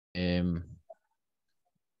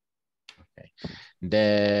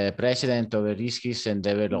the president of Risks and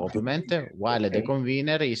Development, while the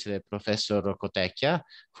convener is Professor Kotekia,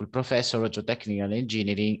 full professor of geotechnical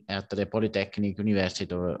engineering at the Polytechnic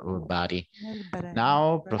University of Bari.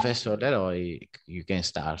 Now, Professor Leroy, you can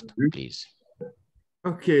start, please.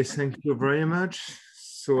 Okay, thank you very much.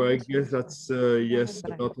 So I guess that's, yes,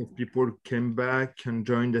 a lot of people came back and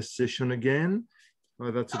joined the session again.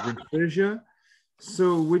 That's a great pleasure.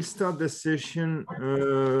 So we'll start the session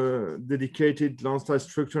dedicated landslide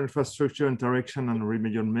structure, infrastructure, interaction, and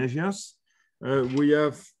remedial measures. We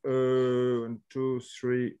have 1, 2,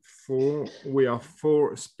 3, 4. We have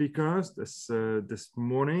 4 speakers this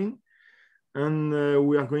morning. And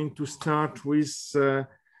we are going to start with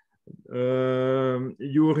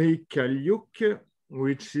Yuri Kaliuk,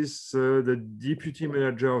 which is the Deputy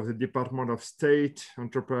Manager of the Department of State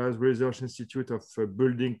Enterprise Research Institute of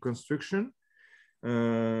Building Construction.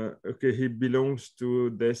 Okay, he belongs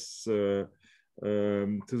to this to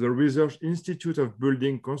the Research Institute of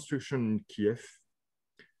Building Construction in Kiev.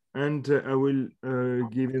 And I will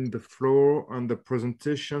give him the floor on the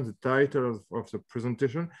presentation, the title of the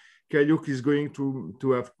presentation. Kaliuk is going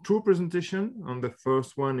to have 2 presentations. And the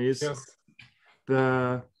first one is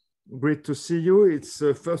great to see you. It's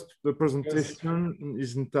first, the presentation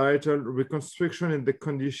is entitled Reconstruction in the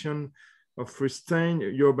Condition of Restrained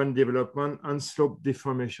Urban Development and Slope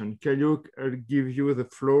Deformation. Kaliuk, I'll give you the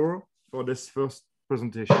floor for this first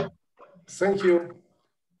presentation. Thank you.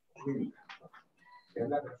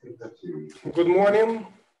 Good morning.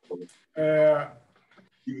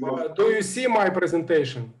 Do you see my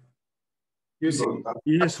presentation? You see?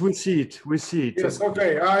 Yes, we see it. We see it. Yes,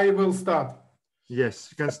 okay, I will start. Yes,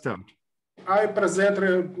 you can start. I present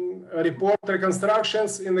a report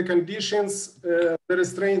reconstructions in the conditions, the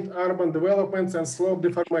restrained urban developments and slope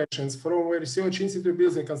deformations from Research Institute of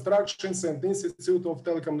Building Constructions and Institute of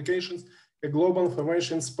Telecommunications, a global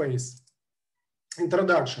information space.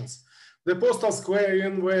 Introductions. The postal square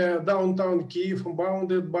in the downtown Kiev,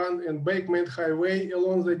 bounded by an embankment highway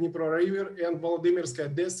along the Dnipro River and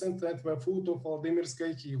Volodymyrskaya descent at the foot of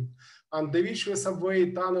Volodymyrskaya Hill, under which the subway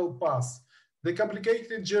tunnel pass. The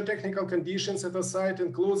complicated geotechnical conditions at the site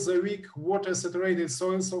include the weak water-saturated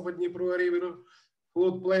soils of the Dnipro River,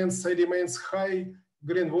 floodplains, sediments, high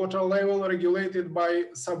groundwater level regulated by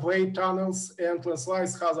subway tunnels, and landslide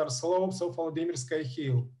hazard slopes of Volodymyrskaya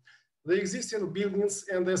Hill. The existing buildings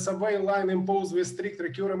and the subway line impose with strict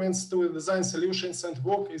requirements to design solutions and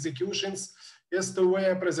work executions as to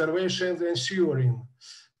their preservation and ensuring.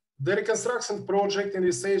 The reconstruction project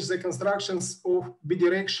envisages the constructions of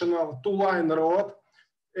bidirectional 2-line road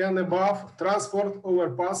and above transport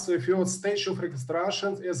overpass, the third stage of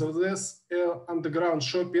reconstruction, as of this underground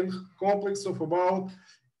shopping complex of about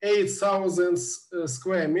 8,000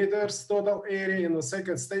 square meters total area in the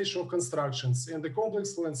second stage of constructions, and the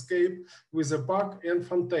complex landscape with a park and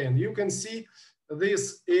fountain. You can see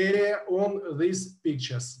this area on these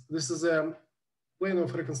pictures. This is a plan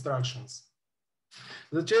of reconstructions.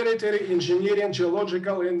 The territory, engineering,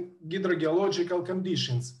 geological and hydrogeological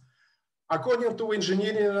conditions. According to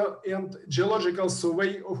engineering and geological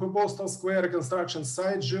survey of a postal square reconstruction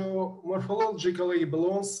site, geomorphologically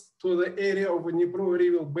belongs to the area of the Dnipro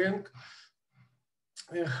River bank,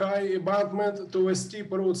 a high embankment to a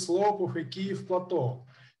steep road slope of a Kiev plateau.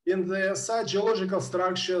 In the site geological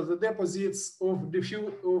structure, the deposits of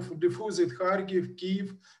diffused Kharkiv,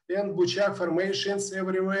 Kiev, and Buchak formations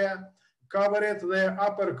everywhere covered the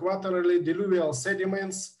upper quaternary diluvial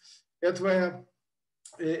sediments at the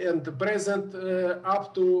and present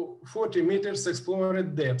up to 40 meters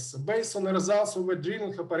explored depths. Based on the results of the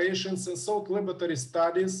drilling operations and salt laboratory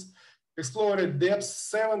studies, explored depths,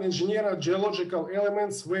 7 engineering geological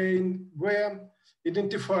elements were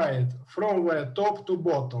identified from the top to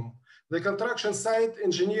bottom. The construction site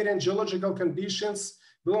engineering geological conditions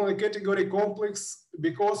belong to the category complex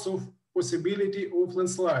because of possibility of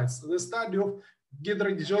landslides. The study of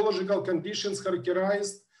hydrogeological conditions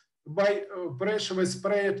characterized by pressure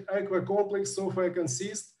spread aqua complex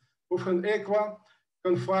consists of an aqua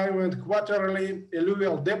confinement quaternary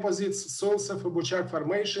alluvial deposits, source of Buchak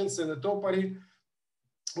formations, and a topiary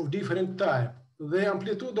of different type. The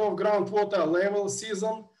amplitude of groundwater level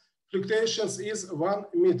season fluctuations is 1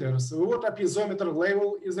 meter. The water piezometer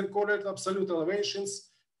level is recorded absolute elevations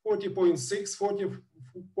 40.6,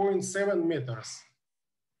 40.7 meters.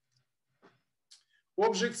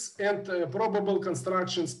 Objects and probable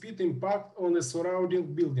construction speed impact on the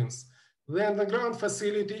surrounding buildings. The underground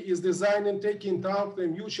facility is designed and taking into account the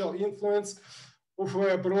mutual influence of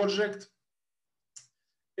a project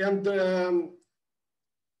and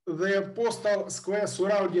the postal square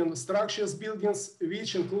surrounding structures, buildings,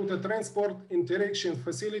 which include transport, interaction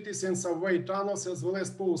facilities, and subway tunnels, as well as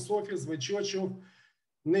post office, the Church of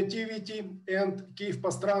Nativity, and Kiev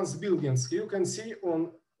Pastrans buildings. You can see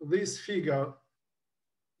on this figure,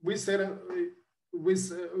 with the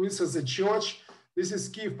church, this is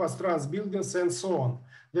Kiev Pastrans buildings, and so on.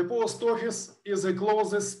 The post office is the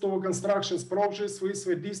closest to construction projects with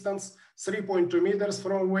a distance 3.2 meters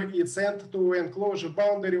from where it's sent to enclosure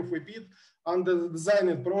boundary of a pit under the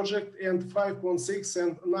design project, and 5.6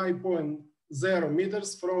 and 9.0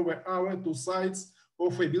 meters from the other two sides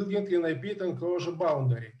of a building in a pit enclosure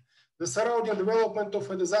boundary. The surrounding development of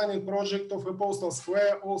a designing project of a postal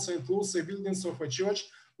square also includes the buildings of a Church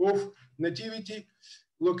of Nativity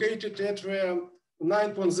located at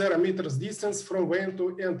 9.0 meters distance from the end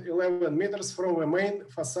to end, 11 meters from the main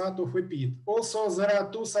facade of a pit. Also, there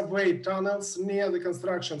are two subway tunnels near the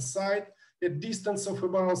construction site at distance of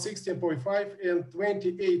about 16.5 and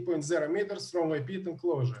 28.0 meters from the pit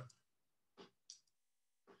enclosure.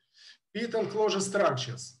 Pit enclosure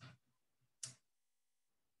structures.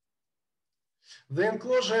 The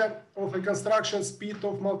enclosure of a construction pit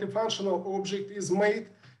of multifunctional object is made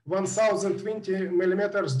 1020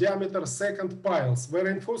 millimeters diameter second piles, where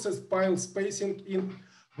reinforced pile spacing in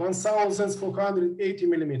 1480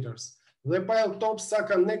 millimeters. The pile tops are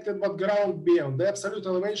connected but ground beyond. The absolute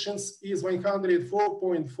elevations is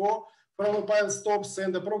 104.4 from the pile tops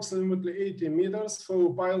and approximately 80 meters for the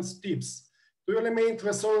pile tips. To eliminate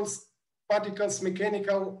the soil's particles,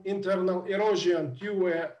 mechanical internal erosion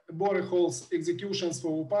due boreholes executions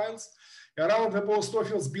for piles, around the post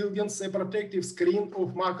office buildings, a protective screen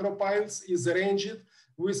of macro piles is arranged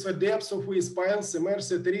with the depth of these piles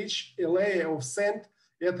immersed reach a layer of sand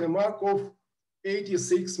at a mark of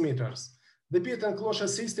 86 meters. The pit enclosure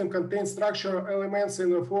system contains structural elements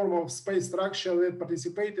in the form of space structure that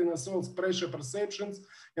participate in the soil pressure perceptions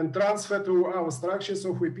and transfer to our structures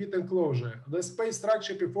of the pit enclosure. The space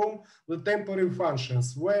structure perform the temporary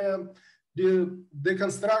functions where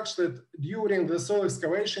deconstructed during the soil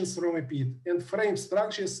excavations from a pit, and frame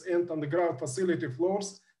structures and underground facility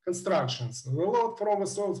floors constructions. The load from the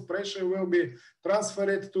soil pressure will be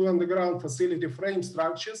transferred to underground facility frame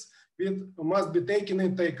structures, which must be taken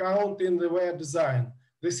into account in the their design.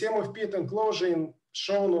 The scheme of pit enclosure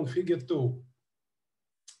shown on figure 2.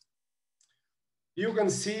 You can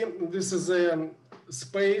see this is a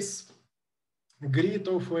space grid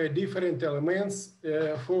of different elements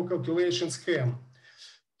for calculation scheme.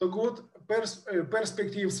 To good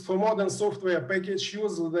perspectives for modern software package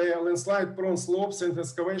use the landslide prone slopes and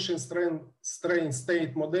excavation strain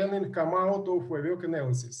state modeling come out of work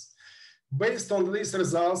analysis. Based on these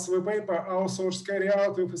results, the paper outsourced carry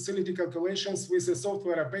out the facility calculations with a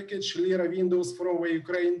software package, Lyra Windows from the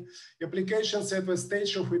Ukraine, applications at the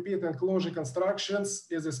stage of repeat enclosure constructions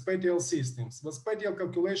as a spatial systems. The spatial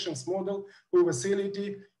calculations model for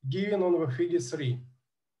facility given on the figure 3.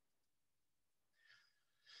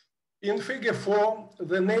 In figure 4,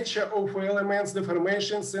 the nature of elements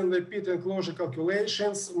deformations in the pit enclosure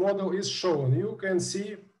calculations model is shown. You can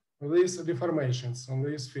see these deformations on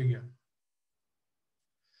this figure.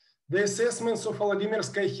 The assessments of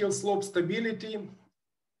Volodymyrskaya hill slope stability,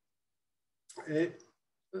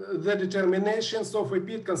 the determinations of a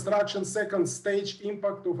pit construction second stage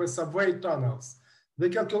impact of a subway tunnels. The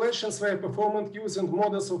calculations were performed using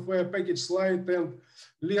models of a package slide and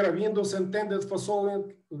Lyra Windows intended for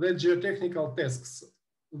solving the geotechnical tasks.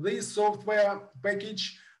 These software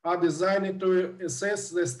package are designed to assess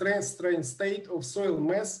the strength strain state of soil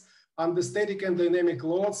mass under static and dynamic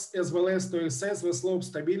loads, as well as to assess the slope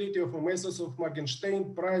stability of methods of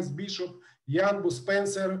Morgenstern, Price, Bishop, Young,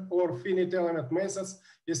 Spencer, or finite element methods,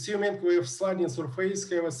 assuming with sliding surface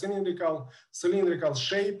have a cylindrical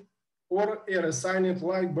shape or are assigned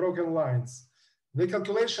like broken lines. The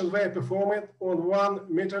calculations were performed on 1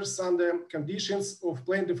 meter under conditions of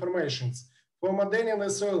plane deformations. For modeling the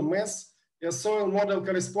soil mass, a soil model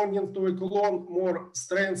corresponding to a Coulomb more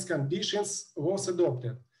strength conditions was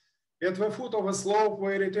adopted. At the foot of the slope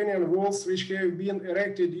were retaining walls which have been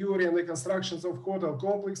erected during the constructions of hotel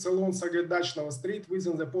complex along Sagaidatchnova Street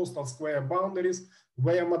within the postal square boundaries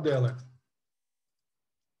were modeled.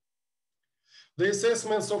 The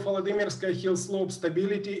assessments of Volodymyrskaya hill slope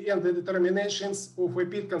stability and the determinations of a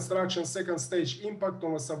pit construction second stage impact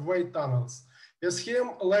on the subway tunnels. A scheme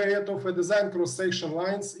layout of a design cross-section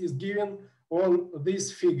lines is given on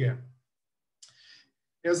this figure.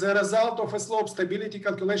 As a result of a slope stability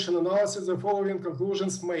calculation analysis, the following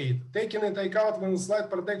conclusions made. Taking into account the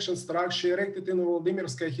slide protection structure erected in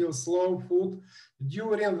Volodymyrskaya Hill slope foot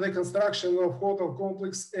during the construction of hotel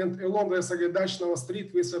complex and along the Sagaidatchnova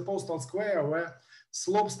street with a postal square, where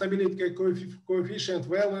slope stability coefficient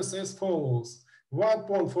values as follows: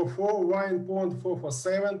 1.44,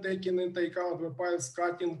 1.447, taking into account the piles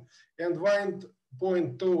cutting, and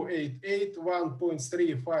 1.288,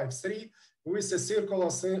 1.353, with a circular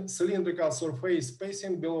cylindrical surface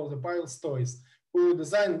spacing below the pile stoys. We will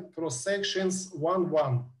design cross sections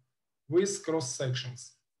 1-1 with cross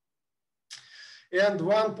sections. And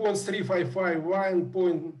 1.355,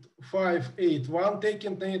 1.581,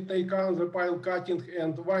 taking into account the pile cutting,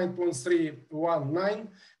 and 1.319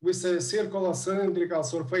 with a circular cylindrical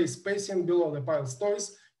surface spacing below the pile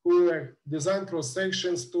stoys. We will design cross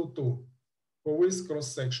sections 2-2 with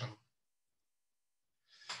cross section.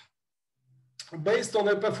 Based on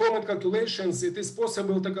the performance calculations, it is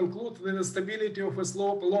possible to conclude that the stability of a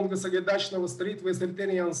slope along the Sagaidatchnova street with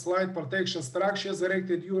Arterian slide protection structures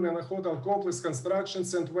erected during a hotel complex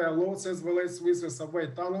constructions and where loads as well as with the subway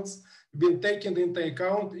tunnels been taken into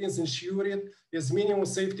account is ensured as minimum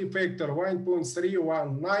safety factor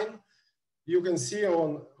 1.319. You can see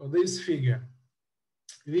on this figure,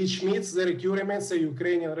 which meets the requirements of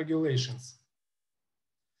Ukrainian regulations.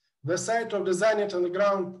 The site of designed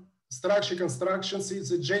underground structure constructions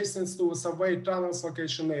is adjacent to the subway tunnels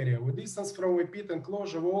location area. The distance from the pit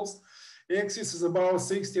enclosure walls axis is about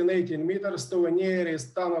 16-18 meters to the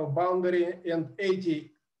nearest tunnel boundary and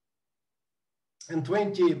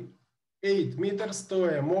 28 meters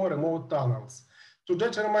to a more remote tunnels. To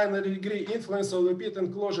determine the degree influence of the pit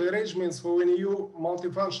enclosure arrangements for a new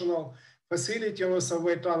multifunctional facility on the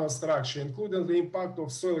subway tunnel structure, including the impact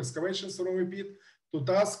of soil excavations from the pit, two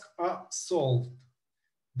tasks are solved.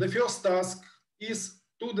 The first task is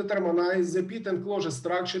to determine the pit enclosure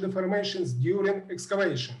structure deformations during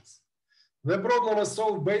excavations. The problem is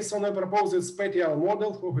solved based on a proposed spatial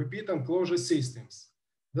model for the pit enclosure systems.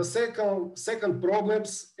 The second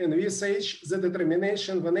problems envisage the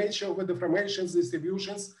determination of the nature of the deformations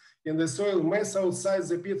distributions in the soil mass outside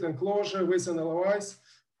the pit enclosure with analysis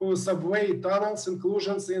for subway tunnels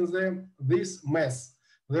inclusions in this mass.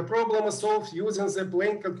 The problem is solved using the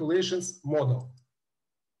plane calculations model.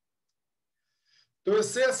 To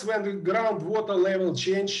assess when the groundwater level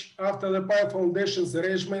change after the pile foundations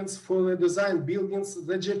arrangements for the design buildings,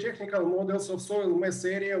 the geotechnical models of soil mass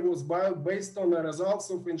area was built based on the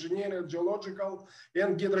results of engineering, geological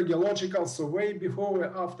and hydrogeological survey before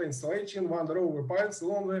and after installation one row of piles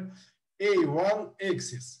along the A1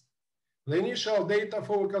 axis. The initial data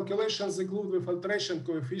for calculations include the filtration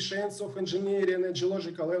coefficients of engineering and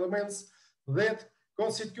geological elements that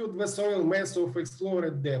constitute the soil mass of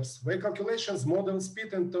explored depths. The calculations model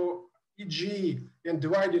split into EGE and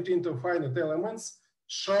divided into finite elements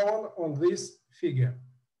shown on this figure.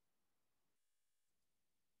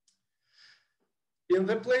 In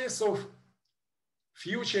the place of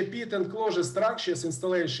future pit enclosure structures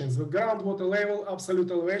installations, the groundwater level absolute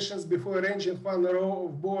elevations before arranging one row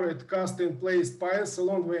of bored cast in place piles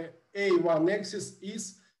along the A1 axis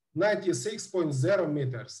is 96.0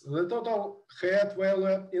 meters. The total height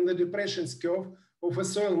value in the depressions curve of a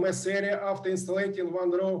soil mass area after installing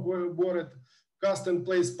one row of bored cast in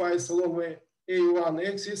place piles along the A1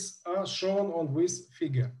 axis are shown on this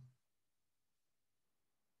figure.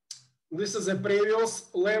 This is a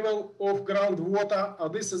previous level of groundwater.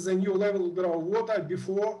 This is a new level of groundwater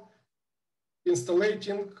before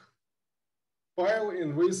installing pile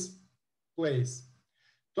in this place.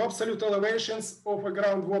 The absolute elevations of a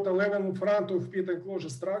groundwater level in front of pit enclosure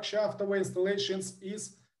structure after the installations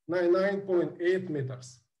is 99.8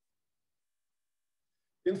 meters.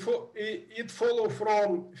 It follows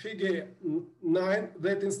from figure 9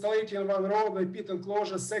 that installing one row of the pit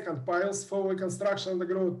enclosure second piles for the construction of the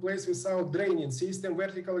ground place without draining system,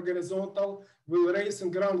 vertical and horizontal, will raise the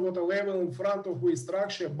groundwater level in front of the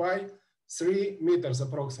structure by 3 meters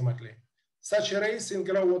approximately. Such a raise in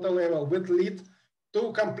groundwater level would lead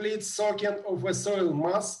to complete soaking of the soil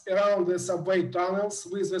mass around the subway tunnels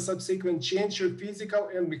with the subsequent change of physical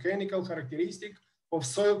and mechanical characteristic of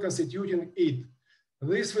soil constituting it.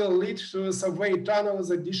 This will lead to the subway tunnels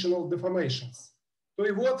additional deformations. To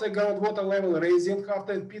avoid the groundwater level raising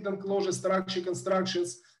after pit enclosure structure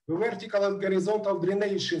constructions, the vertical and horizontal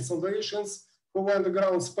drainage installations for the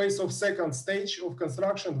underground space of second stage of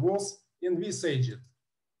construction was envisaged.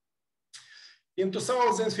 In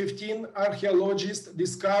 2015, archaeologists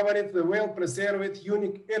discovered the well-preserved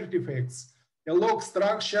unique artifacts, a log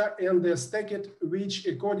structure and a stacket which,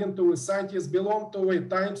 according to the scientists, belong to the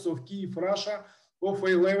times of Kiev, Russia, of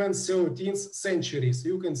 11th, 13th centuries.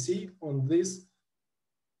 You can see on this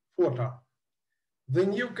photo.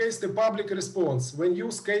 Then use case the public response. When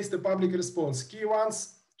use case the public response, key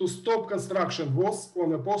ones to stop construction was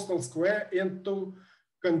on Apostol Square and to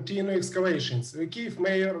continue excavations. The Kiev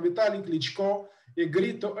mayor Vitaly Klitschko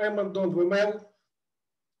agreed to abandon the mill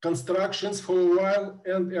constructions for a while,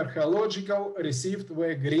 and archaeological received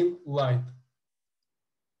the green light.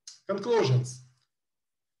 Conclusions.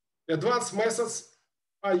 Advanced methods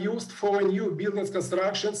are used for new buildings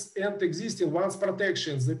constructions and existing ones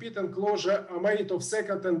protections. The pit enclosure are made of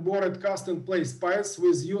second and bored cast in place piles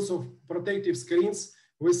with use of protective screens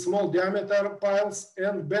with small diameter piles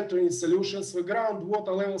and bed-drainage solutions. The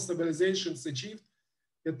groundwater level stabilization is achieved.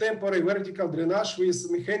 A temporary vertical drainage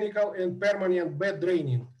with mechanical and permanent bed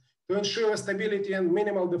draining. To ensure stability and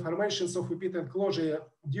minimal deformations of a pit enclosure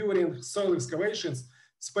during soil excavations,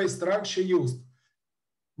 space structure used.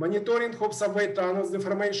 Monitoring of subway tunnels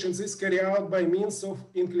deformations is carried out by means of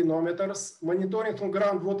inclinometers. Monitoring of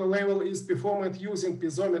groundwater level is performed using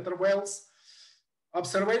piezometer wells.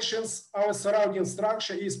 Observations of surrounding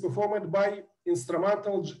structure is performed by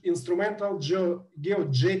instrumental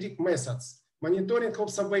geodetic methods. Monitoring of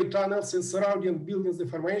subway tunnels and surrounding buildings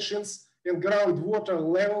deformations and groundwater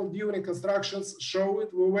level during constructions show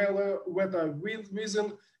it well within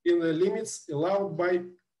the limits allowed by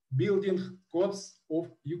building codes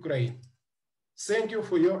of Ukraine. Thank you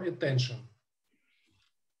for your attention.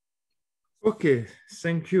 Okay,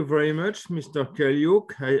 thank you very much, Mr.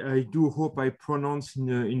 Kalyuk. I do hope I pronounce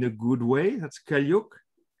in a good way. That's Kalyuk.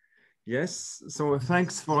 Yes, so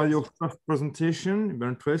thanks for your first presentation,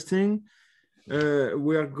 very interesting.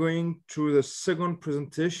 We are going to the second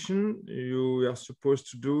presentation you are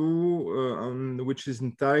supposed to do, which is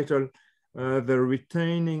entitled The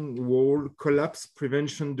Retaining Wall Collapse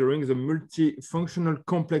Prevention During the Multifunctional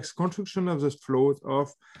Complex Construction of the Float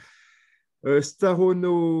of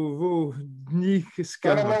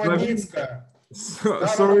Staronovodnitska.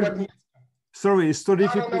 Sorry, it's too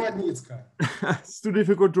difficult. It's too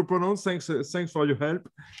difficult to pronounce. Thanks for your help.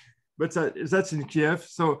 But that's in Kiev.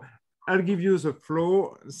 So I'll give you the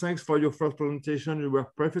floor. Thanks for your first presentation. You were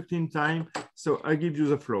perfectly in time. So I give you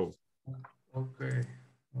the floor. Okay.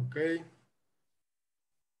 Okay.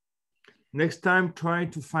 Next time, try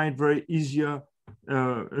to find very easier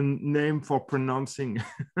name for pronouncing.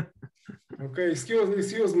 Okay,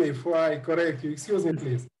 excuse me if I correct you. Excuse me,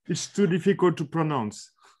 please. It's too difficult to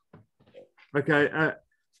pronounce. Okay,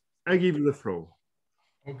 I give you the floor.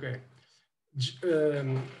 Okay.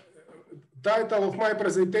 Title of my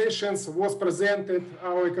presentations was presented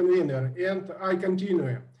our convener, and I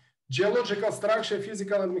continue. Geological structure,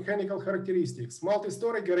 physical and mechanical characteristics.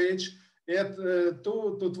 Multi-story garage at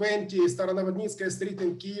 220 Staronovodnitskaya Street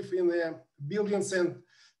in Kiev in the buildings and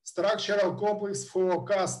structural complex for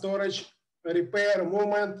car storage, repair,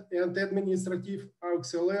 movement, and administrative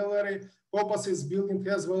auxiliary purposes building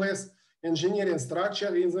as well as engineering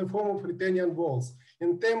structure in the form of retaining walls.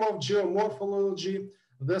 In terms of geomorphology,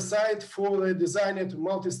 the site for the designed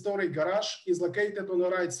multi-story garage is located on the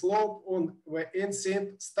right slope on the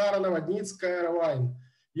ancient Staronovodnitskaya ravine.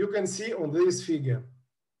 You can see on this figure.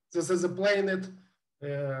 This is a planed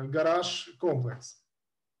garage complex.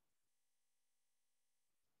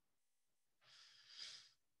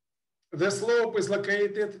 The slope is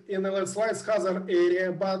located in a landslide hazard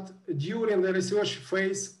area, but during the research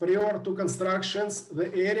phase prior to constructions,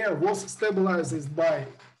 the area was stabilized by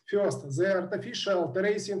first, the artificial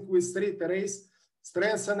terracing with 3 terraces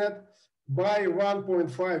strengthened by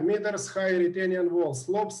 1.5 meters high retaining wall.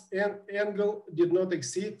 Slopes and angle did not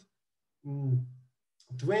exceed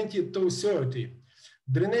 20 to 30.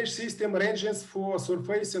 Drainage system ranges for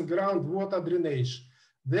surface and groundwater drainage.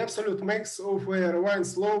 The absolute max of a ravine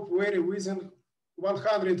slope vary within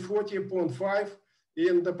 140.5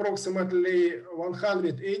 and approximately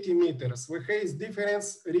 180 meters. The highest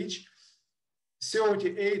difference reached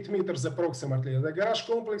 38 meters approximately. The garage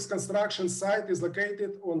complex construction site is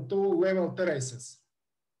located on 2 level terraces.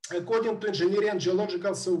 According to engineering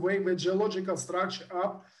geological survey, the geological structure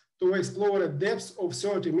up to explore a depth of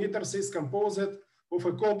 30 meters is composed of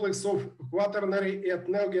a complex of quaternary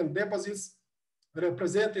ethnogen deposits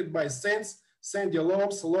represented by sands, sandy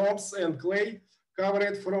loams, and clay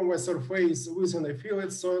covered from the surface within a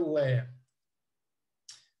filled soil layer.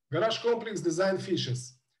 Garage complex design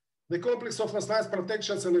features. The complex of landslide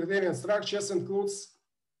protections and retaining structures includes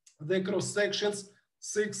the cross sections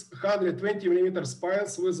 620 millimeter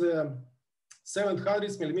piles with a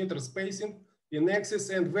 700 millimeter spacing in axis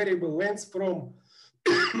and variable lengths from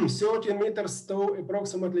 13 meters to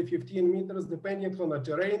approximately 15 meters depending on the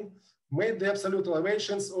terrain, made the absolute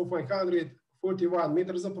elevations of 140 41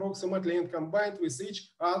 meters approximately and combined with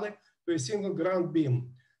each other to a single ground beam.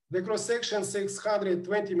 The cross-section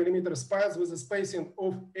 620 millimeter spires with a spacing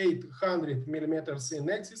of 800 millimeters in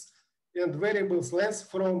axis and variables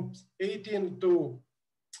length from 18 to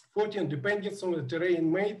 14 depending on the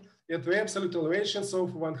terrain made at the absolute elevations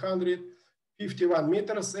of 151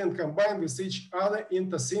 meters and combined with each other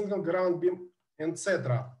into single ground beam,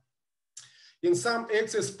 etc. In some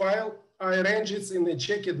axis pile are arranged in a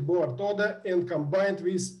checkerboard order and combined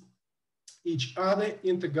with each other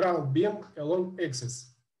into ground beam along axis.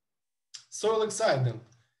 Soil excitement.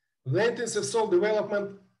 The intensive soil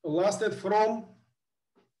development lasted from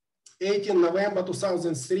 18 November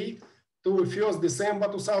 2003 to 1st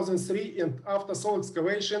December 2003, and after soil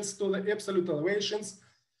excavations to the absolute elevations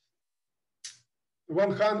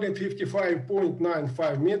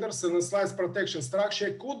 155.95 meters, and the slice protection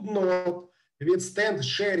structure could not withstand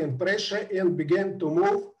shearing pressure and began to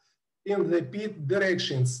move in the pit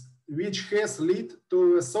directions, which has led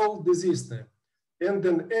to a soil disaster and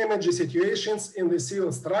an emergency situations in the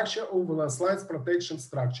civil structure of the landslide protection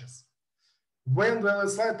structures. When the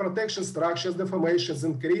landslide protection structures deformations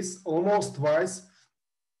increase almost twice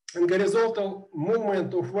and the horizontal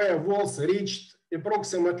movement of where walls reached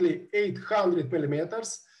approximately 800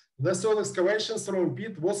 millimeters, the soil excavations from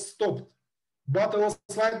pit was stopped. But on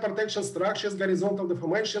landslide protection structures, horizontal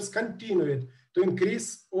deformations continued to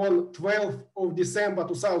increase. On 12th of December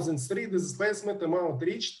 2003, the displacement amount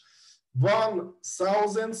reached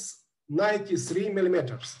 1,093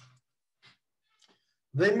 millimeters.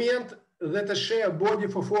 They meant that a shear body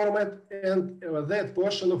for format and that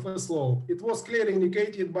portion of a slope. It was clearly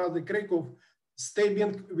indicated by the crack of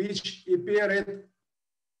stabbing, which appeared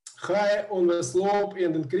higher on the slope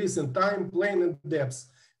and increase in time, plane, and depth.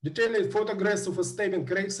 Detailed photographs of a stabbing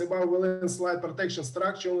cracks above the landslide protection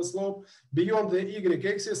structure on the slope beyond the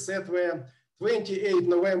y-axis set were 28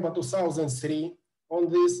 November 2003 on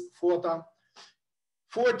this photo,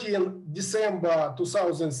 14 December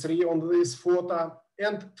 2003 on this photo,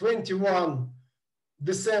 and 21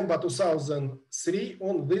 December 2003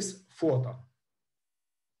 on this photo.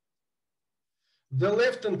 The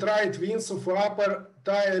left and right wings of upper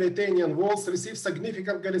tier retaining walls receive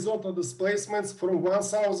significant horizontal displacements from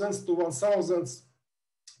 1,000 to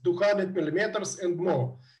 1,200 millimeters and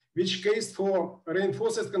more, which case for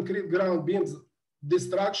reinforced concrete ground beams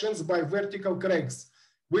destructions by vertical cracks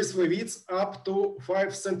with the width up to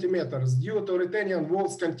 5 centimeters due to retaining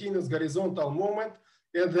walls continuous horizontal movement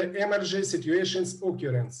and the emergency situations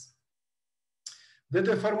occurrence. The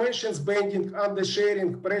deformations bending under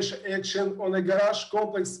shearing pressure action on a garage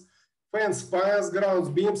complex fence spires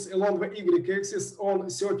ground beams along the y-axis on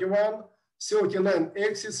 31-39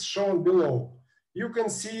 axis shown below. You can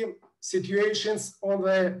see situations on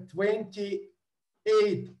the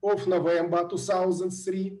 28th of November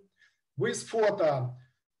 2003 with photo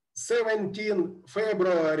 17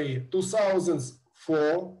 February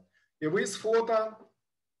 2004 with photo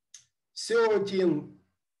 13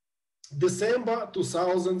 December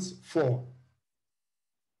 2004.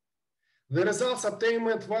 The results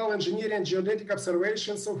obtained while engineering geodetic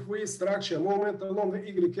observations of wave structure movement along the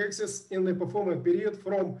y-axis in the performance period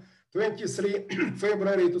from 23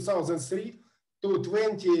 February 2003 to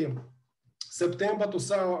 20 September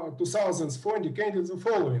 2004 indicated the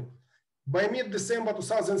following. By mid-December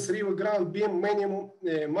 2003, the ground beam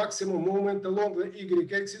maximum movement along the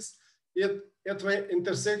y-axis at the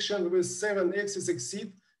intersection with 7 axis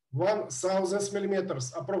exceed 1,000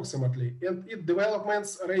 millimeters approximately, and its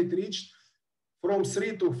development rate reached from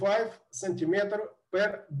 3 to 5 centimeters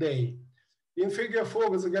per day. In figure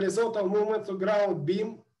 4, the horizontal movement of ground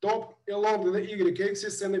beam top along the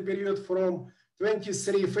y-axis in the period from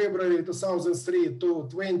 23 February 2003 to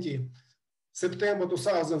 20 September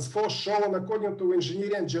 2004 shown according to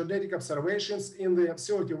engineering geodetic observations in the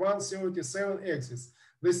 31-37 axis.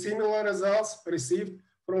 The similar results received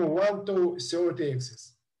from 1 to 30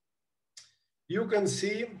 axis. You can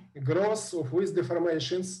see growth of with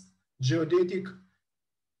deformations, geodetic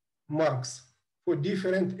marks for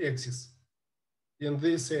different axes in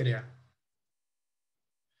this area.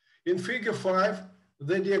 In figure 5,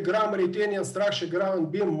 the diagram retaining structure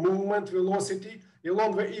ground beam movement velocity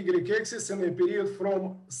along the y-axis in a period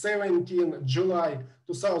from 17 July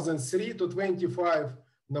 2003 to 25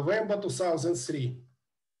 November 2003.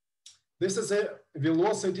 This is a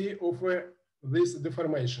velocity of these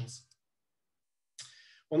deformations.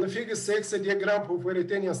 On the figure 6, a diagram of a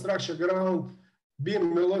retaining structure ground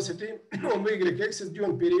beam velocity on the y-axis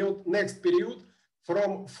during next period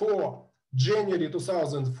from 4 January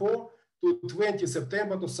 2004 to 20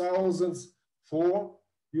 September 2004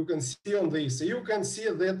 you can see on this. You can see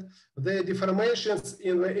that the deformations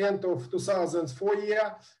in the end of 2004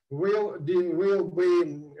 year will be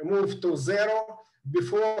moved to zero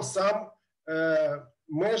before some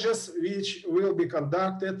measures which will be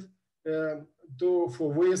conducted for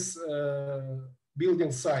this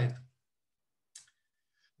building site.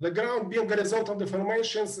 The ground beam horizontal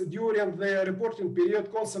deformations during the reporting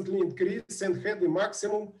period constantly increased and had the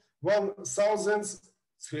maximum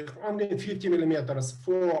 1,350 millimeters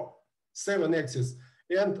for 7 axes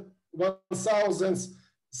and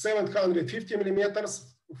 1,750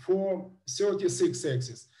 millimeters for 36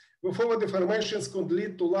 axes. Before deformations could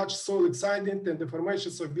lead to large soil excitement and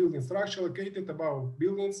deformations of building structure located above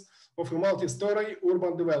buildings of a multi-story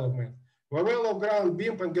urban development. The well of ground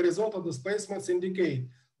beam and horizontal displacements indicate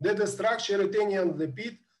that the structure retaining the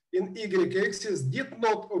pit in Y-axis did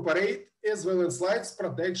not operate as well as slides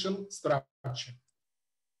protection structure.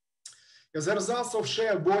 As a result of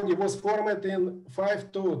shear body was formed in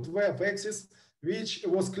 5 to 12 axis, which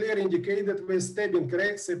was clearly indicated with stabbing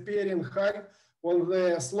cracks appearing high on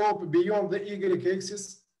the slope beyond the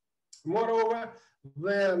Y-axis. Moreover,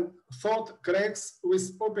 the thought cracks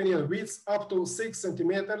with opening widths up to 6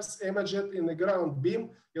 centimeters emerged in the ground beam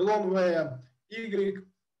along the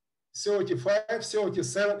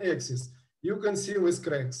Y35-37 axis. You can see these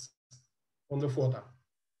cracks on the photo,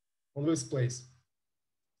 on this place.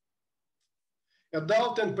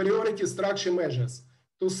 Adult and priority structure measures.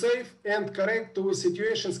 To save and correct to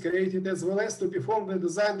situations created, as well as to perform the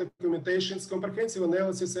design documentations, comprehensive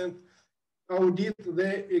analysis and audit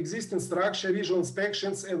the existing structure, visual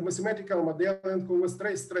inspections and mathematical modeling of the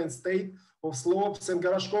stress strain state of slopes and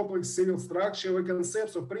garage complex civil structure, the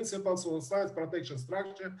concepts of principles of slides protection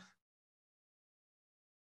structure,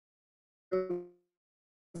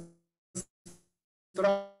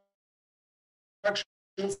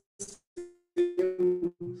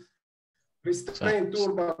 restrained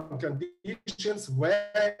urban conditions were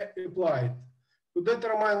applied. To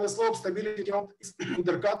determine the slope stability of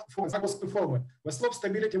undercut was performed. The slope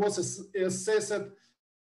stability was assessed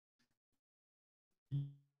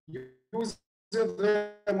using the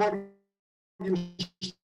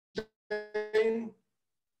Morgenstern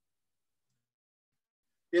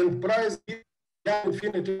and price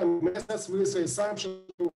infinity methods with the assumption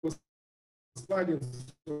of sliding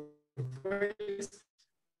surface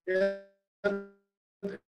and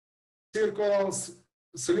circular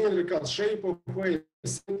cylindrical shape of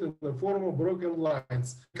waves in the form of broken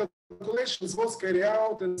lines. Calculations was carried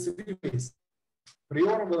out in 3 ways.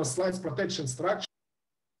 Prior the slides protection structure.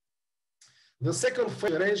 The second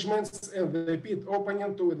phase, arrangements and the pit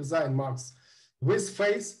opening to design marks. This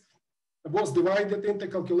phase was divided into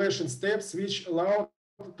calculation steps which allowed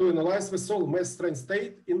to analyze the soil mass strain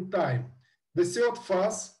state in time. The third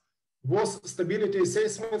phase was stability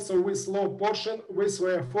assessments of this low portion with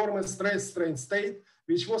the former stress strain state,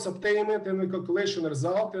 which was obtained in the calculation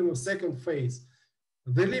result in the second phase.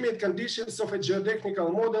 The limit conditions of a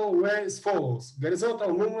geotechnical model were as follows.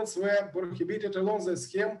 Horizontal movements were prohibited along the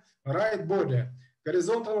scheme right border.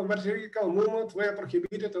 Horizontal and vertical movement were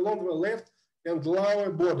prohibited along the left and lower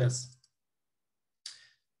borders.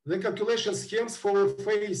 The calculation schemes for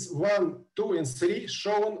phase 1, 2, and 3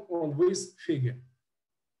 shown on this figure.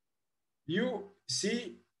 You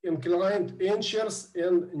see inclined anchors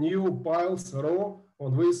and new piles row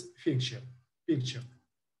on this picture.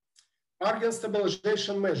 Argon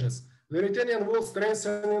stabilization measures. The retaining wall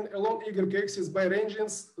strengthening along Y-axis by arranging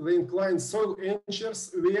the inclined soil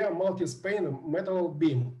anchors via multi-span metal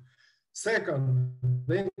beam. Second,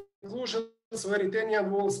 the inclusion of the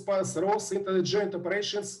retaining wall spice rows into the joint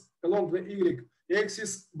operations along the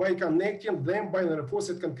Y-axis by connecting them by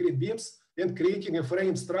reinforced concrete beams and creating a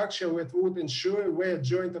frame structure that would ensure their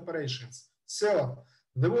joint operations. Third,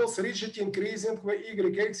 the wall's rigidity increasing the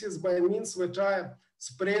Y-axis by means of tire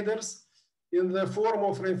spreaders in the form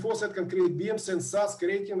of reinforced concrete beams and thus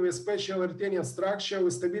creating a special retaining structure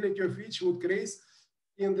with stability of which would increase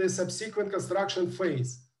in the subsequent construction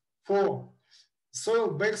phase. 4. Soil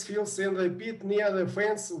backfills in the pit near the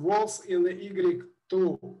fence walls in the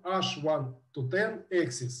Y2H1 to 10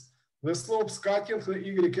 axis. The slopes cutting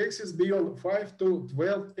the Y-axis beyond 5 to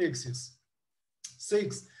 12 axis.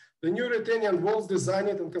 6. The new retaining walls designed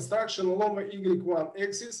and construction along the Y1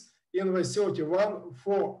 axis in the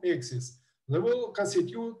 31-4 axis. The wall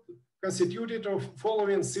constituted of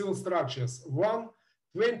following civil structures. 1,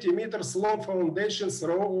 20 meters long foundations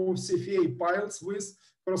row of CFA piles with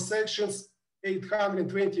cross sections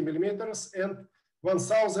 820 millimeters and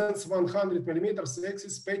 1,100 millimeters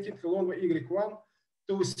axis spacing along the Y1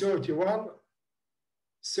 to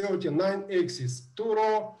 39 axis. 2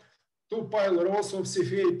 row two pile rows of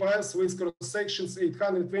CFA piles with cross sections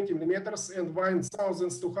 820 millimeters and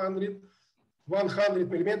 1,200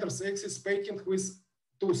 100 millimeters axis spacing with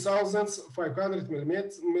 2,500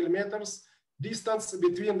 millimeters distance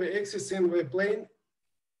between the axis and the plane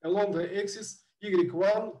along the axis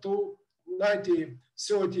Y1 to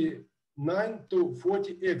 39 to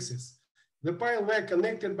 40 axis. The pile were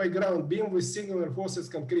connected by ground beam with single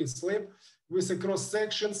reinforced concrete slab with a cross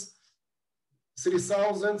sections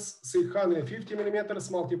 3,650 millimeters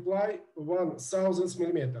multiply 1,000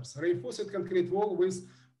 millimeters. Reinforced concrete wall with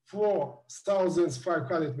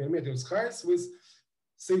 4,500 millimeters height with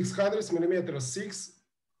 600 millimeters 6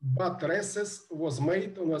 buttresses was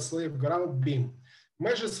made on a slab ground beam.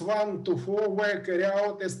 Measures 1 to 4 were carried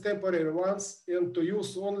out as temporary ones and to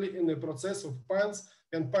use only in the process of piles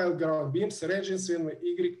and pile ground beams ranging in the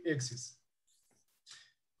Y-axis.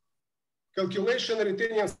 Calculation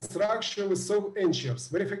retaining structure with soil anchors.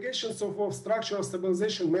 Verifications of structural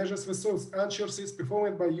stabilization measures with soil anchors is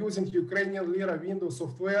performed by using Ukrainian Lyra window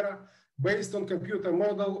software based on computer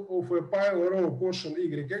model of a pile row portion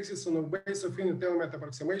Y-axis on the base of finite element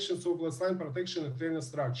approximations of landslide protection retaining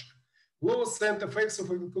structure. Loads and effects of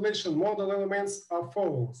a calculation model elements are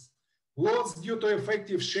follows. Loads due to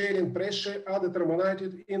effective sharing pressure are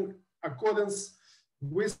determined in accordance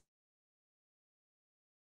with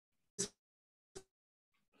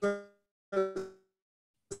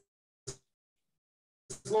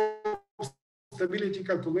slope stability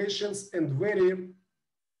calculations and vary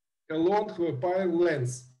along the pile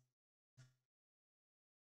length.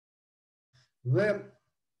 The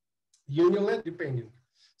unilateral depending.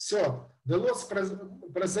 So the loads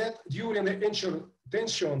present during the anchor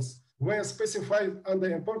tensions were specified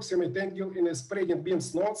under approximate angle in a spreading beam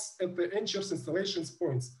nodes at the anchor's installation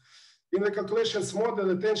points. In the calculations model,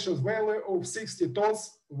 the tension value of 60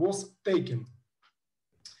 tons was taken.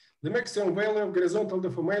 The maximum value of horizontal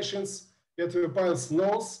deformations at the pile's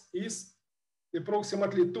nose is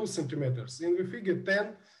approximately 2 centimeters. In the figure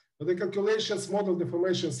 10, the calculations model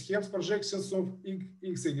deformations have projections of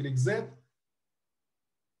X, Y, Z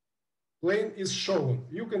plane is shown.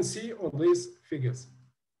 You can see on these figures.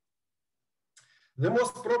 The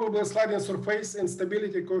most probable sliding surface and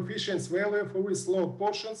stability coefficients value for these load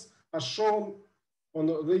portions are shown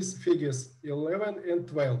on these figures 11 and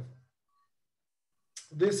 12.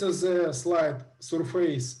 This is a slide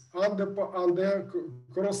surface under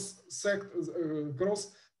cross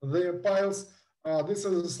the piles. This is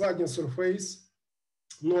a sliding surface,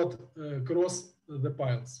 not cross the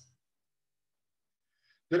piles.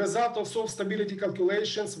 The result of soft stability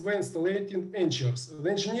calculations when installed anchors. The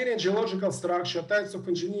engineering geological structure, types of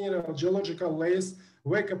engineering geological layers,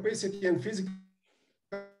 where capacity and physical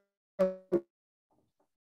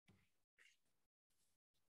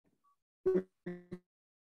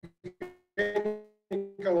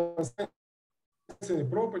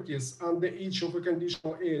properties under each of the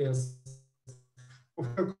conditional areas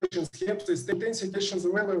of calculations helps the intensity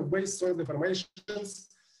value of base soil deformations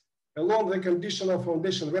along the conditional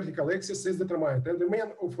foundation vertical axis is determined, and the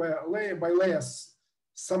mean of layer by layer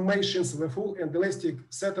summations of the full and elastic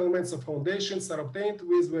settlements of foundations are obtained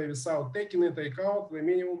with or without taking into account the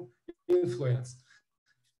minimum influence.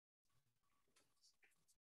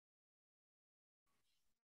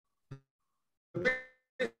 The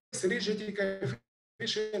base rigidity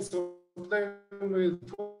coefficients of the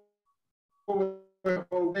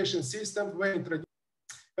foundation system were introduced.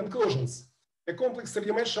 Conclusions. A complex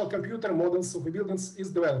three-dimensional computer models of the buildings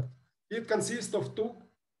is developed. It consists of two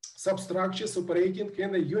substructures operating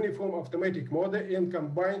in a uniform automatic mode and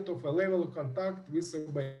combined of a level of contact with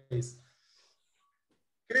the base.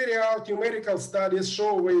 Carry out numerical studies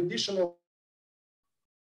show the additional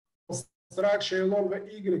structure along the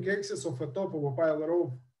Y-axis of the top of a pile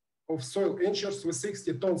row of soil anchors with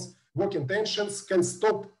 60 tons working tensions can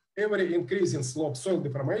stop every increase in slope soil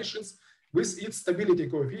deformations with its stability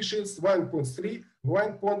coefficients 1.3,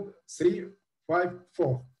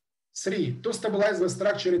 1.354. 3. To stabilize the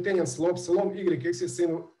structure retaining slopes along Y-axis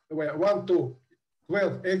in 1 to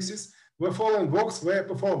 12 axis, the following works were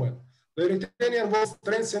performed. The retaining wall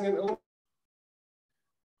strengthening along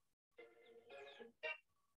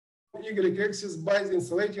Y-axis by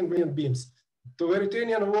insulating beams. To the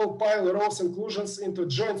retaining wall pile rows inclusions into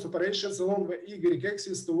joint operations along the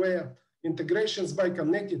Y-axis to where integrations by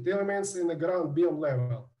connected elements in the ground beam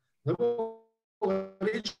level. The wall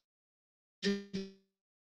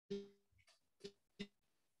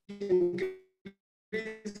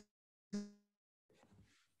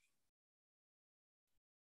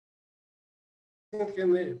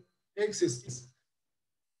in the axis is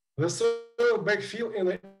the soil backfill in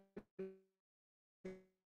the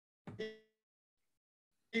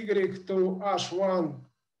to H1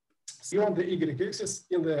 beyond the y-axis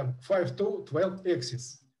in the 5 to 12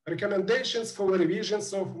 axis. Recommendations for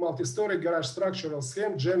revisions of multi-story garage structural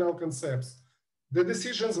scheme general concepts. The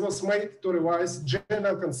decisions was made to revise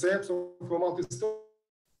general concepts of a multi-story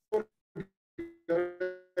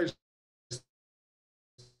garage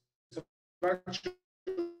structural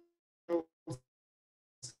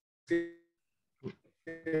scheme.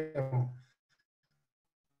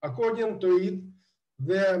 According to it,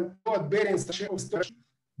 the load-bearing structure of storage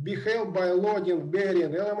be held by loading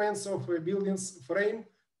bearing elements of a building's frame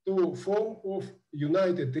to form of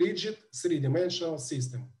united rigid three-dimensional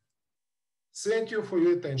system. Thank you for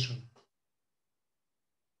your attention.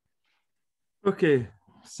 Okay,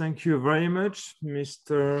 thank you very much,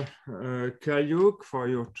 Mr. Kaliuk, for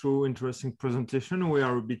your true interesting presentation. We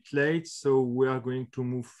are a bit late, so we are going to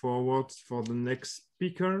move forward for the next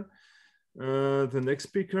speaker. The next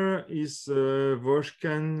speaker is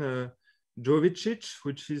Vojkan Jovicic,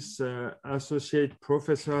 which is associate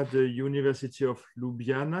professor at the University of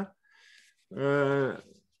Ljubljana.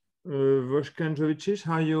 Vojkan Jovicic,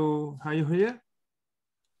 are you here?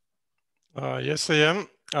 Yes, I am.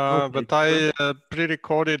 Okay. But I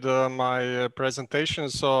pre-recorded my presentation,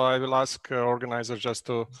 so I will ask organizer just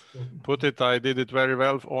to put it. I did it very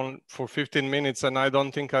well for 15 minutes, and I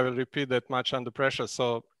don't think I will repeat that much under pressure.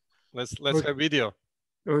 So let's okay. Have video.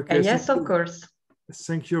 Okay. Yes, of course.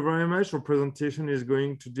 Thank you very much. Our presentation is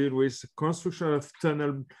going to deal with construction of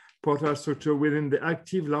tunnel portal structure within the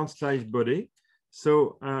active landslide body.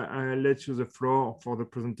 So I'll let you the floor for the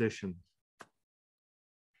presentation.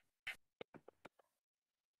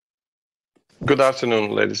 Good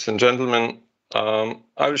afternoon, ladies and gentlemen. I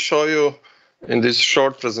will show you in this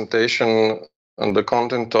short presentation the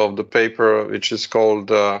content of the paper, which is called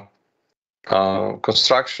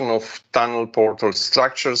Construction of Tunnel Portal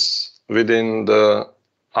Structures within the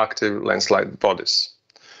Active Landslide Bodies.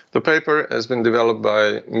 The paper has been developed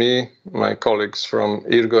by me, my colleagues from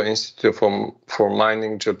IRGO Institute for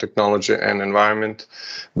Mining, Geotechnology and Environment,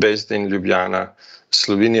 based in Ljubljana,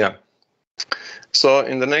 Slovenia. So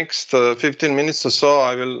in the next 15 minutes or so,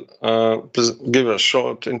 I will give a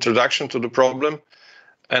short introduction to the problem,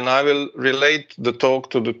 and I will relate the talk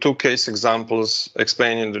to the two case examples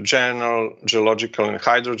explaining the general geological and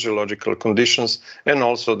hydrogeological conditions and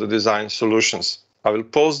also the design solutions. I will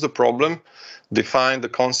pose the problem, define the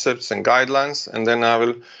concepts and guidelines, and then I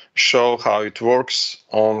will show how it works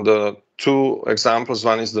on the two examples.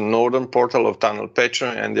 One is the northern portal of Tunnel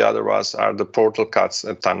Petra, and the other ones are the portal cuts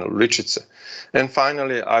at Tunnel Ričice. And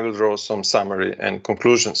finally, I will draw some summary and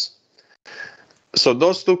conclusions. So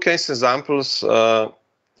those two case examples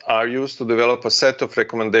are used to develop a set of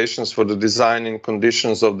recommendations for the design and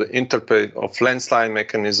conditions of the interplay of landslide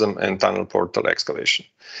mechanism and tunnel portal excavation.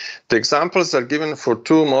 The examples are given for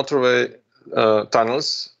two motorway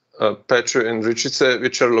tunnels, Petra and Ričice,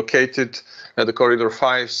 which are located at the corridor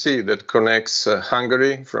 5C that connects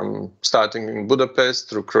Hungary from starting in Budapest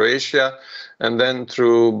through Croatia and then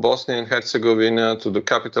through Bosnia and Herzegovina to the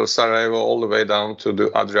capital Sarajevo all the way down to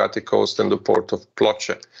the Adriatic coast and the port of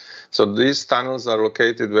Ploče. So these tunnels are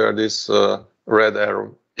located where this red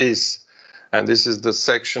arrow is. And this is the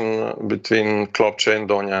section between Klopče and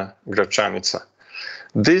Donja Gračanica.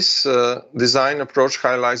 This design approach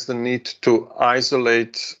highlights the need to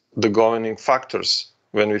isolate the governing factors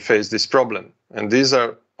when we face this problem. And these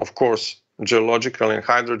are, of course, geological and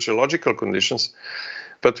hydrogeological conditions,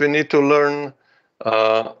 but we need to learn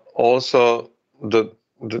also the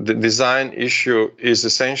design issue is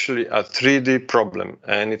essentially a 3D problem,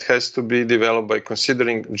 and it has to be developed by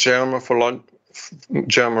considering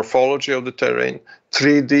geomorphology of the terrain,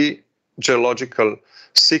 3D geological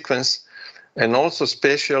sequence, and also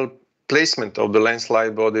spatial placement of the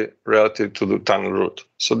landslide body relative to the tunnel route.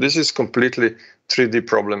 So this is completely 3D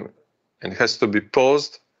problem and has to be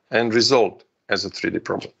posed and resolved as a 3D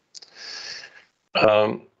problem.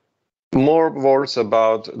 More words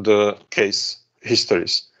about the case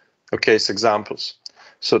histories, or case examples.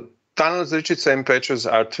 So tunnels Ričice and Petra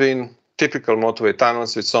are twin typical motorway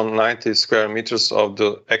tunnels with some 90 square meters of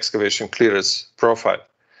the excavation clearance profile.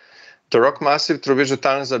 The rock massive through which the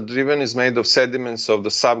tunnels are driven is made of sediments of the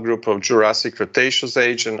subgroup of Jurassic Cretaceous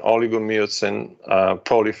age and Oligomiocene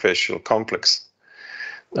polyfacial complex.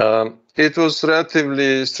 It was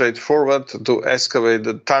relatively straightforward to excavate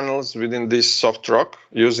the tunnels within this soft rock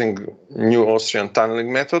using new Austrian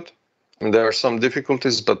tunneling method. And there are some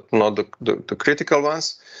difficulties, but not the critical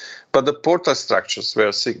ones. But the portal structures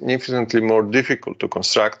were significantly more difficult to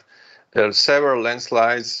construct. Several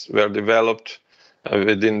landslides were developed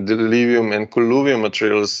within the diluvium and colluvium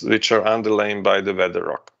materials, which are underlain by the weather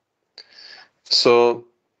rock. So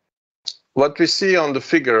what we see on the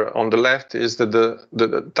figure on the left is that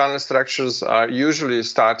the tunnel structures are usually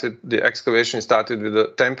started, the excavation started with the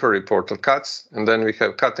temporary portal cuts, and then we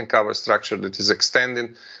have cut and cover structure that is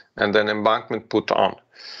extended, and then embankment put on.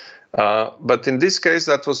 But in this case,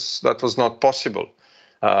 that was not possible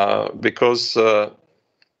because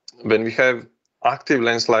when we have active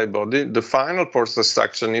landslide body, the final portal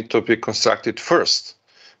structure needs to be constructed first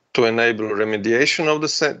to enable remediation of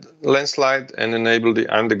the landslide and enable the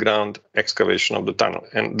underground excavation of the tunnel.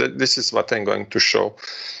 And this is what I'm going to show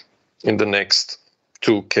in the next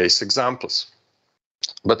two case examples.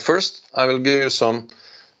 But first, I will give you some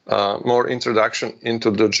more introduction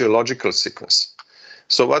into the geological sequence.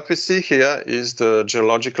 So what we see here is the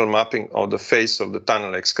geological mapping of the face of the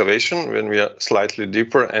tunnel excavation when we are slightly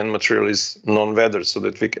deeper and material is non-weathered, so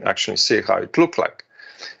that we can actually see how it looks like.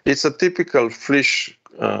 It's a typical flesh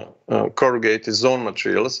corrugated zone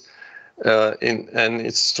materials, and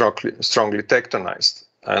it's strongly tectonized.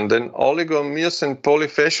 And then oligo-miocene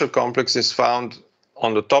polyfacial complex is found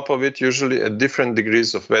on the top of it, usually at different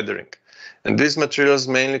degrees of weathering. And these materials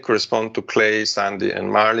mainly correspond to clay, sandy,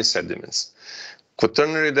 and marly sediments.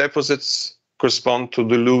 Quaternary deposits correspond to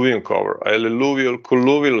diluvium cover, alluvial,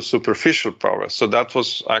 colluvial, superficial cover. So that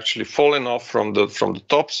was actually fallen off from the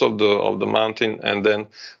tops of the mountain and then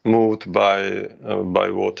moved by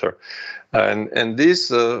water. And these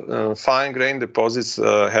fine grain deposits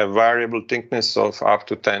have variable thickness of up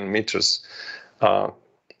to 10 meters.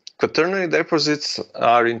 Quaternary deposits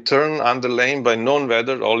are in turn underlain by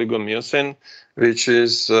non-weathered oligo-miocene, which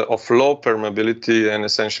is of low permeability and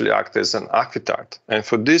essentially act as an aquitard. And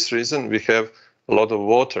for this reason, we have a lot of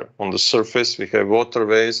water on the surface. We have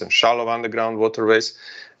waterways and shallow underground waterways,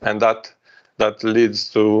 and that leads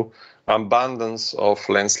to abundance of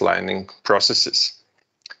landslining processes.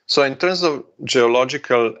 So in terms of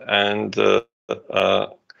geological and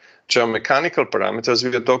geomechanical parameters,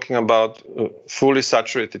 we are talking about fully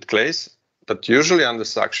saturated clays, but usually under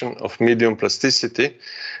suction of medium plasticity.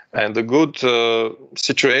 And the good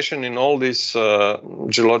situation in all these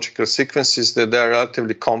geological sequences that they are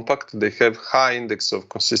relatively compact. They have high index of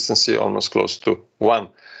consistency, almost close to 1.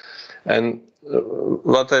 And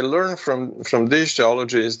what I learned from this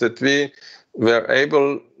geology is that we were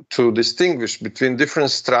able to distinguish between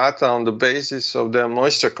different strata on the basis of their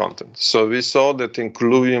moisture content. So we saw that in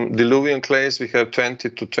diluvium clays, we have 20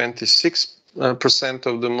 to 26%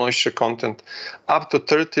 of the moisture content, up to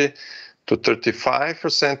 30 to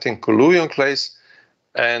 35% in colluvium clays,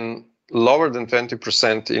 and lower than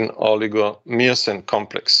 20% in oligo-miocene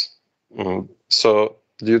complex. So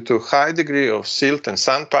due to high degree of silt and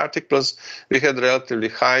sand particles, we had relatively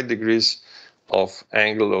high degrees of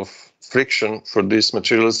angle of friction for these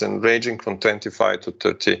materials and ranging from 25 to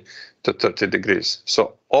 30 degrees.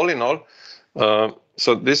 So all in all,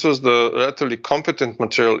 so this was the relatively competent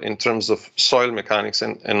material in terms of soil mechanics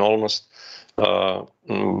and almost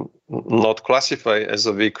not classified as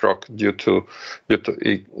a weak rock due to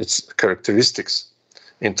its characteristics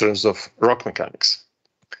in terms of rock mechanics.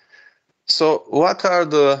 So what are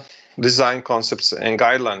the design concepts and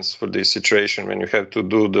guidelines for this situation when you have to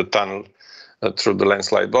do the tunnel through the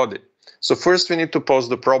landslide body? So first we need to pose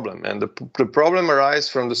the problem, and the problem arises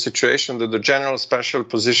from the situation that the general spatial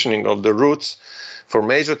positioning of the routes for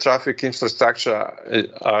major traffic infrastructure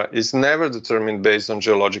is never determined based on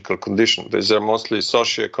geological conditions. These are mostly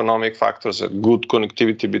socioeconomic factors, good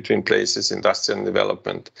connectivity between places, industrial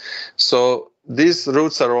development. So these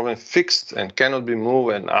routes are often fixed and cannot be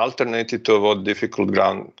moved and alternated to avoid difficult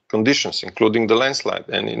ground conditions, including the landslide.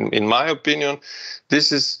 And in my opinion,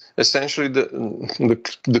 this is essentially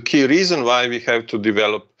the key reason why we have to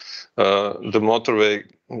develop the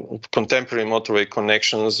contemporary motorway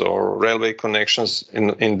connections or railway connections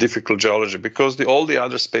in difficult geology, because all the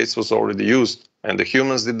other space was already used, and the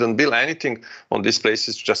humans didn't build anything on these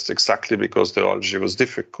places just exactly because the geology was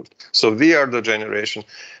difficult. So we are the generation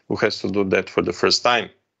who has to do that for the first time.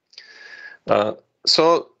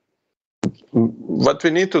 So what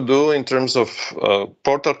we need to do in terms of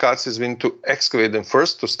portal cuts is we need to excavate them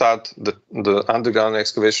first to start the underground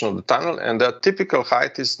excavation of the tunnel, and that typical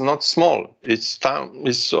height is not small. It's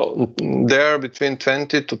there between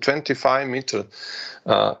 20 to 25 meter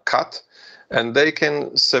cut, and they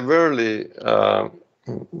can severely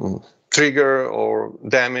trigger or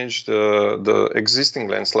damage the existing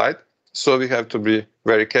landslide. So we have to be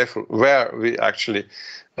very careful where we actually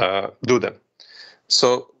do them.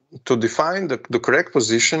 So to define the correct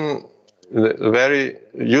position, a very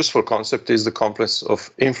useful concept is the complex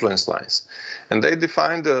of influence lines. And they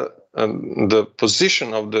define the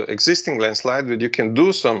position of the existing landslide where you can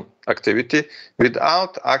do some activity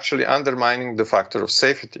without actually undermining the factor of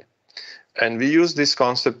safety. And we use this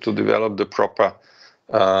concept to develop the proper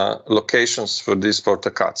locations for these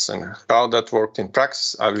portal cuts. And how that worked in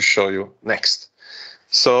practice, I will show you next.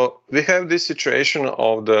 So we have this situation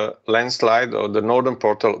of the landslide or the northern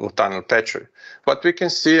portal of Tunnel Petrie. What we can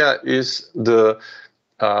see is the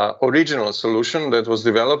original solution that was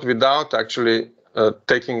developed without actually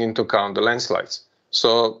taking into account the landslides.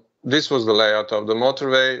 So this was the layout of the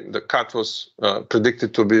motorway. The cut was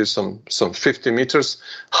predicted to be some 50 meters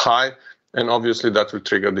high, and obviously that will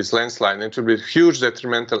trigger this landslide. It will be a huge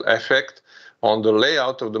detrimental effect on the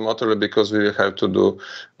layout of the motorway because we will have to do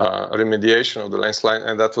remediation of the landslide,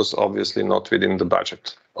 and that was obviously not within the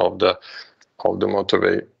budget of the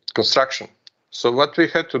motorway construction. So what we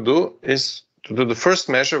had to do is the first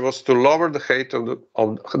measure was to lower the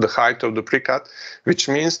height of the pre-cut, which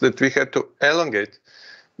means that we had to elongate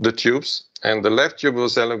the tubes, and the left tube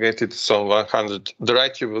was elongated some 100, the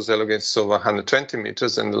right tube was elongated some 120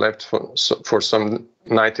 meters, and the left for some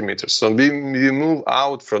 90 meters. So we move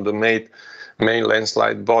out from the main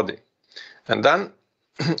landslide body. And then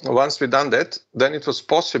once we done that, then it was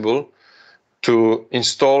possible to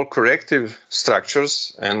install corrective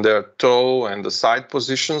structures and their toe and the side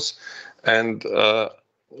positions. And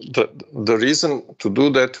the reason to do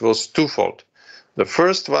that was twofold. The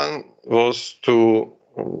first one was to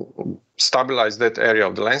stabilize that area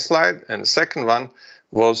of the landslide, and the second one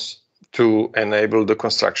was to enable the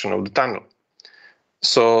construction of the tunnel.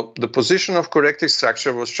 So the position of corrective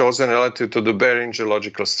structure was chosen relative to the bearing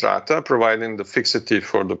geological strata, providing the fixity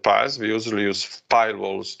for the piles. We usually use pile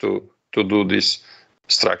walls to do these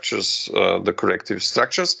structures, the corrective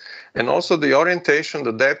structures, and also the orientation,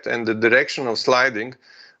 the depth, and the direction of sliding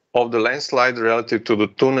of the landslide relative to the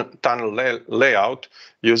tunnel layout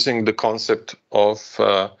using the concept of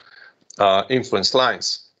influence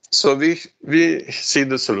lines. So we see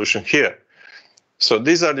the solution here. So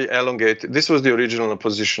these are the elongated, this was the original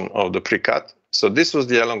position of the pre-cut. So this was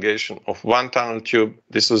the elongation of one tunnel tube.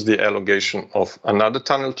 This was the elongation of another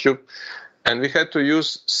tunnel tube. And we had to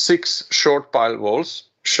use 6 short pile walls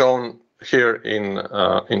shown here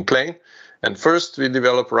in plane. And first we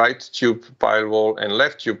developed right tube pile wall and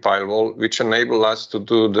left tube pile wall, which enable us to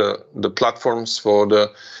do the platforms for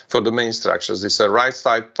the main structures. This is a right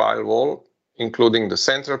side pile wall, including the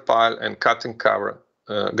central pile and cut and cover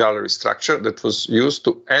gallery structure that was used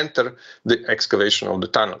to enter the excavation of the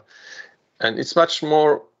tunnel. And it's much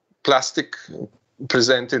more plastic,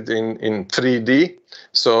 presented in 3D.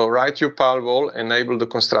 So right tube pile wall enabled the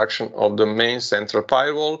construction of the main central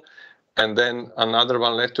pile wall, and then another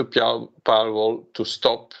one left tube pile wall to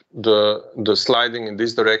stop the sliding in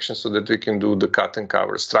this direction so that we can do the cut and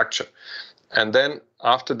cover structure. And then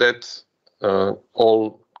after that,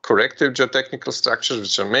 all corrective geotechnical structures,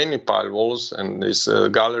 which are mainly pile walls and this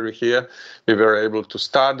gallery here, we were able to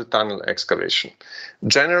start the tunnel excavation.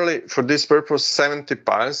 Generally, for this purpose, 70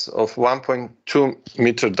 piles of 1.2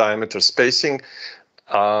 meter diameter spacing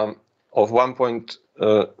of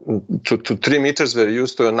 1.2 to 3 meters were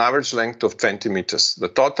used to an average length of 20 meters. The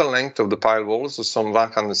total length of the pile walls was some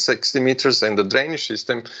 160 meters, and the drainage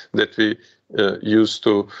system that we used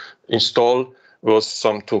to install was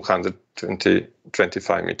some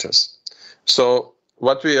 225 meters. So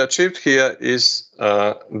what we achieved here is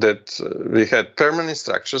that we had permanent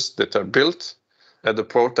structures that are built at the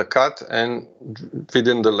porta cut and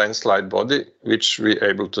within the landslide body, which we were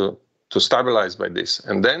able to stabilize by this.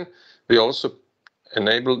 And then we also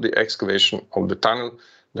enabled the excavation of the tunnel,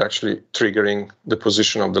 actually triggering the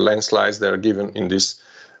position of the landslides that are given in this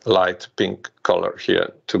light pink color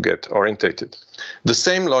here to get orientated. The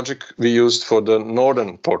same logic we used for the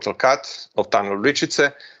northern portal cut of Tunnel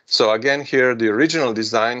Ričice. So again here the original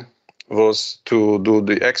design was to do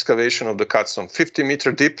the excavation of the cuts on 50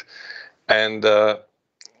 meter deep and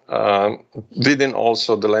within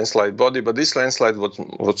also the landslide body, but this landslide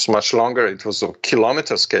was much longer. It was a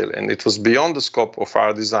kilometer scale and it was beyond the scope of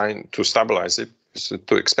our design to stabilize it. It's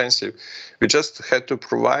too expensive. We just had to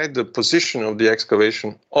provide the position of the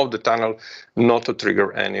excavation of the tunnel, not to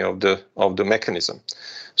trigger any of the mechanism.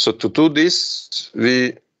 So to do this,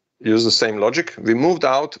 we use the same logic. We moved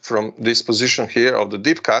out from this position here of the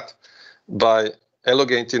deep cut by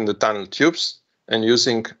elongating the tunnel tubes and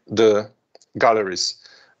using the galleries,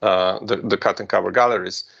 the cut and cover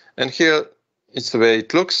galleries. And here it's the way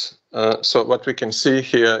it looks. So what we can see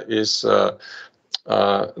here is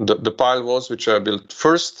the pile walls which are built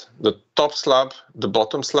first, the top slab, the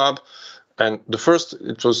bottom slab, and the first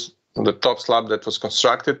it was the top slab that was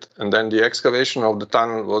constructed, and then the excavation of the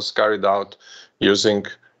tunnel was carried out using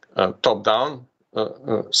a top-down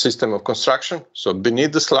system of construction, so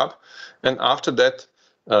beneath the slab, and after that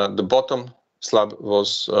the bottom slab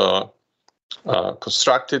was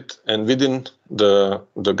constructed, and within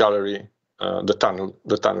the gallery, the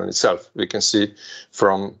tunnel itself. We can see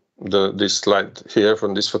from this slide here,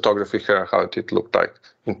 from this photography here, how it looked like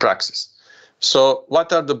in practice. So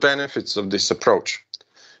what are the benefits of this approach?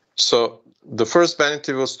 So the first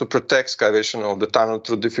benefit was to protect excavation of the tunnel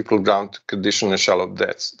through difficult ground conditions and shallow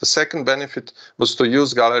depths. The second benefit was to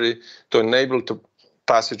use gallery to enable the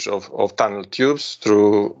passage of tunnel tubes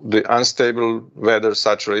through the unstable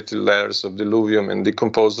weather-saturated layers of diluvium and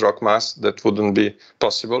decomposed rock mass that wouldn't be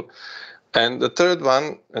possible. And the third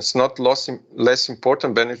one, it's not less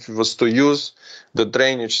important benefit, was to use the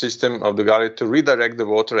drainage system of the gallery to redirect the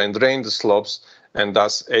water and drain the slopes and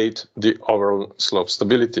thus aid the overall slope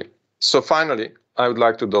stability. So finally, I would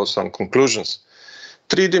like to draw some conclusions.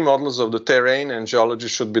 3D models of the terrain and geology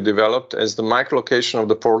should be developed, as the microlocation of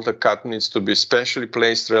the portal cut needs to be specially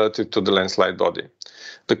placed relative to the landslide body.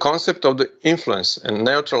 The concept of the influence and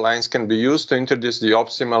neutral lines can be used to introduce the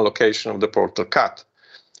optimal location of the portal cut.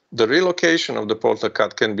 The relocation of the portal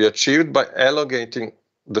cut can be achieved by elongating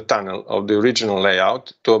the tunnel of the original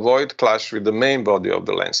layout to avoid clash with the main body of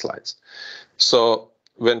the landslides. So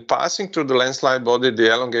when passing through the landslide body,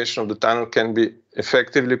 the elongation of the tunnel can be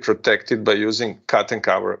effectively protected by using cut and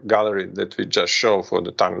cover gallery that we just showed for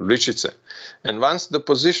the tunnel Ričice. And once the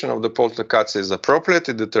position of the portal cuts is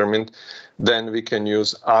appropriately determined, then we can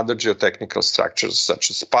use other geotechnical structures, such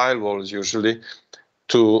as pile walls usually,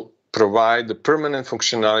 to provide the permanent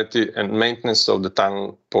functionality and maintenance of the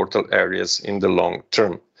tunnel portal areas in the long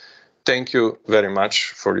term. Thank you very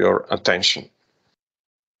much for your attention.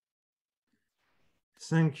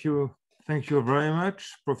 Thank you. Thank you very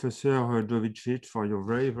much, Professor Jovicic, for your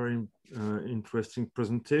very interesting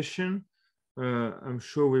presentation. I'm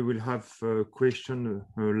sure we will have a question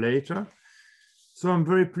later. So I'm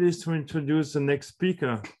very pleased to introduce the next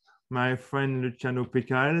speaker, my friend Luciano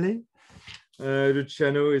Piccarelli.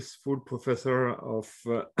 Luciano is full professor of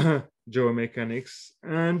geomechanics,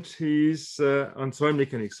 and he's on soil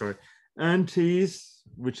mechanics, sorry. And he's,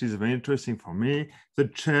 which is very interesting for me, the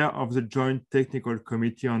chair of the Joint Technical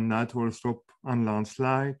Committee on Natural Slope and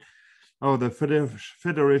Landslide of the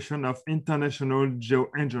Federation of International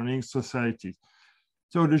Geoengineering Societies.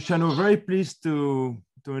 So Luciano, very pleased to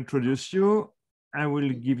introduce you. I will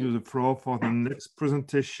give you the floor for the next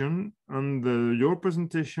presentation. And your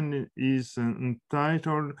presentation is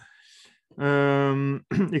entitled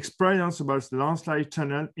Experience about landslide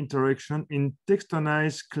channel interaction in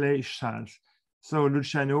tectonized clay shells. So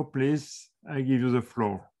Luciano, please, I give you the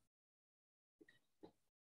floor.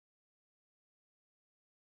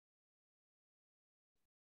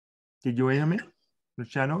 Did you hear me?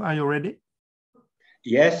 Luciano, are you ready?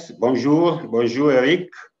 Yes, bonjour, Eric.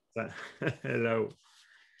 Hello,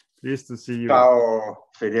 pleased to see you. Ciao,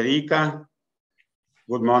 Federica.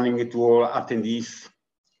 Good morning to all attendees.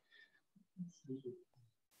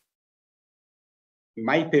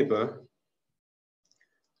 My paper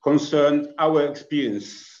concerns our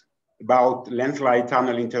experience about landslide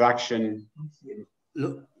tunnel interaction.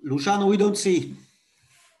 Luciano, we don't see.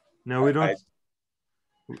 No, we don't.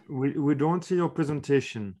 We don't see your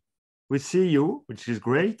presentation. We see you, which is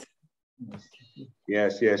great.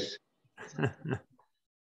 Yes, yes.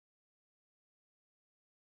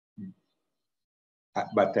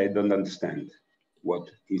 But I don't understand what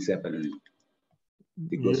is happening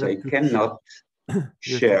because I cannot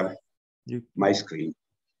share my screen.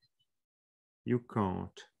 You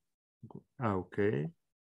can't. Okay.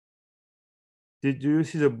 Did you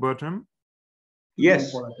see the bottom?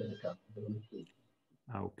 Yes.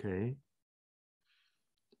 Okay.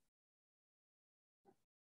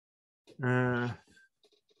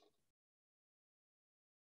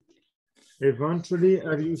 Eventually,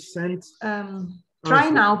 have you sent? Try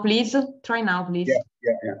now, please. Try now, please.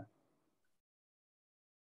 Yeah.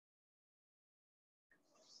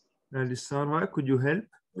 Alessandra, could you help?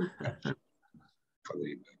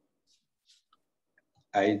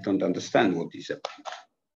 I don't understand what is happening.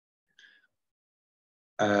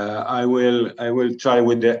 I will try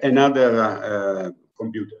with another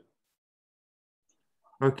computer.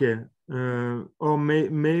 Okay. Or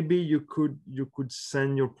maybe you could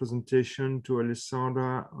send your presentation to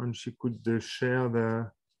Alessandra, and she could share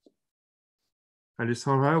the.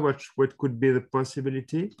 Alessandra, what could be the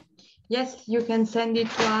possibility? Yes, you can send it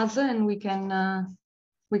to us, and we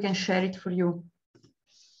can share it for you.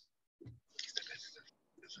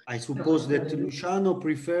 I suppose that Luciano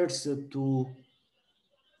prefers to.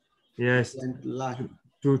 Yes.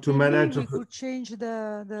 To manage. We could change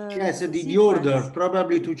the yes, the order,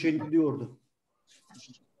 probably to change the order.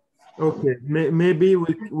 Okay, maybe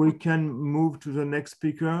we can move to the next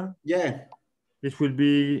speaker. Yeah. It will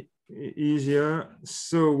be easier.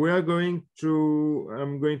 So we are going to,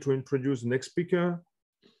 I'm going to introduce the next speaker.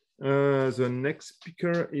 The next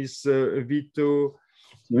speaker is Vito.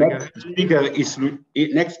 Next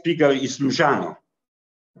speaker is Luciano.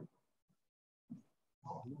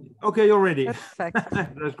 Okay, you're ready. Perfect.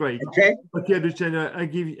 That's great. Okay. Okay, Luciano, I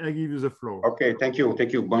give you the floor. Okay, thank you.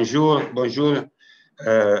 Bonjour,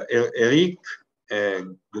 Eric.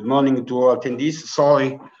 Good morning to all attendees.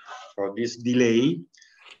 Sorry for this delay.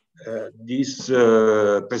 This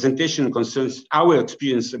presentation concerns our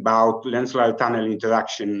experience about landslide tunnel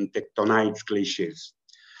interaction in tectonic glaciers.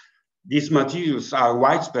 These materials are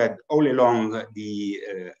widespread all along the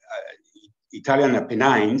Italian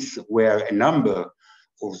Apennines, where a number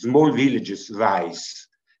of small villages rise.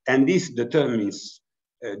 And this determines,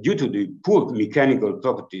 due to the poor mechanical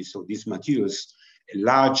properties of these materials, a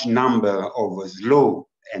large number of slow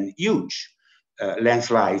and huge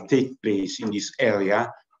landslides take place in this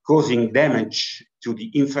area, causing damage to the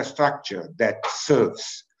infrastructure that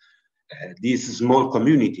serves these small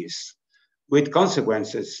communities, with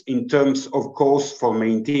consequences in terms of cost for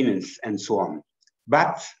maintenance and so on.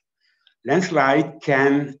 But landslide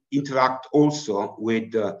can interact also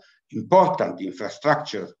with important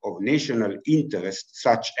infrastructure of national interest,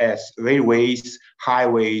 such as railways,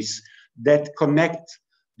 highways, that connect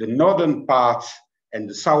the northern part and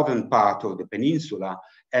the southern part of the peninsula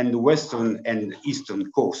and the western and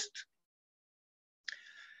eastern coast.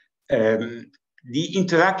 The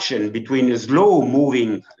interaction between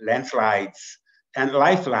slow-moving landslides and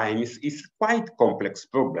lifelines is quite a complex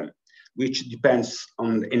problem, which depends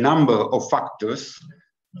on a number of factors,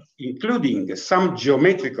 including some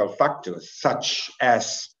geometrical factors, such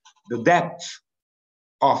as the depth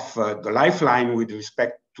of the lifeline with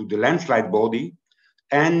respect to the landslide body,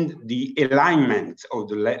 and the alignment of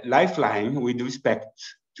the lifeline with respect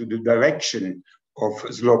to the direction of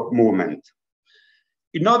slope movement.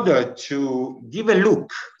 In order to give a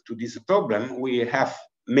look to this problem, we have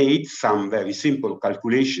made some very simple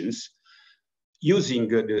calculations using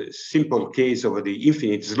the simple case of the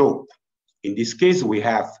infinite slope. In this case, we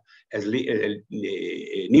have an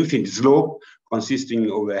infinite slope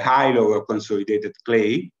consisting of a high-lower consolidated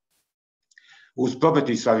clay, whose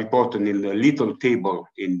properties are reported in the little table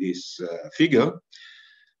in this figure.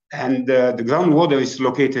 And the groundwater is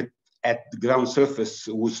located at the ground surface,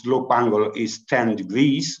 whose slope angle is 10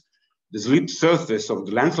 degrees. The slip surface of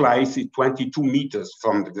the landslide is 22 meters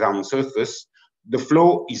from the ground surface. The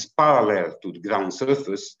flow is parallel to the ground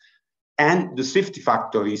surface, and the safety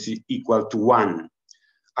factor is equal to 1.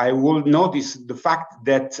 I will notice the fact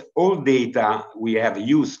that all data we have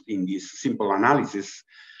used in this simple analysis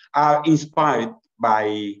are inspired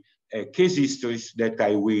by case histories that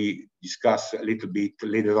I will discuss a little bit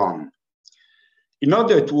later on. In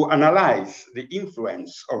order to analyze the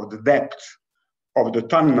influence of the depth of the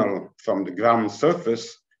tunnel from the ground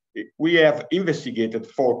surface, we have investigated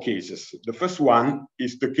 4 cases. The first one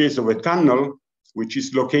is the case of a tunnel which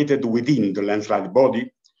is located within the landslide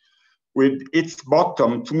body, with its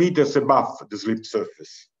bottom 2 meters above the slip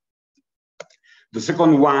surface. The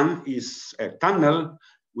second one is a tunnel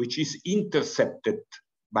which is intercepted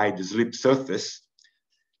by the slip surface.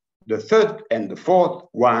 The third and the fourth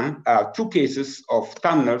one are 2 cases of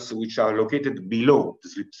tunnels which are located below the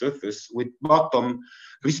slip surface, with bottom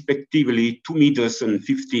respectively 2 meters and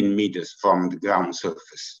 15 meters from the ground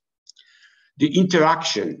surface. The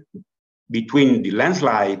interaction between the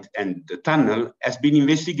landslide and the tunnel has been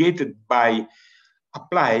investigated by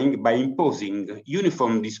imposing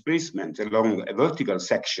uniform displacement along a vertical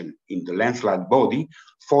section in the landslide body,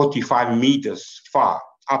 45 meters far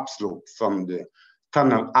upslope from the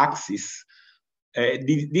tunnel axis.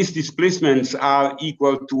 These displacements are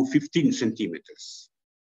equal to 15 centimeters.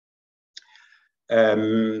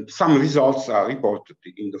 Some results are reported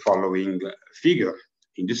in the following figure.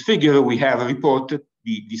 In this figure, we have reported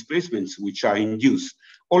the displacements which are induced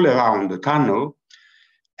all around the tunnel,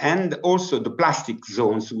 and also the plastic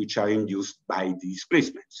zones which are induced by the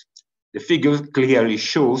displacements. The figure clearly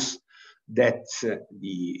shows that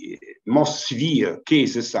the most severe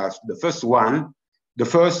cases are the first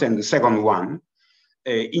and the second one,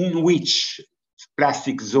 in which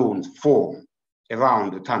plastic zones form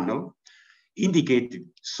around the tunnel, indicated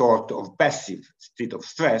sort of passive state of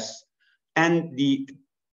stress, and the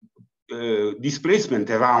displacement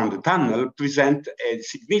around the tunnel present a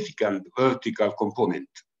significant vertical component.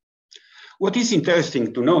 What is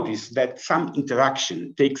interesting to notice that some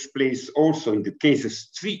interaction takes place also in the cases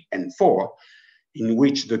 3 and 4, in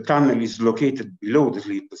which the tunnel is located below the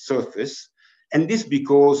slip surface, and this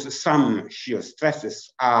because some shear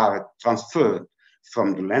stresses are transferred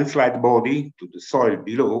from the landslide body to the soil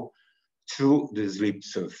below, through the slip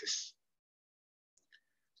surface.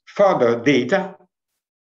 Further data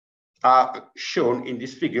are shown in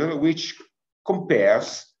this figure, which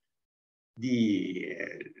compares the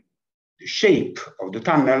shape of the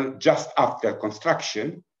tunnel just after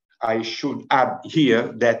construction. I should add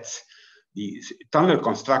here that the tunnel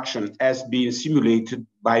construction has been simulated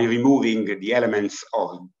by removing the elements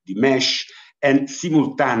of the mesh and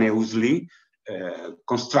simultaneously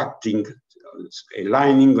constructing a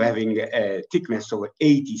lining having a thickness of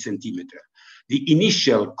 80 centimeters. The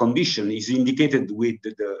initial condition is indicated with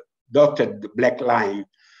the dotted black line.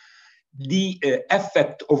 The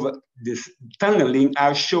effect of this tunneling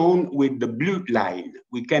are shown with the blue line.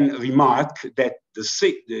 We can remark that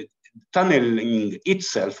the tunneling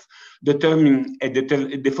itself determines a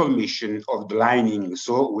deformation of the lining,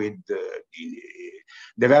 so with the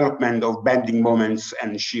development of bending moments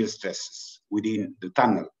and shear stresses within the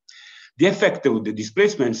tunnel. The effect of the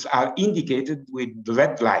displacements are indicated with the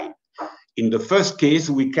red line. In the first case,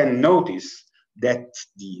 we can notice that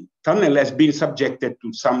the tunnel has been subjected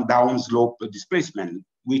to some downslope displacement,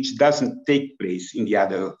 which doesn't take place in the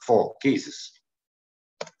other 4 cases.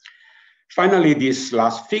 Finally, this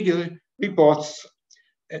last figure reports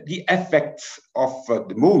the effects of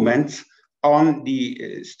the movement on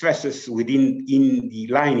the stresses in the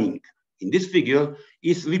lining. In this figure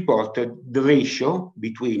is reported the ratio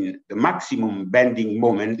between the maximum bending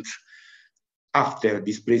moment after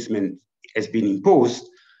displacement has been imposed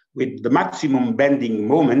with the maximum bending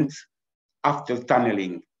moment after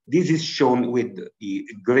tunneling. This is shown with the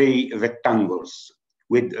gray rectangles.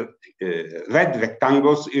 With red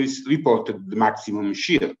rectangles is reported the maximum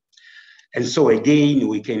shear. And so again,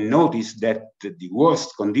 we can notice that the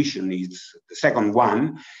worst condition is the second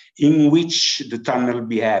one, in which the tunnel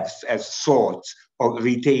behaves as sort of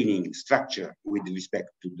retaining structure with respect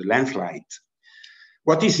to the landslide.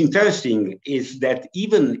 What is interesting is that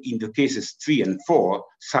even in the cases 3 and 4,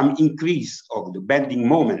 some increase of the bending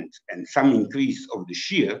moment and some increase of the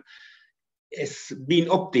shear has been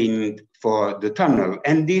obtained for the tunnel.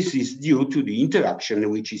 And this is due to the interaction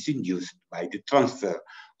which is induced by the transfer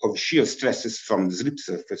of shear stresses from the slip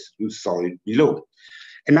surface to soil below.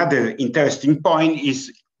 Another interesting point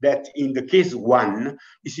is that in the case 1,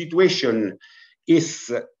 the situation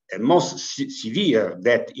is most severe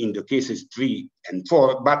than in the cases 3 and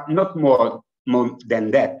 4, but not more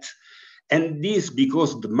than that. And this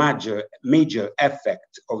because the major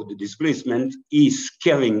effect of the displacement is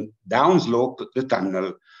carrying downslope the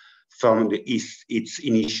tunnel from its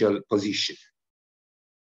initial position.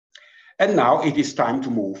 And now it is time to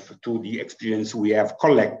move to the experience we have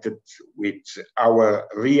collected with our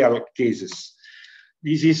real cases.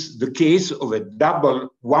 This is the case of a double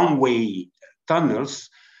one-way tunnels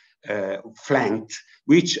flanked,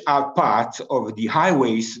 which are part of the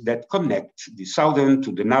highways that connect the southern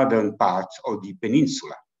to the northern part of the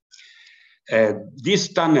peninsula.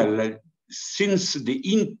 This tunnel, since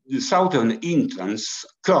the southern entrance,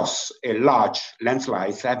 cross a large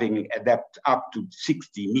landslide having a depth up to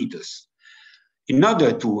 60 meters. In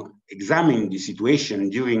order to examine the situation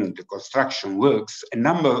during the construction works, a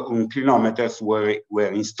number of inclinometers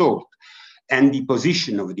were installed, and the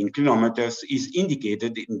position of the inclinometers is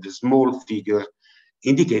indicated in the small figure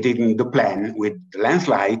indicated in the plan with the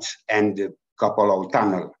landslides and the couple of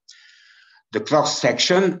tunnels. The cross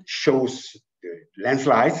section shows the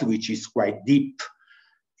landslides, which is quite deep.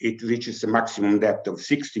 It reaches a maximum depth of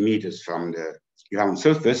 60 meters from the ground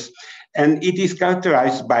surface, and it is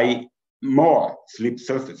characterized by more slip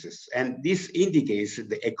surfaces. And this indicates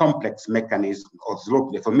a complex mechanism of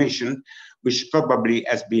slope deformation, which probably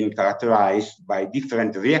has been characterized by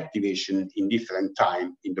different reactivation in different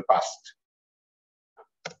time in the past.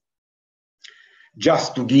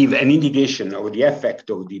 Just to give an indication of the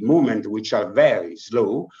effect of the movement, which are very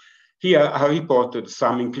slow, here are reported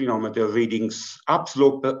some inclinometer readings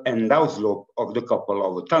upslope and downslope of the couple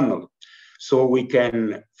of the tunnel. So we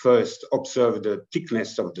can first observe the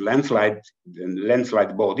thickness of the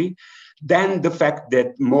landslide body, then the fact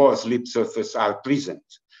that more slip surfaces are present.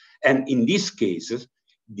 And in these cases,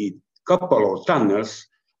 the couple of tunnels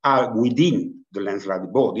are within the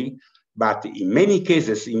landslide body, but in many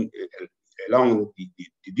cases, along the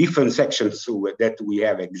different sections that we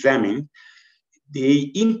have examined, they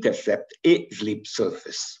intercept a slip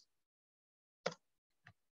surface.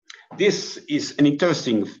 This is an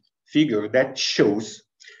interesting figure that shows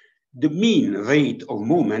the mean rate of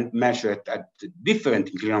movement measured at different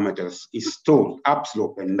inclinometers installed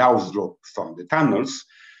upslope and downslope from the tunnels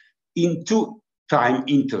in 2 time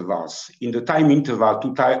intervals. In the time interval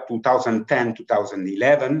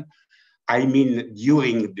 2010-2011, I mean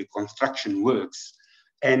during the construction works,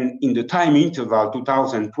 and in the time interval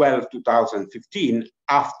 2012-2015,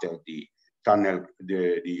 after the tunnel,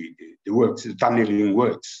 the works, the tunneling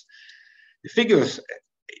works. The figures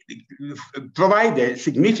provide a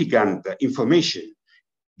significant information.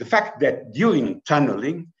 The fact that during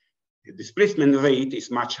tunneling, the displacement rate is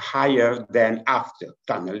much higher than after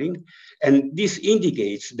tunneling, and this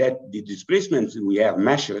indicates that the displacements we have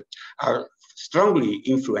measured are strongly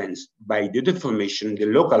influenced by the deformation, the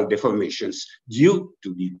local deformations due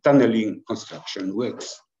to the tunneling construction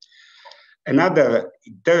works. Another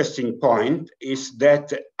interesting point is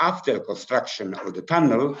that after construction of the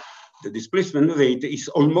tunnel, the displacement rate is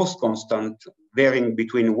almost constant, varying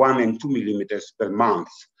between 1 and 2 millimeters per month.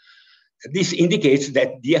 This indicates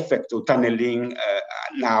that the effect of tunneling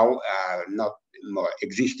now are not more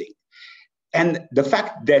existing. And the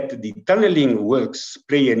fact that the tunneling works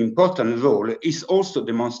play an important role is also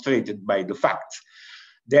demonstrated by the fact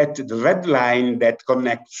that the red line that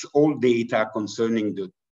connects all data concerning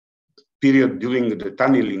the period during the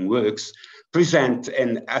tunneling works present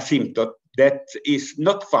an asymptote that is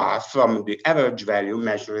not far from the average value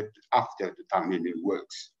measured after the tunneling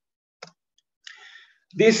works.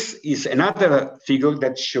 This is another figure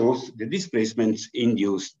that shows the displacements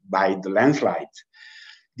induced by the landslide.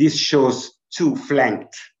 This shows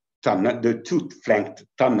the two flanked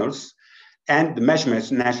tunnels, and the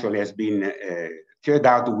measurements naturally has been carried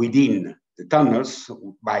out within the tunnels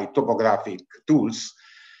by topographic tools.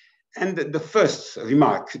 And the first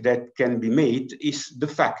remark that can be made is the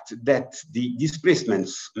fact that the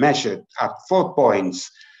displacements measured at 4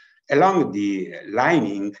 points along the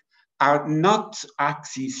lining are not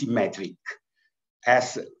axisymmetric,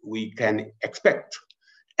 as we can expect.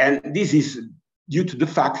 And this is due to the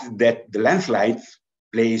fact that the landslide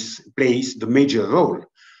plays the major role.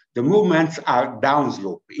 The movements are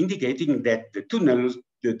downslope, indicating that the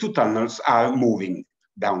two tunnels are moving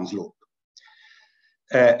downslope.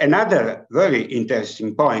 Another very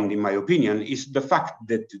interesting point, in my opinion, is the fact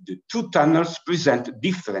that the two tunnels present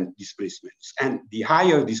different displacements, and the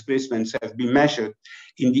higher displacements have been measured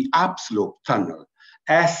in the upslope tunnel,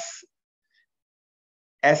 as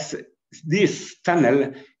this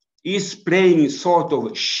tunnel is playing sort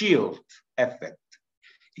of shield effect.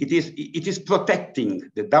 It is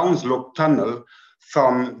protecting the downslope tunnel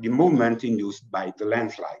from the movement induced by the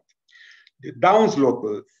landslide. The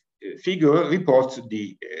downslope figure reports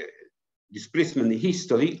the displacement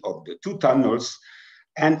history of the two tunnels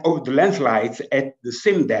and of the landslides at the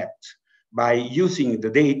same depth by using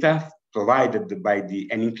the data provided by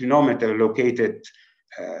an inclinometer located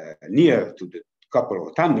near to the couple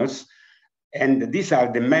of tunnels. And these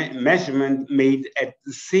are the measurements made at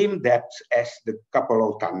the same depth as the couple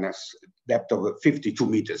of tunnels, depth of 52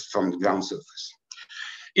 meters from the ground surface.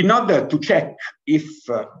 In order to check if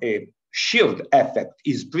a shield effect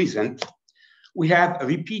is present, we have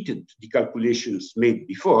repeated the calculations made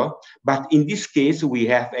before, but in this case, we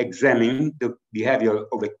have examined the behavior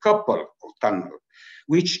of a couple of tunnels,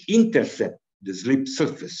 which intercept the slip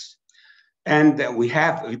surface. And we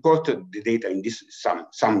have reported the data in this,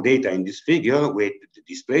 some data in this figure with the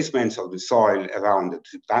displacements of the soil around the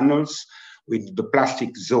two tunnels, with the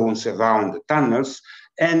plastic zones around the tunnels.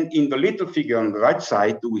 And in the little figure on the right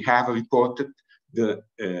side, we have reported the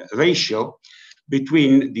ratio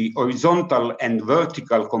between the horizontal and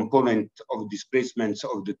vertical component of displacements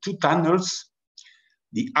of the two tunnels,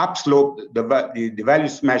 the upslope, the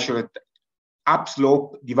values measured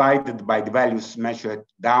upslope divided by the values measured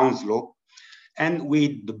downslope, and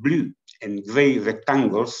with the blue and gray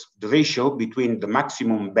rectangles, the ratio between the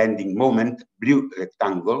maximum bending moment, blue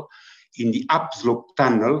rectangle, in the upslope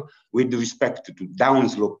tunnel with respect to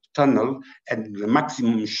downslope tunnel, and the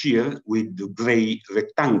maximum shear with the gray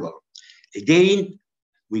rectangle. Again,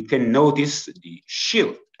 we can notice the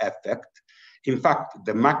shield effect. In fact,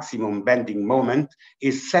 the maximum bending moment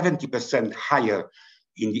is 70% higher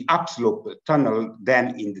in the upslope tunnel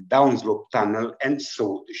than in the downslope tunnel, and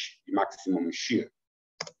so the maximum shear.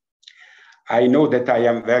 I know that I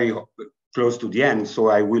am very close to the end, so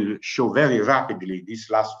I will show very rapidly this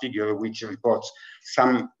last figure, which reports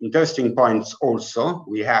some interesting points also.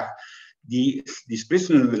 We have the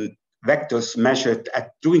displacement vectors measured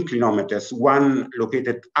at 2 inclinometers, one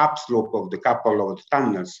located upslope of the couple of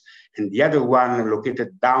tunnels, and the other one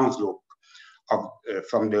located downslope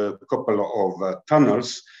from the couple of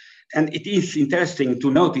tunnels. And it is interesting to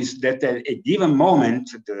notice that at a given moment,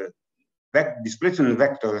 the displacement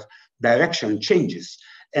vector direction changes.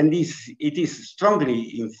 And it is strongly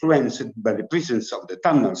influenced by the presence of the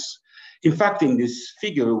tunnels. In fact, in this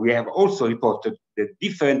figure, we have also reported the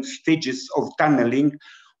different stages of tunneling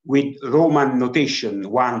with Roman notation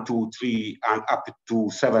 1, 2, 3, and up to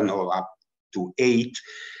 7 or up to 8.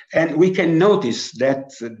 And we can notice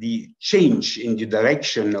that the change in the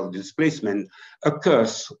direction of displacement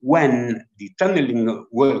occurs when the tunneling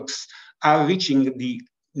works are reaching the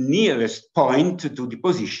nearest point to the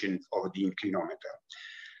position of the inclinometer.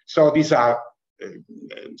 So these are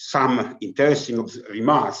some interesting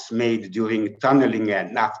remarks made during tunneling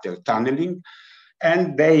and after tunneling,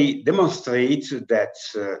 and they demonstrate that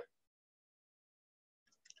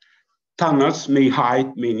tunnels may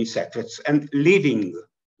hide many secrets, and living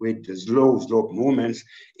with the slow slope movements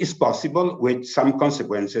is possible with some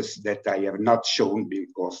consequences that I have not shown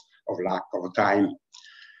because of lack of time.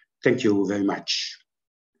 Thank you very much.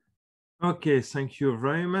 Okay, thank you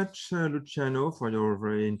very much, Luciano, for your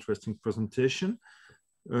very interesting presentation.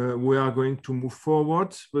 We are going to move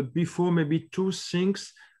forward, but before, maybe two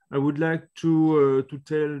things. I would like to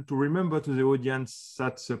remember to the audience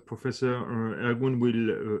that Professor Ergun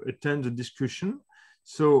will attend the discussion.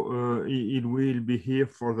 So he will be here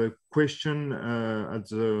for the question at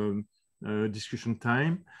the discussion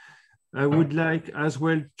time. I would like as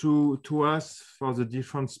well to ask for the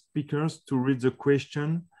different speakers to read the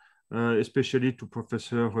question, especially to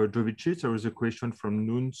Professor Jovicic. There is a question from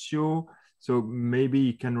Nuncio. So maybe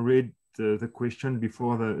you can read the question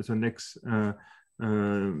before the next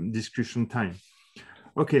discussion time.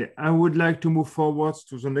 Okay, I would like to move forward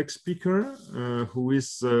to the next speaker, who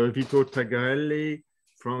is Vito Tagarelli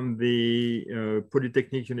from the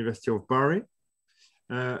Polytechnic University of Bari.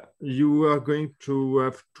 You are going to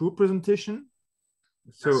have two presentations.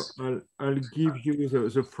 So yes. I'll give you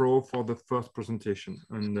the floor for the first presentation.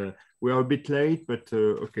 And we are a bit late, but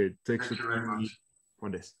okay, it takes the time for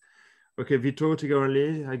this. Okay, Vito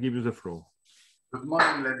Tagarelli, I give you the floor. Good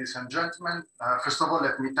morning, ladies and gentlemen. First of all,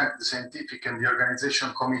 let me thank the scientific and the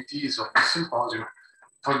organization committees of this symposium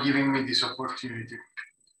for giving me this opportunity.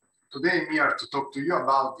 Today, I'm here to talk to you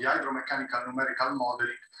about the hydromechanical numerical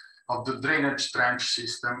modeling of the drainage trench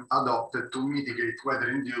system adopted to mitigate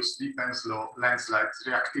weather-induced deep and slow landslides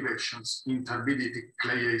reactivations in turbiditic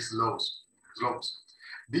clay slopes.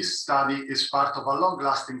 This study is part of a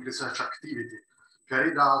long-lasting research activity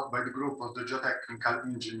carried out by the group of the geotechnical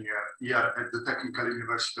engineer here at the Technical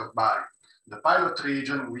University of Bari. The pilot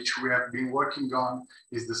region which we have been working on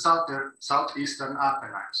is the southeastern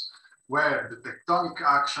Apennines, where the tectonic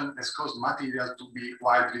action has caused material to be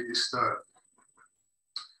widely disturbed.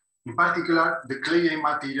 In particular, the clay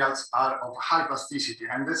materials are of high plasticity,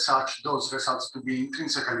 and as such, those results to be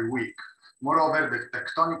intrinsically weak. Moreover, the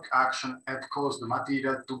tectonic action have caused the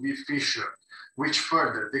material to be fissured, which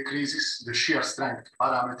further decreases the shear strength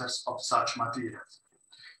parameters of such materials.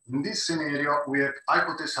 In this scenario, we have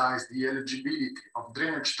hypothesized the eligibility of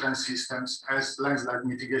drainage trench systems as landslide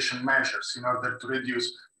mitigation measures in order to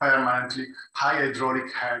reduce permanently high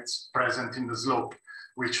hydraulic heads present in the slope,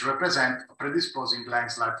 which represent a predisposing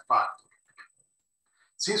landslide factor.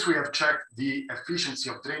 Since we have checked the efficiency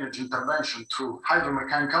of drainage intervention through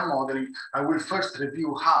hydromechanical modeling, I will first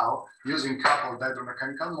review how, using coupled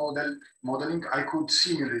hydromechanical modeling, I could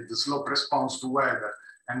simulate the slope response to weather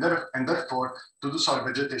and therefore to the soil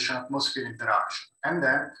vegetation atmosphere interaction. And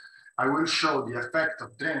then I will show the effect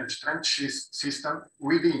of drainage trench system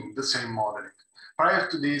within the same modeling. Prior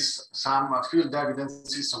to this, some field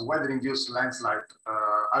evidences of weather-induced landslide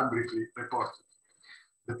are briefly reported.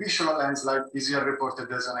 The Pisciola landslide is here reported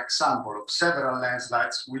as an example of several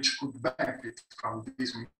landslides which could benefit from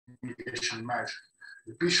this mitigation measure.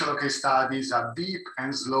 The Pisciola case study is a deep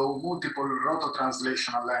and slow multiple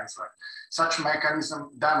rototranslational landslide. Such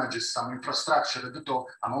mechanism damages some infrastructure at the top,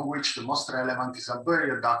 among which the most relevant is a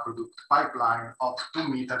buried aqueduct pipeline of 2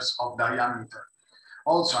 meters of diameter.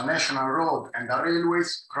 Also, a national road and a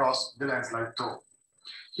railways cross the landslide toe.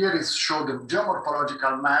 Here is shown the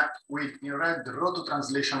geomorphological map with in red the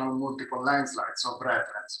rototranslational multiple landslides of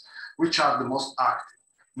reference, which are the most active.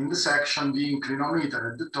 In the section, the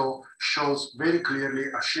inclinometer at the toe shows very clearly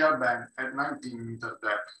a shear band at 19-meter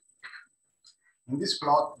depth. In this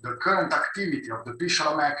plot, the current activity of the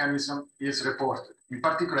Pisciola mechanism is reported. In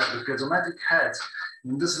particular, the piezometric heads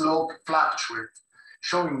in the slope fluctuate,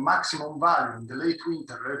 showing maximum value in the late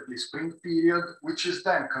winter, early spring period, which is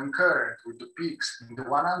then concurrent with the peaks in the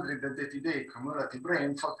 180-day cumulative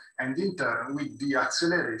rainfall, and in turn with the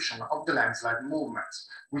acceleration of the landslide movements,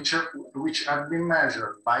 which have been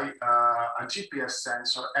measured by a GPS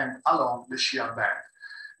sensor and along the shear band.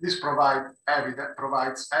 This provides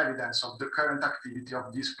evidence of the current activity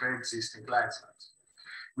of these pre-existing landslides.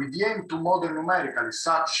 with the aim to model numerically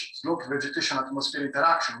such slope-vegetation atmosphere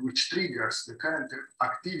interaction which triggers the current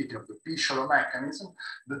activity of the P-shallow mechanism,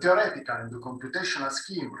 the theoretical and the computational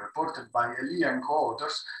scheme reported by Elia and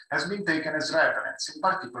co-authors has been taken as reference, in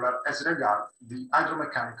particular as regards the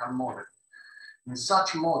hydromechanical model. In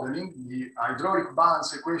such modeling, the hydraulic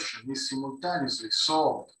balance equation is simultaneously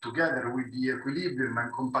solved together with the equilibrium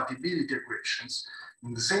and compatibility equations.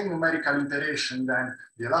 In the same numerical iteration, then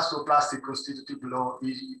the elastoplastic constitutive law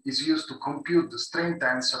is used to compute the strain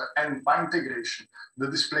tensor and by integration, the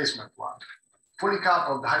displacement one. Fully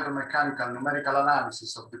coupled hydromechanical numerical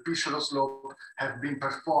analysis of the P-shallow slope have been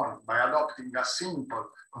performed by adopting a simple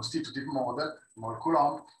constitutive model, mole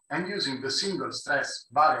Coulomb, and using the single stress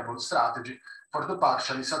variable strategy for the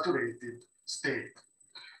partially saturated state.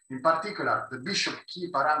 In particular, the Bishop key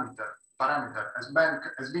parameter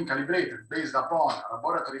has been calibrated based upon a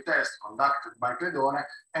laboratory test conducted by Pedone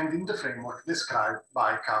and in the framework described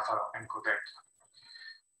by Cafaro and Cotecchio.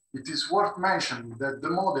 It is worth mentioning that the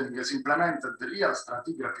modeling has implemented the real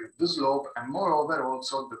stratigraphy of the slope, and moreover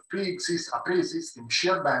also the pre-existing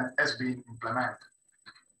shear band has been implemented.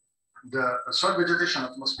 The soil vegetation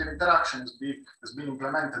atmosphere interaction has been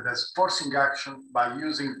implemented as forcing action by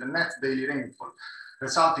using the net daily rainfall,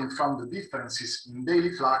 resulting from the differences in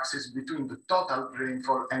daily fluxes between the total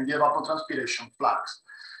rainfall and the evapotranspiration flux.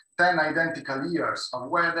 10 identical years of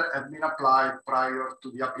weather have been applied prior to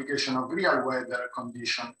the application of real weather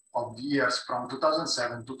condition of the years from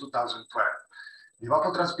 2007 to 2012. The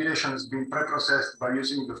evapotranspiration has been preprocessed by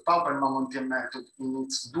using the Paupin-Mamontien method in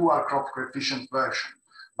its dual crop coefficient version,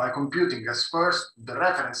 by computing as first the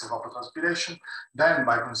reference evapotranspiration, then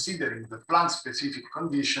by considering the plant-specific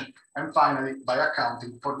condition, and finally by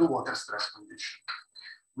accounting for the water stress condition.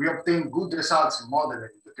 We obtained good results in modeling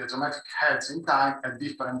the piezometric heads in time at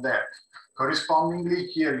different depths. Correspondingly,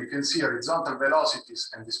 here you can see horizontal velocities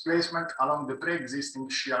and displacement along the pre-existing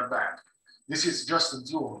shear band. This is just a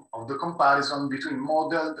zoom of the comparison between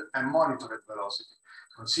modeled and monitored velocity.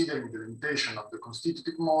 Considering the limitation of the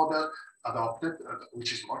constitutive model adopted,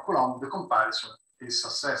 which is more Coulomb, the comparison is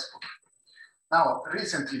successful. Now,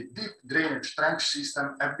 recently, deep drainage trench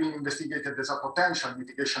systems have been investigated as a potential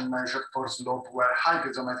mitigation measure for slope where high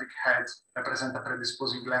piezometric heads represent a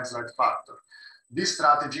predisposing landslide factor. This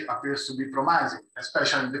strategy appears to be promising,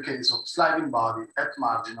 especially in the case of sliding body at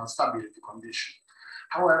marginal stability condition.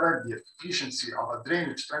 However, the efficiency of a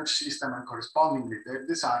drainage trench system and correspondingly their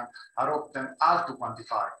design are often hard to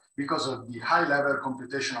quantify because of the high-level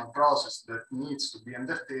computational process that needs to be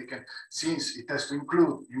undertaken, since it has to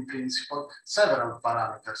include, in principle, several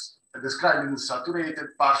parameters describing the saturated,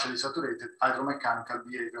 partially saturated hydromechanical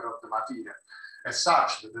behavior of the material. As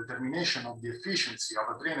such, the determination of the efficiency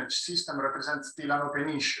of a drainage system represents still an open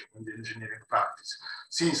issue in the engineering practice,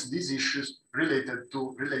 since these issues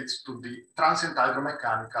relates to the transient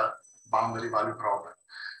hydromechanical boundary value problem.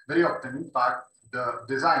 Very often, in fact, the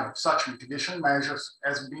design of such mitigation measures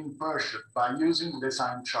has been pursued by using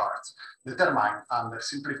design charts determined under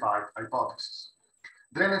simplified hypotheses.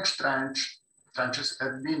 Drainage trenches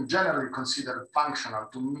have been generally considered functional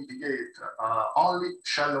to mitigate only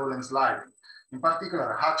shallow landsliding. In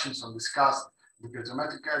particular, Hutchinson discussed the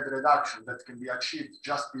piezometric head reduction that can be achieved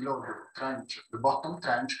just below the bottom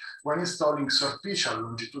trench when installing superficial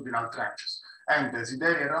longitudinal trenches. And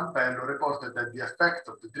Desideri and Rampello reported that the effect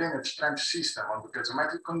of the drainage trench system on the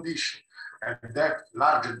piezometric condition at depth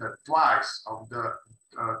larger than twice of the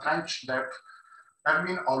trench depth have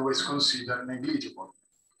been always considered negligible.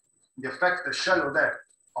 The effect at shallow depth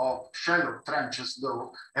of shallow trenches,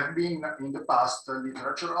 though, have been in the past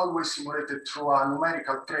literature always simulated through a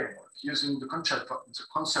numerical framework using the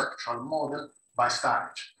conceptual model by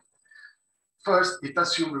Stanich. First, it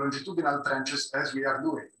assumed longitudinal trenches as we are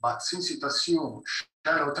doing, but since it assumed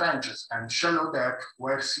shallow trenches and shallow depth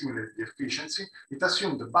where simulated the efficiency, it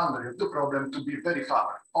assumed the boundary of the problem to be very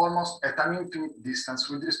far, almost at an infinite distance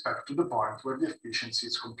with respect to the point where the efficiency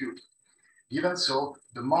is computed. Even so,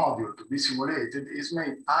 the module to be simulated is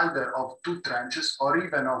made either of two trenches or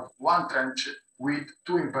even of one trench with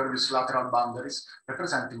two impervious lateral boundaries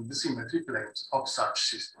representing the symmetry planes of such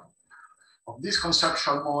system. Of this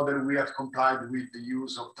conceptual model, we have complied with the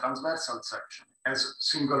use of transversal section as a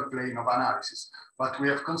single plane of analysis, but we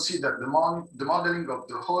have considered the modeling of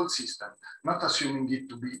the whole system, not assuming it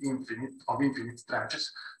to be infinite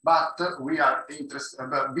trenches, but because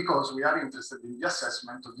we are interested in the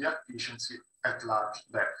assessment of the efficiency at large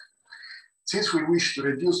depth. Since we wish to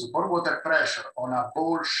reduce the pore water pressure on a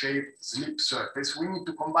bowl-shaped slip surface, we need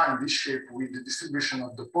to combine this shape with the distribution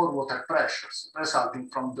of the pore water pressures resulting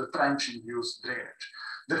from the trench-induced drainage.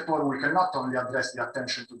 Therefore, we can not only address the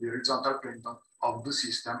attention to the horizontal plane of the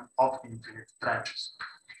system of infinite trenches.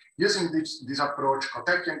 Using this approach,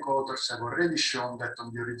 Kotechi and co-authors have already shown that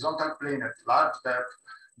on the horizontal plane at large depth,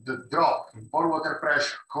 the drop in pore water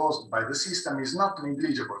pressure caused by the system is not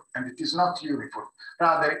negligible and it is not uniform.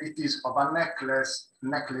 Rather, it is of a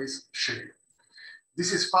necklace shape.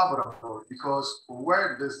 This is favorable because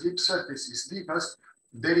where the slip surface is deepest,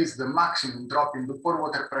 there is the maximum drop in the pore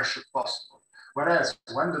water pressure possible. Whereas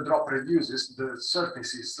when the drop reduces, the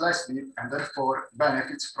surface is less deep and therefore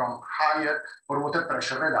benefits from higher pore water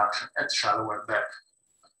pressure reduction at shallower depth.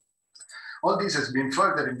 All this has been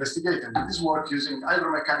further investigated in this work using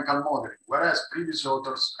hydromechanical modeling, whereas previous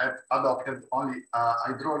authors have adopted only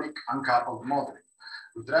hydraulic uncoupled modeling.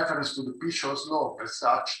 With reference to the P-show slope, as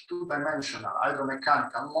such, two-dimensional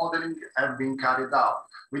hydromechanical modeling have been carried out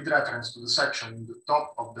with reference to the section in the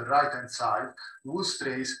top of the right-hand side, whose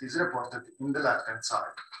trace is reported in the left-hand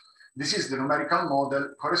side. This is the numerical model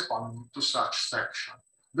corresponding to such section.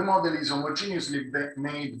 The model is homogeneously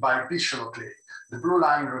made by P-show clay. The blue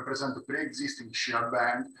line represents the pre-existing shear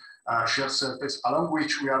band, shear surface, along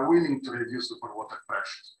which we are willing to reduce the pore water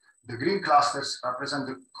pressures. The green clusters represent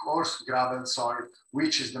the coarse gravel soil,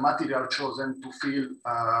 which is the material chosen to fill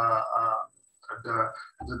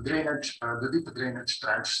the deep drainage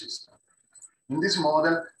trench system. In this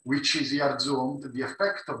model, which is here zoomed, the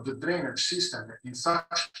effect of the drainage system in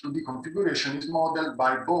such 2D configuration is modeled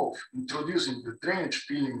by both introducing the drainage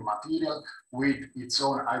filling material with its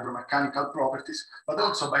own hydromechanical properties, but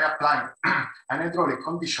also by applying an hydraulic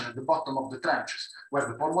condition at the bottom of the trenches, where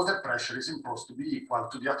the pore water pressure is imposed to be equal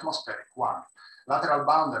to the atmospheric one. Lateral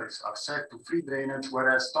boundaries are set to free drainage,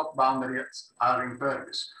 whereas top boundaries are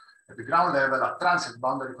impervious. At the ground level, a transit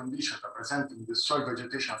boundary condition representing the soil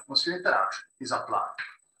vegetation atmosphere interaction is applied.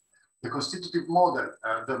 The constitutive model,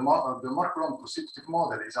 the Morcoulomb constitutive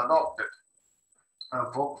model is adopted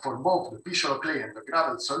for both the P-show clay and the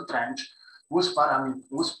gravel soil trench, whose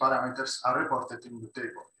parameters are reported in the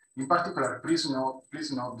table. In particular, please note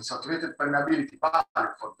the saturated permeability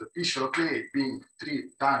value for the P-show clay being 3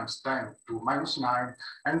 × 10⁻⁹,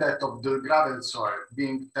 and that of the gravel soil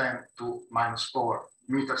being 10⁻⁴ m/s.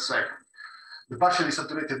 The partially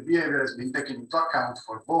saturated behavior has been taken into account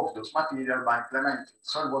for both those materials by implementing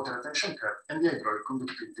soil water retention curve and the hydraulic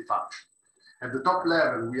conductivity function. At the top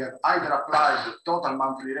level, we have either applied the total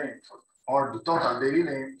monthly rainfall or the total daily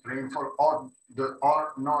rainfall or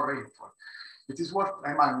no rainfall. It is worth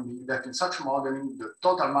reminding that in such modeling, the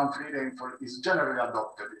total monthly rainfall is generally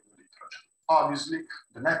adopted in the literature. Obviously,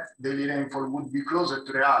 the net daily rainfall would be closer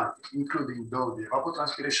to reality, including though the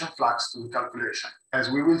evapotranspiration flux to the calculation, as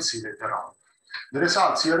we will see later on. The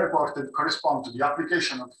results here reported correspond to the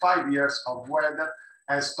application of 5 years of weather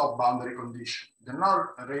as top boundary condition. The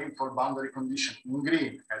non-rainfall boundary condition in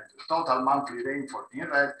green and the total monthly rainfall in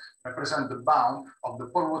red represent the bound of the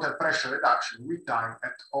pore water pressure reduction with time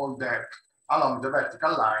at all depth along the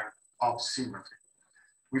vertical line of symmetry.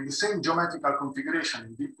 With the same geometrical configuration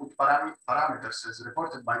in the input parameters as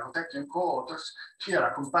reported by Kotechi and co-authors, here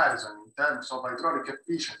a comparison in terms of hydraulic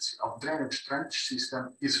efficiency of drainage trench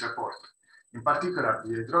system is reported. In particular,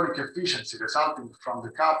 the hydraulic efficiency resulting from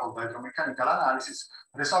the coupled hydromechanical analysis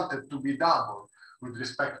resulted to be double with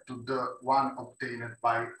respect to the one obtained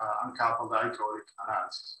by uncoupled hydraulic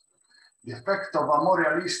analysis. The effect of a more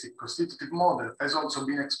realistic constitutive model has also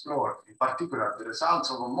been explored. In particular, the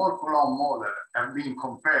results of a Morcoulomb model have been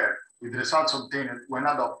compared with results obtained when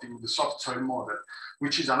adopting the soft soil model,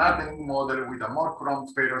 which is an hardening model with a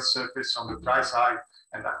Morcoulomb ferrous surface on the dry side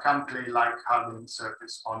and a cam clay-like hardening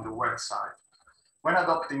surface on the wet side. When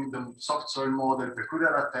adopting the soft soil model,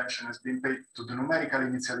 peculiar attention has been paid to the numerical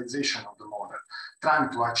initialization of the model,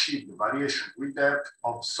 trying to achieve the variation with depth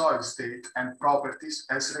of soil state and properties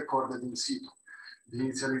as recorded in situ. The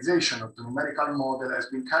initialization of the numerical model has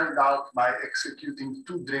been carried out by executing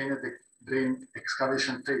 2 drain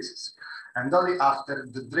excavation phases, and only after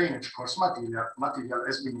the drainage course material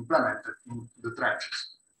has been implemented in the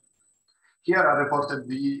trenches. Here are reported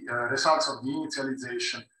the results of the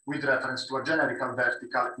initialization with reference to a generical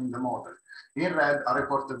vertical in the model. In red are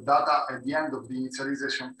reported data at the end of the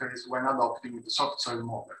initialization phase when adopting the soft soil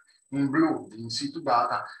model. In blue, the in situ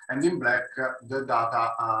data, and in black, the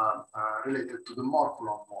data related to the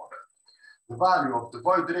Morcoulomb model. The value of the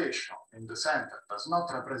void ratio in the center does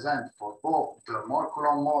not represent for both the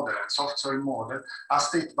Morcoulomb model and soft soil model a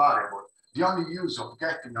state variable. The only use of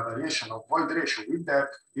getting a variation of void ratio with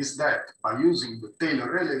depth is that by using the Taylor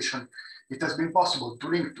relation, it has been possible to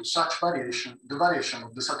link to such variation the variation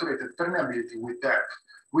of the saturated permeability with depth,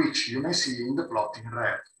 which you may see in the plot in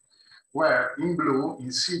red, where in blue,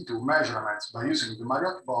 in situ measurements by using the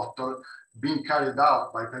Marriott bottle being carried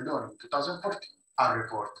out by Pedoni in 2014 are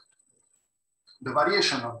reported. The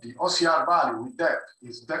variation of the OCR value with depth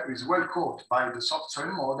is well caught by the soft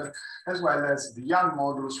soil model, as well as the Young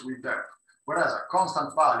modulus with depth, whereas a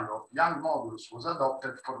constant value of Young modulus was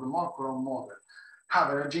adopted for the Morcoulomb model,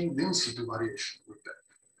 averaging the in-situ variation with depth.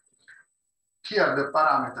 Here, the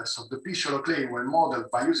parameters of the Picciolo clay when modeled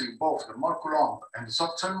by using both the Morcoulomb and the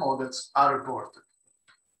soft soil models are reported.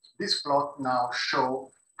 This plot now shows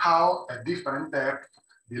how at different depth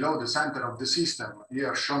below the center of the system,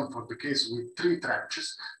 here shown for the case with 3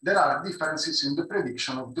 trenches, there are differences in the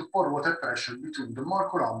prediction of the pore water pressure between the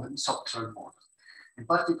Morcoulomb and soft soil model. In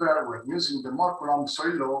particular, when using the Morcoulomb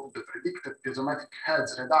soil law, the predicted piezometric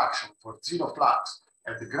heads reduction for 0 flux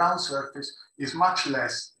at the ground surface is much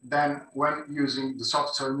less than when using the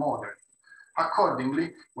soft soil model.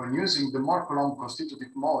 Accordingly, when using the Morcoulomb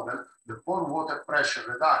constitutive model, the pore water pressure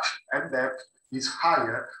reduction at depth is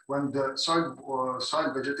higher when the soil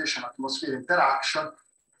vegetation atmosphere interaction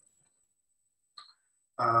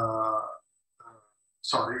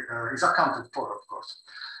is accounted for, of course.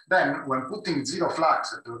 Then, when putting 0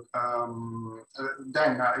 flux at the,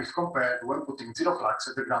 if compared when putting 0 flux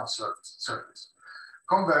at the ground surface.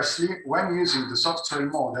 Conversely, when using the soft soil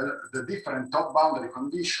model, the different top boundary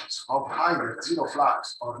conditions of higher 0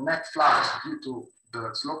 flux or net flux due to the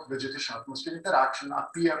slope vegetation atmosphere interaction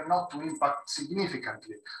appear not to impact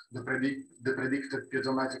significantly the predicted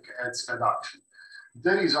piezometric edge reduction.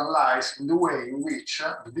 The reason lies in the way in which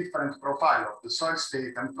the different profile of the soil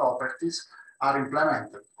state and properties are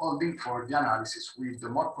implemented, holding for the analysis with the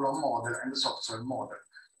Morcoulomb model and the soft soil model,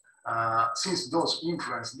 since those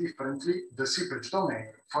influence differently the seepage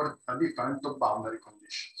domain for different top boundary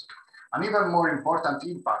conditions. An even more important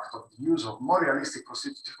impact of the use of more realistic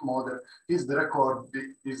constitutive model is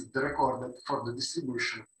recorded for the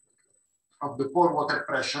distribution of the pore water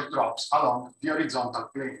pressure drops along the horizontal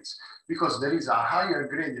planes, because there is a higher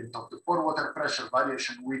gradient of the pore water pressure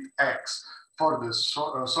variation with X for the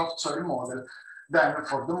soft soil model than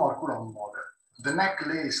for the Morcoulomb model. The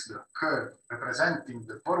neck-laced curve representing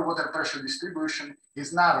the pore water pressure distribution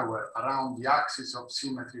is narrower around the axis of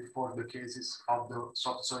symmetry for the cases of the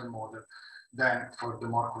soft soil model than for the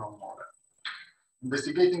Morcoulomb model.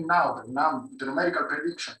 Investigating now the numerical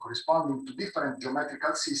prediction corresponding to different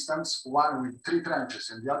geometrical systems, one with 3 trenches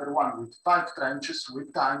and the other one with 5 trenches,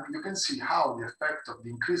 with time, you can see how the effect of the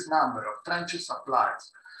increased number of trenches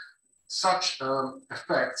applies. Such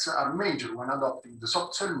effects are major when adopting the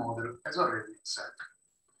soft soil model, as already said.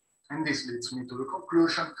 And this leads me to the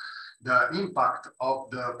conclusion. The impact of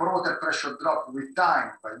the pore water pressure drop with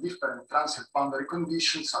time by different transient boundary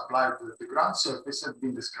conditions applied to the ground surface has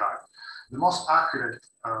been described. The most accurate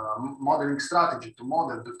modeling strategy to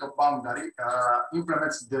model the top boundary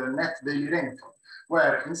implements the net daily rainfall,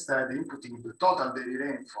 where instead inputting the total daily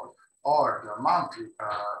rainfall or the monthly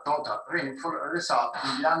total rainfall result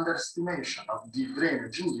in the underestimation of the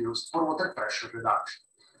drainage-induced pore water pressure reduction.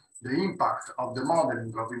 The impact of the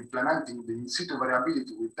modeling of implementing the in-situ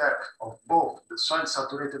variability with depth of both the soil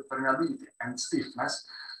saturated permeability and stiffness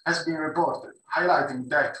has been reported, highlighting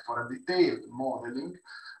that for a detailed modeling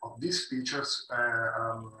of these features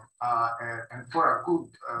and for a good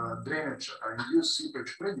drainage-induced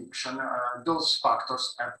seepage prediction, those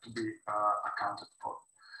factors have to be accounted for.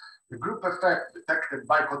 The group effect detected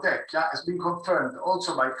by Cotecchia has been confirmed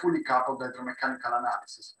also by fully coupled hydromechanical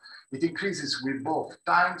analysis. It increases with both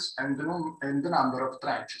times and the number of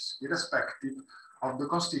trenches, irrespective of the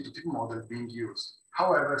constitutive model being used.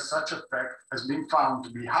 However, such effect has been found to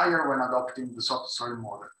be higher when adopting the soft soil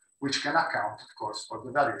model, which can account, of course, for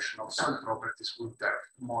the variation of soil properties with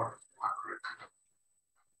depth more accurately.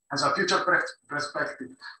 As a future perspective,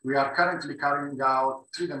 we are currently carrying out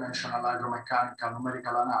 3-dimensional hydromechanical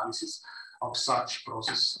numerical analysis of such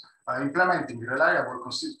process, implementing reliable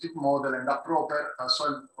constitutive model and a proper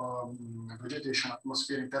soil vegetation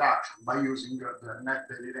atmosphere interaction by using the net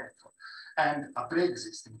daily rainfall and a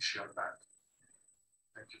pre-existing shear band.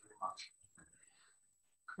 Thank you very much.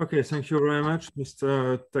 Okay, thank you very much,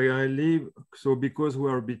 Mr. Tagliarelli. So because we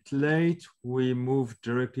are a bit late, we move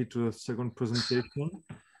directly to the second presentation.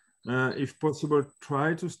 If possible,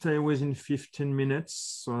 try to stay within 15 minutes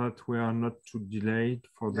so that we are not too delayed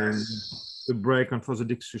for the break and for the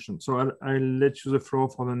discussion. So I'll let you the floor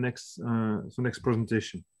for the next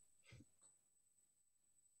presentation.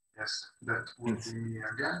 Yes, that will be me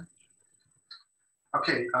again.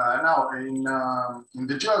 Okay, now in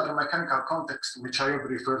the geohydromechanical context, which I have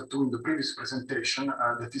referred to in the previous presentation,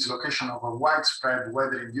 that is location of a widespread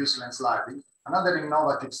weather-induced landsliding, another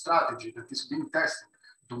innovative strategy that is being tested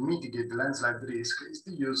to mitigate the landslide risk is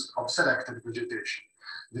the use of selected vegetation.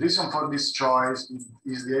 The reason for this choice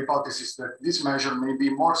is the hypothesis that this measure may be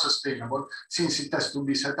more sustainable since it has to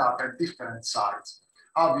be set up at different sites.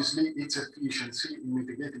 Obviously, its efficiency in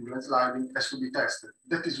mitigating landsliding has to be tested.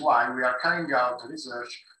 That is why we are carrying out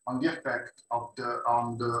research on the effect of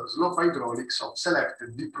on the slope hydraulics of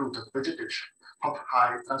selected deep-rooted vegetation of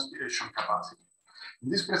high transpiration capacity. In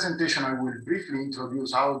this presentation, I will briefly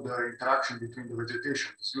introduce how the interaction between the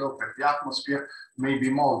vegetation, the slope, and the atmosphere may be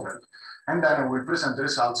modeled. And then I will present the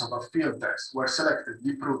results of a field test where selected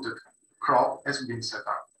deep-rooted crop has been set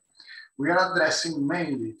up. We are addressing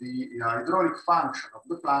mainly the hydraulic function of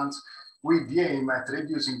the plants with the aim at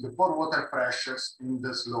reducing the pore water pressures in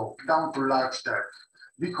the slope down to large depth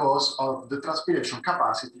because of the transpiration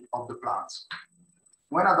capacity of the plants.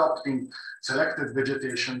 When adopting selected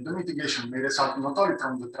vegetation, the mitigation may result not only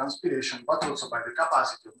from the transpiration, but also by the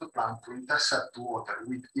capacity of the plant to intercept water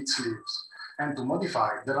with its leaves and to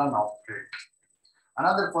modify the runoff rate.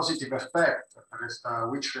 Another positive effect,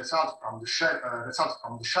 which results from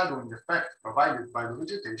the shadowing effect provided by the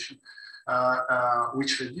vegetation,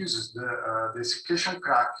 which reduces the desiccation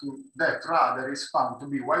cracking, that rather is found to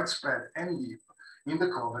be widespread and deep in the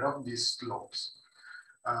cover of these slopes.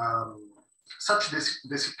 Such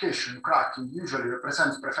desiccation cracking usually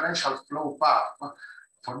represents preferential flow path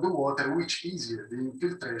for the water, which eases the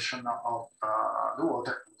infiltration of the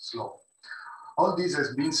water in the slope. All this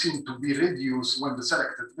has been seen to be reduced when the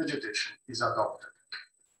selected vegetation is adopted.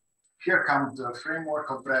 Here comes the framework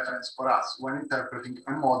of reference for us when interpreting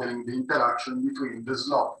and modeling the interaction between the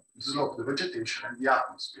slope, the vegetation, and the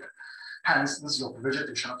atmosphere, hence the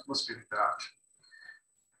slope-vegetation-atmosphere interaction.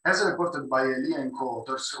 As reported by Elia and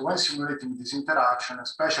co-authors, when simulating this interaction,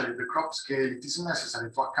 especially the crop scale, it is necessary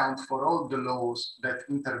to account for all the laws that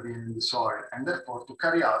intervene in the soil, and therefore to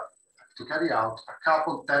carry out a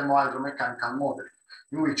coupled thermo-hydromechanical modeling,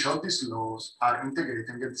 in which all these laws are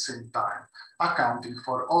integrating at the same time, accounting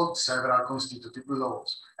for all several constitutive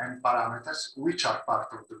laws and parameters which are part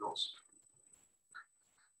of the laws.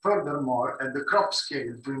 Furthermore, at the crop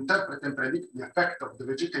scale, to interpret and predict the effect of the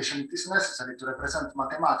vegetation, it is necessary to represent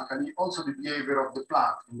mathematically also the behavior of the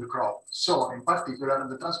plant in the crop, so in particular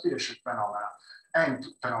the transpiration phenomenon.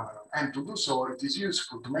 And to do so, it is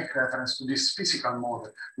useful to make reference to this physical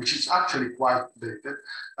model, which is actually quite dated,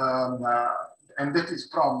 and that is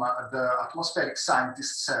from the atmospheric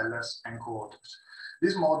scientists, Sellers, and co-authors.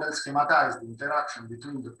 This model schematized the interaction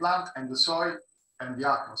between the plant and the soil and the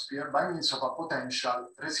atmosphere by means of a potential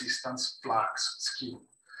resistance flux scheme.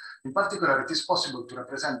 In particular, it is possible to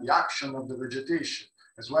represent the action of the vegetation,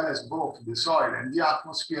 as well as both the soil and the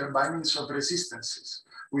atmosphere by means of resistances,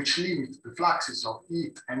 which limit the fluxes of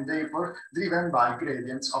heat and vapor driven by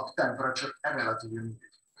gradients of temperature and relative humidity.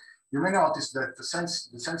 You may notice that the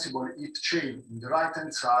sensible heat chain in the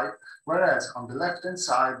right-hand side, whereas on the left-hand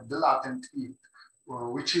side, the latent heat,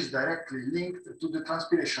 which is directly linked to the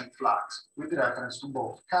transpiration flux with reference to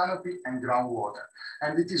both canopy and groundwater.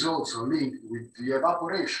 And it is also linked with the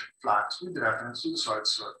evaporation flux with reference to the soil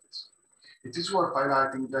surface. It is worth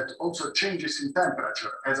highlighting that also changes in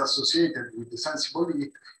temperature as associated with the sensible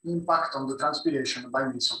heat impact on the transpiration by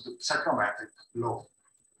means of the psychrometric law.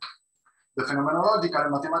 The phenomenological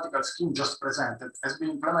and mathematical scheme just presented has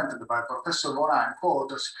been implemented by Professor Bona and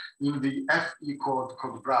co-authors in the FE code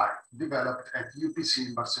Bright, developed at UPC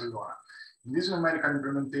in Barcelona. In this numerical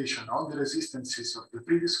implementation, all the resistances of the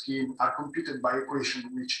previous scheme are computed by equations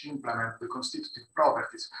which implement the constitutive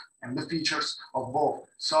properties and the features of both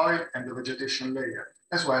soil and the vegetation layer,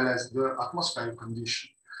 as well as the atmospheric condition.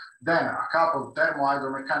 Then a coupled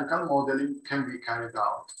thermo-hydromechanical modeling can be carried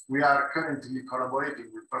out. We are currently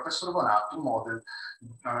collaborating with Professor Bonat to model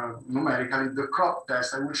numerically the crop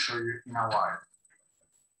test I will show you in a while.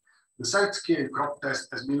 The site-scale crop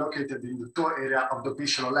test has been located in the toe area of the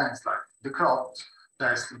Pisciolo landslide. The crop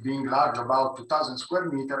test, being large, about 2,000 square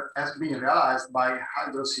meters, has been realized by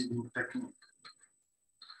hydroseeding technique.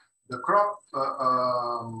 At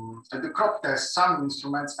the crop test, some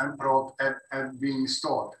instruments and probes have been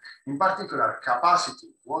installed. In particular, capacity,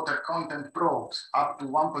 water content probes up to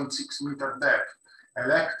 1.6 meter depth,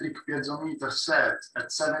 electric piezometer cells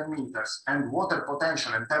at 7 meters, and water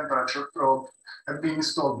potential and temperature probe have been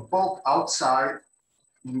installed both outside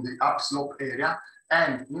in the upslope area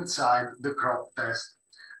and inside the crop test.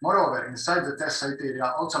 Moreover, inside the test site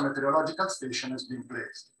area, also a meteorological station has been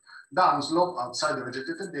placed. Downslope, outside the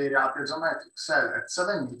vegetated area, a piezometric cell at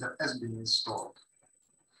 7 meters has been installed.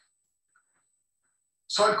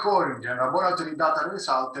 Soil coring and laboratory data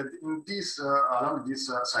resulted in this, along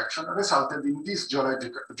this section, resulted in this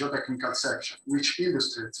geotechnical section, which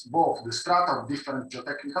illustrates both the strata of different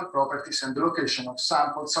geotechnical properties and the location of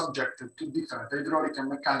samples subjected to different hydraulic and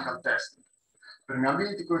mechanical testing.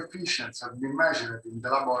 Permeability coefficients have been measured in the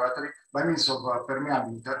laboratory by means of a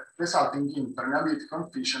permeameter, resulting in permeability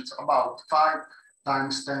coefficients about 5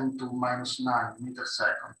 × 10⁻⁹ meters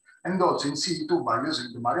second. And also in situ by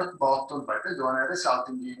using the Marriott bottle by Pedone,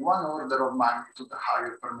 resulting in 1 order of magnitude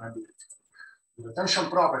higher permeability. The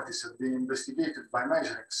retention properties have been investigated by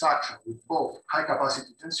measuring suction with both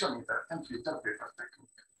high-capacity tensiometer and filter paper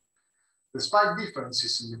technique. Despite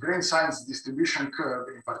differences in the grain size distribution curve,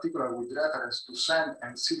 in particular with reference to sand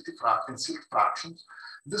and silt fractions,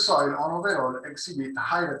 the soil on overall exhibit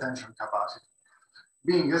high retention capacity,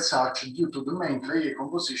 being as such due to the main clay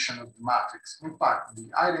composition of the matrix. In fact, the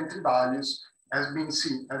high entry values have been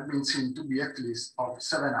seen to be at least of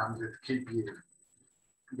 700 kPa.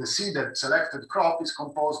 The seeded selected crop is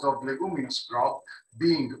composed of leguminous crop,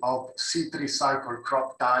 being of C3 cycle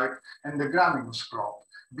crop type, and the graminous crop,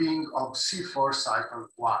 being of C4 cycle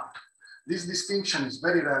 1. This distinction is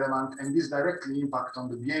very relevant and this directly impacts on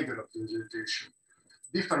the behavior of the vegetation.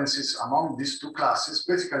 Differences among these two classes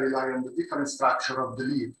basically lie on the different structure of the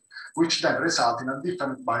leaf, which then result in a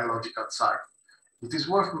different biological cycle. It is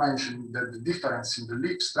worth mentioning that the difference in the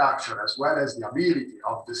leaf structure, as well as the ability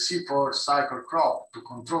of the C4 cycle crop to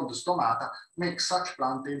control the stomata, makes such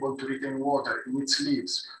plant able to retain water in its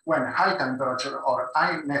leaves when high temperature or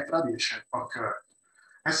high net radiation occur.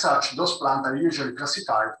 As such, those plants are usually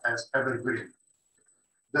classified as evergreen.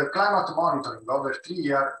 The climate monitoring over 3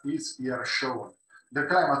 years is here shown. The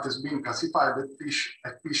climate has been classified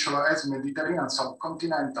at Pisciolo as Mediterranean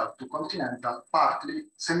subcontinental to continental, partly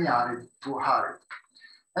semi-arid to arid.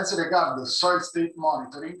 As regards the soil state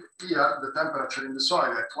monitoring, here the temperature in the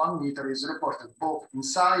soil at 1 meter is reported both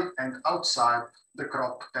inside and outside the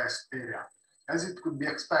crop test area. As it could be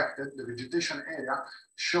expected, the vegetation area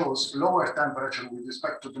shows lower temperature with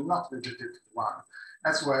respect to the not vegetated one,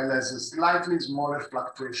 as well as slightly smaller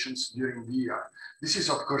fluctuations during the year. This is,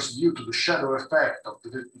 of course, due to the shadow effect of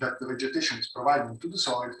that the vegetation is providing to the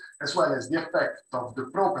soil, as well as the effect of the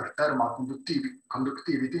proper thermal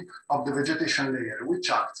conductivity of the vegetation layer,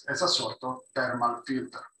 which acts as a sort of thermal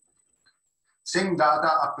filter. Same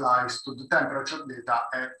data applies to the temperature data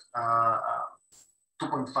at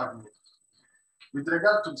 2.5 meters. With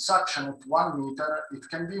regard to the suction at 1 meter, it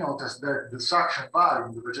can be noticed that the suction value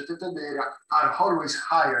in the vegetated area are always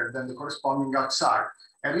higher than the corresponding outside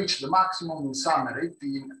and reach the maximum in summer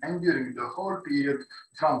 18 and during the whole period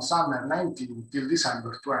from summer 19 till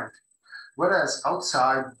December 20. Whereas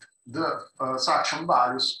outside, the suction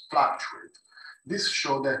values fluctuate. This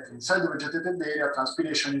shows that inside the vegetated area,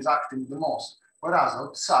 transpiration is acting the most, whereas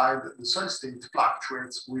outside, the soil state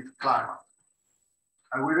fluctuates with climate.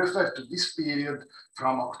 I will refer to this period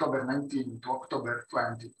from October 19 to October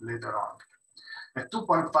 20 later on. At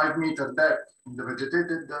 2.5 meter depth in the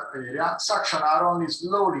vegetated area, suction are only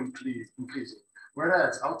slowly increasing,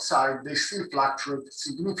 whereas outside they still fluctuate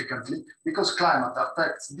significantly because climate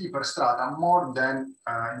affects deeper strata more than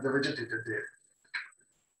in the vegetated area.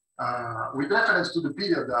 With reference to the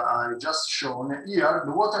period I just shown here,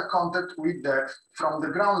 the water content with depth from the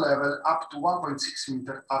ground level up to 1.6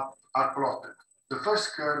 meter up are plotted. The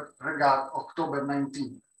first curve regards October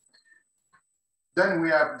 19. Then we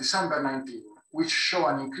have December 19, which show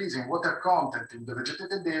an increase in water content in the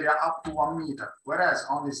vegetated area up to 1 meter, whereas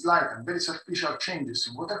only slight and very superficial changes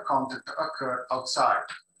in water content occur outside.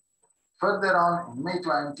 Further on, in May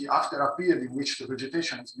 20, after a period in which the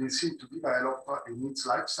vegetation has been seen to develop in its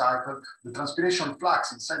life cycle, the transpiration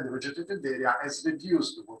flux inside the vegetated area has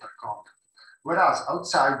reduced the water content, whereas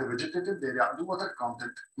outside the vegetated area, the water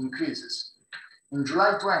content increases. In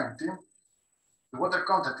July 20, the water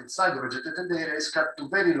content inside the vegetated area is kept to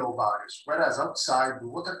very low values, whereas outside the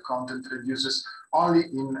water content reduces only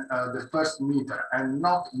in the first meter and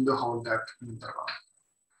not in the whole depth interval.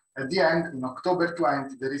 At the end, in October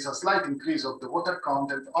 20, there is a slight increase of the water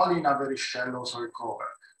content only in a very shallow soil cover,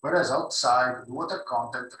 whereas outside the water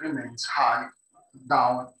content remains high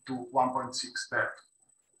down to 1.6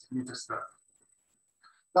 meters depth.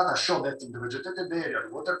 Data show that in the vegetated area,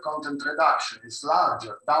 the water content reduction is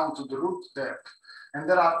larger down to the root depth, and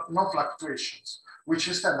there are no fluctuations, which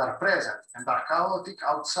instead are present and are chaotic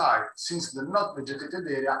outside, since the not vegetated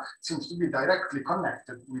area seems to be directly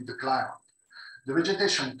connected with the climate. The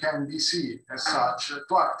vegetation can be seen as such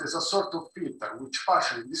to act as a sort of filter which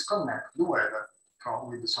partially disconnects the weather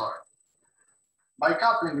with the soil. By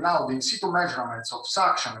coupling now the in situ measurements of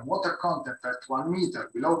suction and water content at 1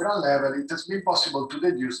 meter below ground level, it has been possible to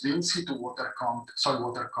deduce the in situ soil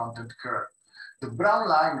water content curve. The brown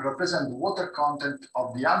line represents the water content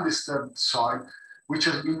of the undisturbed soil, which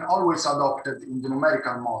has been always adopted in the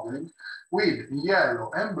numerical modeling, with in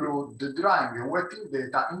yellow and blue the drying and wetting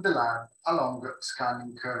data in the lab along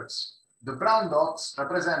scanning curves. The brown dots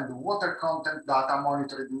represent the water content data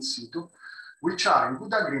monitored in situ, which are in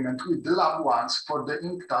good agreement with the lab ones for the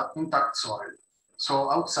intact soil,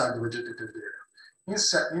 so outside the vegetated area.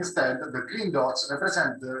 Instead, the green dots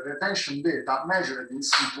represent the retention data measured in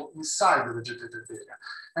situ inside the vegetated area,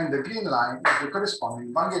 and the green line is the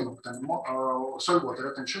corresponding Van Genupten soil water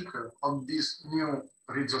retention curve of this new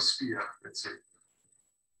rhizosphere, let's say.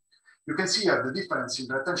 You can see here the difference in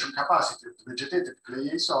the retention capacity of the vegetated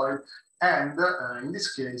clayey soil, and in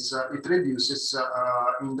this case, it reduces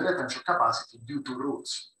in the retention capacity due to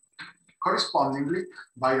roots. Correspondingly,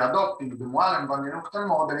 by adopting the Moalen-Van Genupten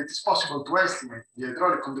model, it is possible to estimate the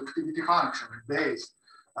hydraulic conductivity function based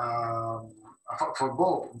for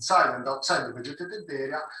both inside and outside the vegetated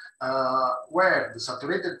area, where the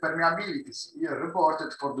saturated permeabilities here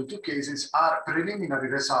reported for the two cases are preliminary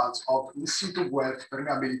results of in situ well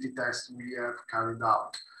permeability tests we have carried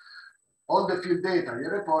out. All the field data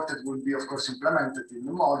here reported will be, of course, implemented in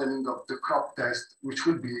the modeling of the crop test, which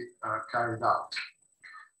will be carried out.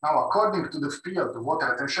 Now, according to the field water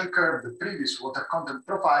retention curve, the previous water content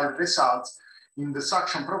profile results in the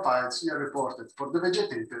suction profiles here reported for the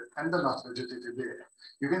vegetated and the not vegetated area.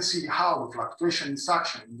 You can see how the fluctuation in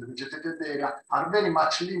suction in the vegetated area are very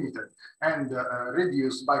much limited and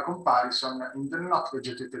reduced by comparison in the not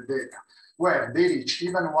vegetated area, where they reach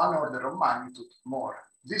even 1 order of magnitude more.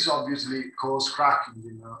 This obviously causes cracking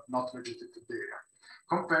in the not vegetated area,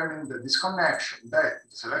 confirming the disconnection that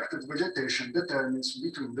the selected vegetation determines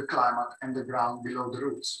between the climate and the ground below the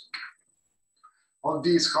roots. All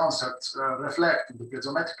these concepts reflect the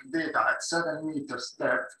piezometric data at 7 meters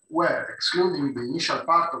depth, where, excluding the initial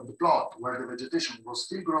part of the plot where the vegetation was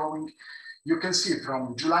still growing, you can see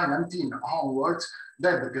from July 19 onwards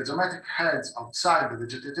that the piezometric heads outside the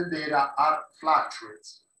vegetated area are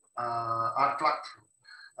fluctuates.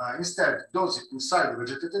 Instead, those inside the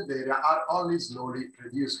vegetated area are only slowly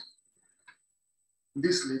reducing.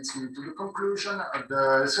 This leads me to the conclusion.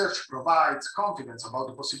 The research provides confidence about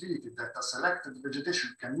the possibility that a selected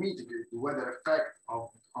vegetation can mitigate the weather effect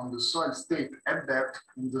on the soil state at depth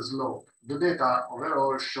in the slope. The data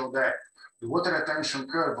overall show that the water retention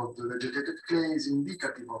curve of the vegetated clay is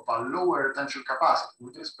indicative of a lower retention capacity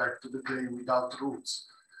with respect to the clay without roots,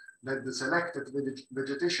 that the selected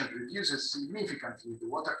vegetation reduces significantly the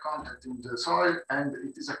water content in the soil, and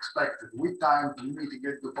it is expected with time to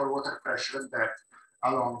mitigate the pore water pressure at depth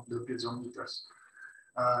along the piezometers.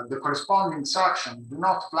 The corresponding suction do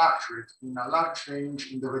not fluctuate in a large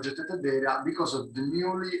range in the vegetated area because of the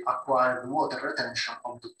newly acquired water retention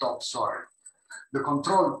of the topsoil. The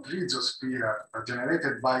controlled rhizosphere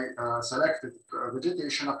generated by selected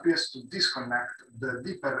vegetation appears to disconnect the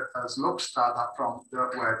deeper slope strata from the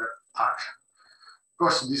weather action. Of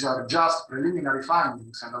course, these are just preliminary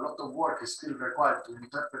findings, and a lot of work is still required to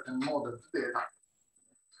interpret and model the data.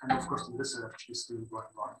 And of course, the research is still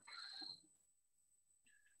going on.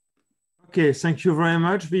 Okay, thank you very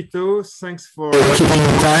much, Vito. Thanks for keeping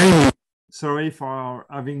time. Sorry for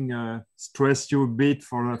having stressed you a bit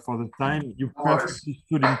for the time. You perfectly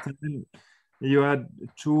stood in time. You had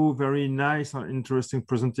two very nice and interesting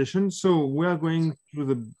presentations. So we are going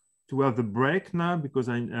to have the break now, because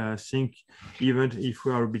I think even if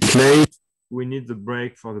we are a bit late, we need the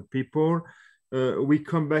break for the people. We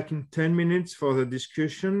come back in 10 minutes for the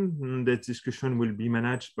discussion. That discussion will be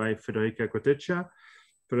managed by Federica Coteccia.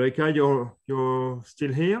 Federica, you're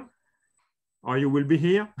still here? Or you will be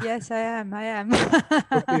here? Yes, I am.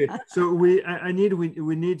 Okay, so we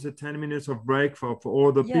need the 10 minutes of break for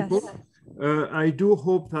all the people. I do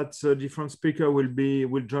hope that different speaker will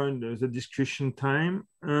join the discussion time,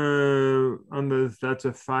 and that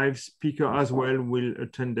the 5 speaker as well will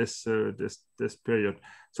attend this period.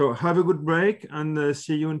 So have a good break, and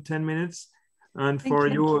see you in 10 minutes. And for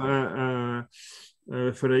you,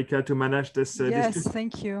 Federica, to manage this. Yes,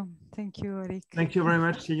 thank you, Eric. Thank you very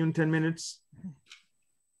much. See you in 10 minutes.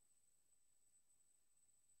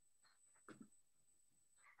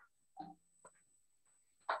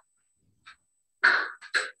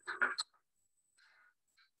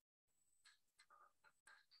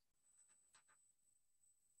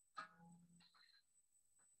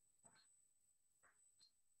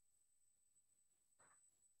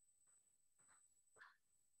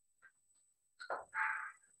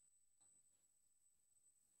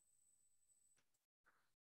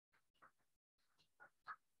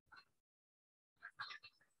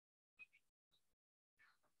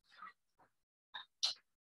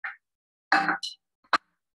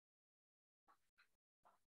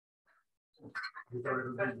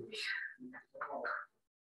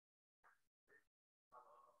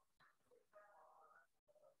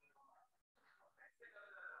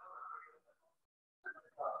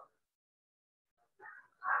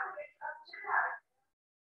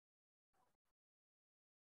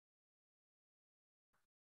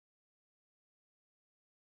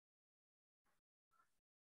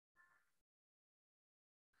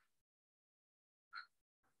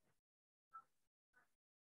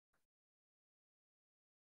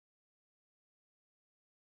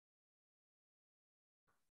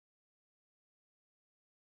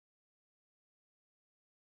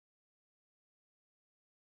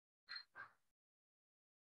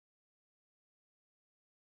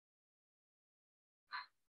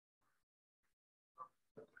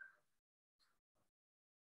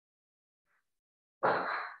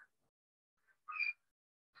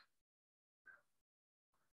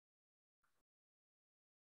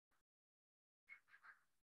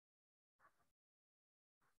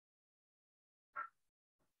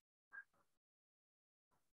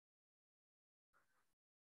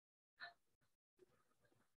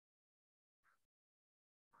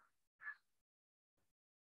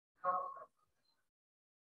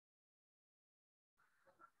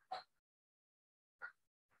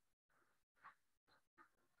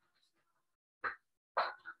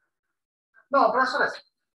 No, professoressa.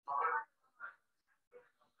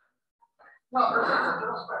 No, professoressa, te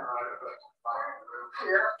lo aspetto. Sì,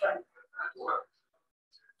 aspetta.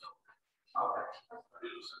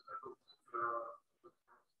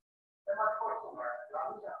 Ma fortuna,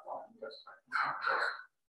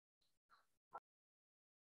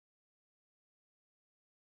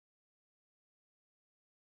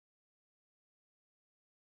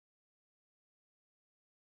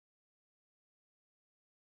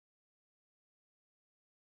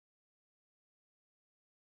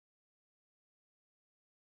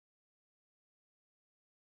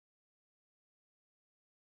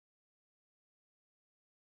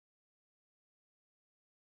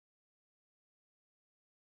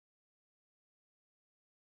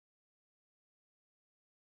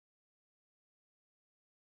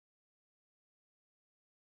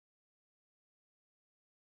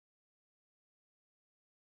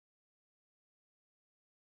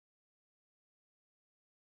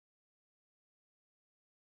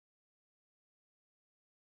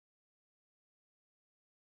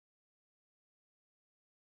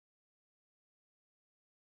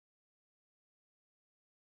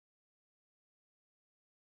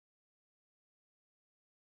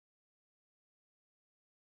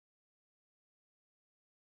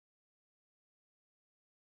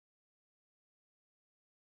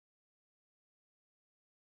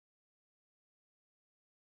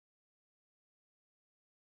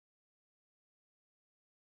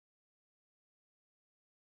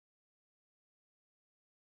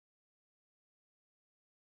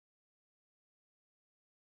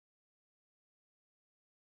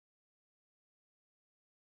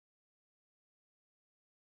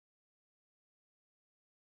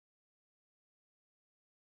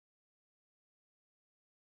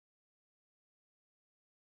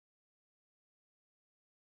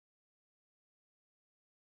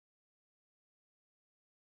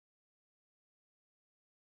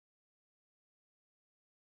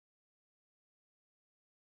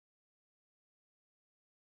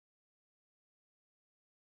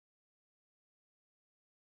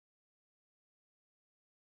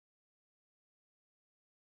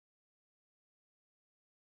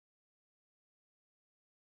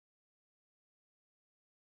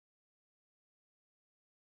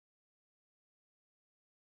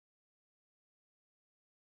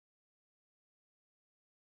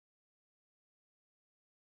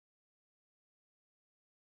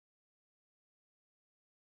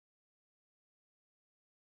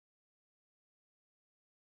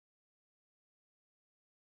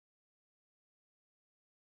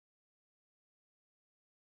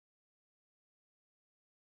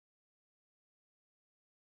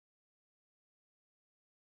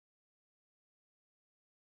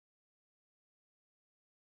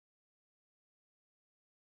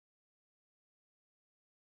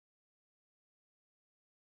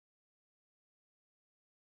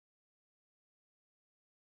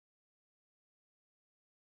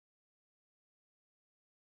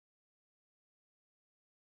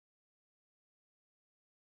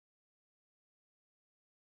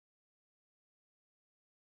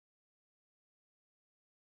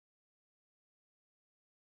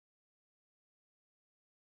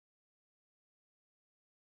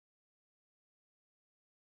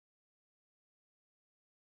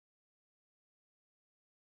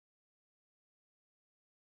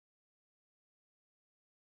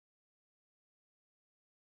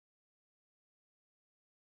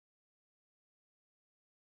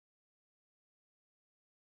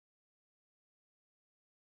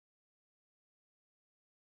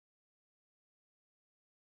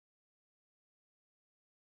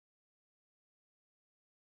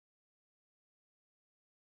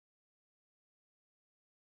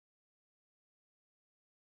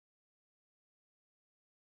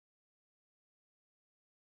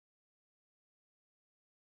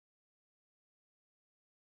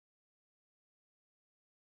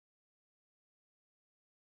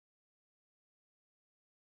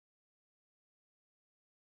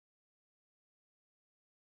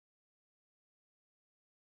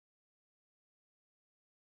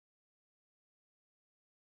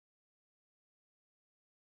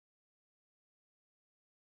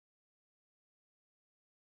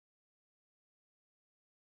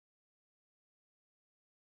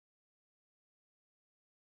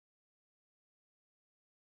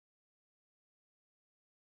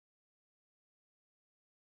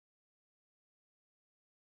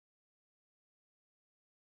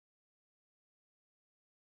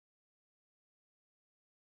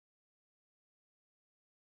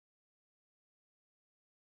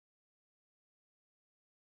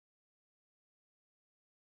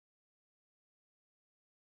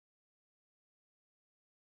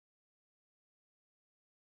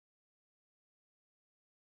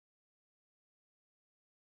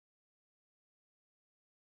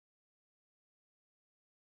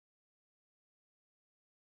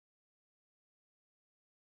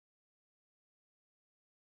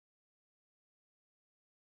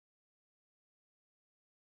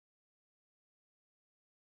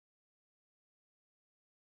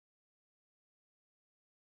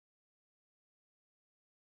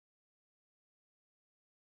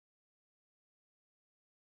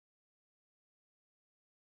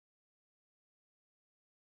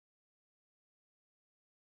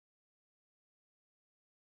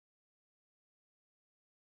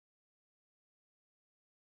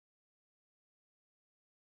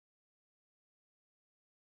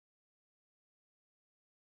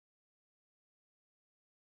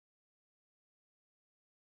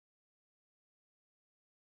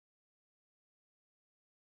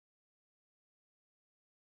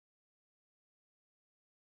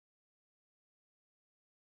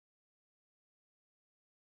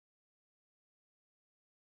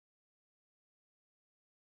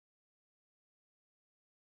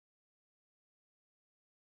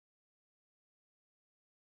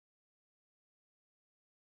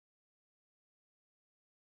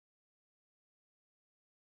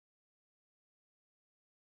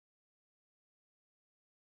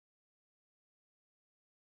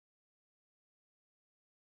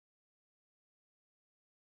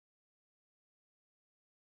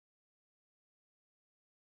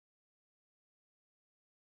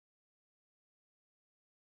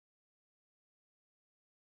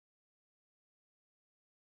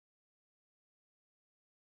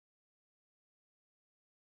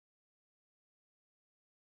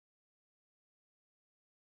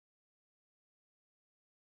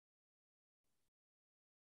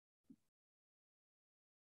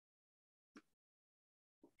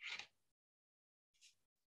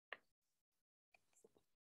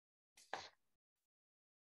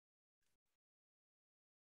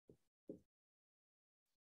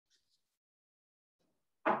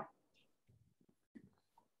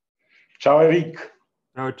 Ciao Eric.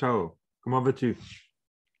 Ciao, ciao. Comment vas-tu?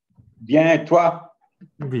 Bien, toi?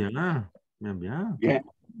 Bien, bien, bien. Bien.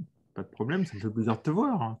 Pas de problème, ça me fait plaisir de te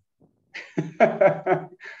voir.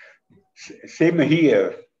 Same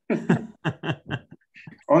here.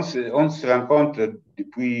 On se rencontre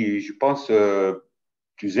depuis, je pense,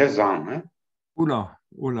 plusieurs ans. Hein? Oula,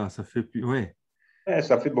 ça fait plus. Ouais.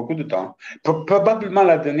 Ça fait beaucoup de temps. Probablement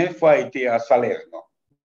la dernière fois a été à Salerno,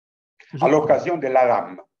 à l'occasion de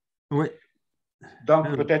l'ARAM. Oui. Donc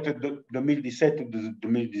peut-être 2017 ou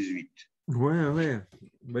 2018. Ouais.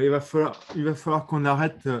 Bah, il va falloir qu'on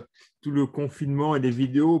arrête tout le confinement et les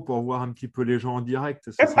vidéos pour voir un petit peu les gens en direct.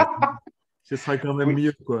 Ce sera quand même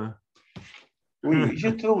mieux, quoi. Oui, je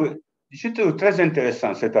trouve très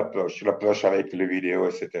intéressant cette approche, l'approche avec les vidéos,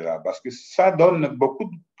 etc. Parce que ça donne beaucoup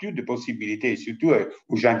plus de possibilités, surtout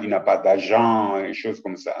aux gens qui n'ont pas d'argent et choses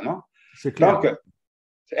comme ça, non? C'est clair. Donc,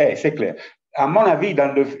 c'est clair. À mon avis,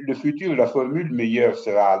 dans le futur, la formule meilleure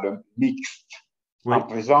sera le mixte, oui. En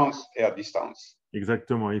présence et à distance.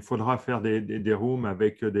 Exactement. Il faudra faire des rooms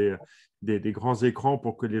avec des grands écrans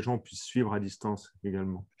pour que les gens puissent suivre à distance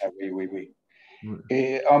également. Ah, oui. Ouais.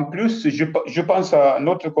 Et en plus, je pense à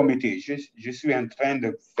notre comité. Je suis en train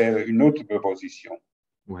de faire une autre proposition.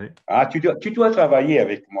 Ouais. Ah, tu dois travailler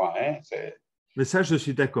avec moi. Hein? Mais ça, je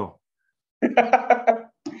suis d'accord.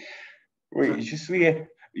 Oui,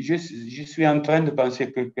 je suis en train de penser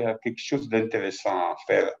à quelque chose d'intéressant à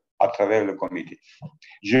faire à travers le comité.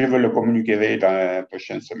 Je veux le communiquer dans la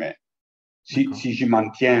prochaine semaine. Si je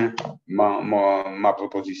maintiens ma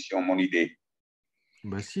proposition, mon idée.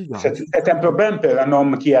 Bah, si, c'est un problème pour un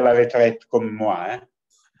homme qui est à la retraite comme moi. Hein?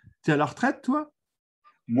 Tu es à la retraite, toi?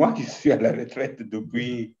 Moi, je suis à la retraite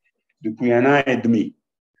depuis 1 an et demi.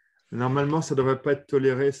 Normalement, ça ne devrait pas être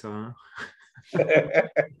toléré, ça. Hein?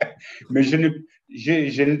 Mais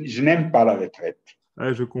je n'aime pas la retraite.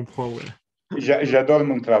 Ah, je comprends, ouais. J'adore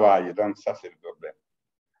mon travail, donc ça, c'est le problème.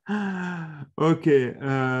 Okay,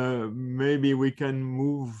 maybe we can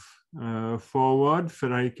move forward.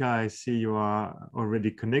 Federica, I see you are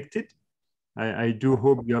already connected. I do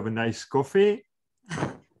hope you have a nice coffee.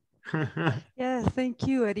 Yes, thank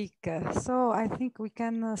you, Eric. So I think we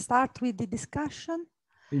can start with the discussion.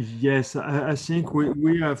 Yes, I think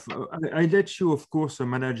we have, I let you, of course,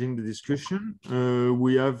 managing the discussion.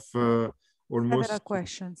 We have almost several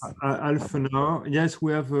questions. Half an hour. Yes,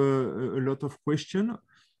 we have a lot of questions.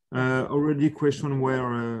 Already question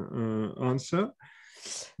were answered.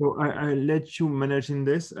 So I let you managing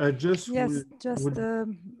this. I just would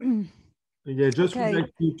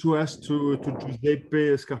like you to ask to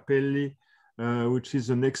Giuseppe Scarpelli, which is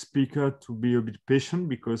the next speaker, to be a bit patient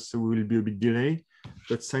because we will be a bit delayed.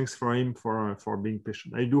 But thanks for him for being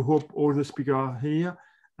patient. I do hope all the speakers are here.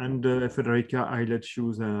 And Federica, I let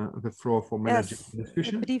you the floor for managing the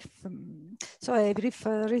discussion. A brief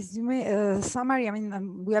resume, summary. I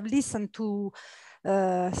mean, we have listened to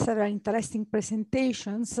several interesting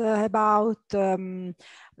presentations about the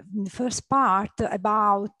first part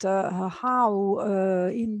about how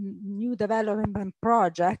in new development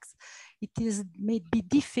projects it may be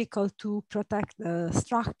difficult to protect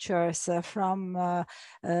structures from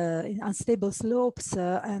unstable slopes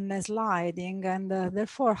and sliding, and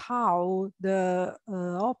therefore how the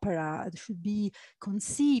opera should be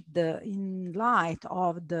conceived in light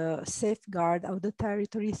of the safeguard of the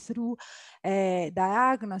territory through a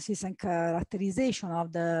diagnosis and characterization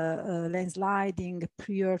of the landsliding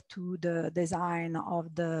prior to the design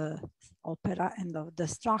of the opera and of the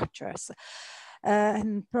structures.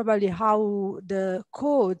 And probably how the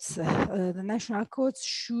codes, the national codes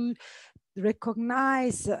should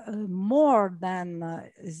recognize more than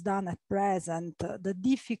is done at present the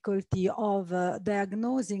difficulty of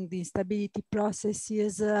diagnosing the instability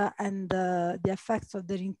processes and the effects of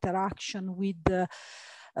their interaction with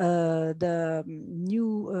the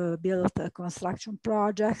new built construction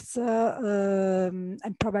projects,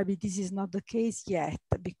 and probably this is not the case yet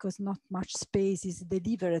because not much space is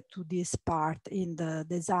delivered to this part in the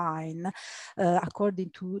design according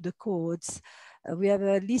to the codes. We have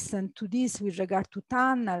listened to this with regard to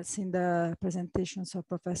tunnels in the presentations of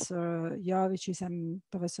Professor Jovicis and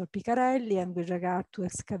Professor Picarelli, and with regard to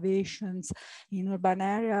excavations in urban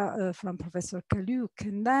area from Professor Kaluk.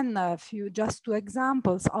 And then just two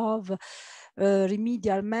examples of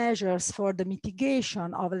remedial measures for the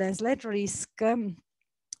mitigation of landslide risk,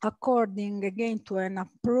 according again to an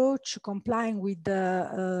approach complying with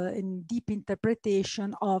the deep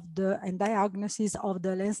interpretation of the and diagnosis of the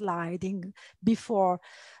landsliding before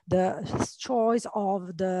the choice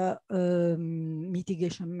of the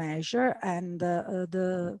mitigation measure, and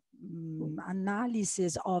the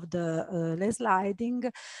analysis of the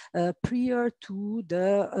landsliding prior to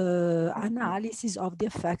the analysis of the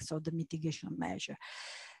effects of the mitigation measure.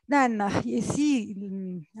 Then you see,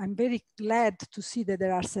 I'm very glad to see that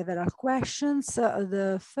there are several questions.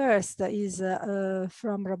 The first is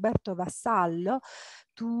from Roberto Vassallo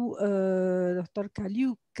to Dr.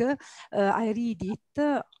 Kaliuk. I read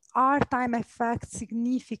it. Are time effects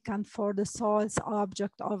significant for the soils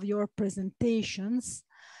object of your presentations?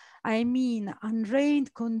 I mean,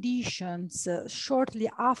 undrained conditions shortly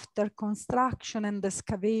after construction and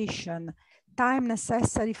excavation, time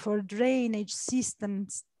necessary for drainage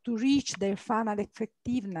systems to reach their final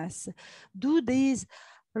effectiveness. Do these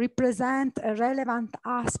represent a relevant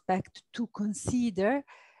aspect to consider?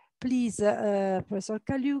 Please, Professor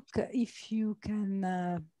Kaliuk, if you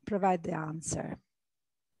can provide the answer.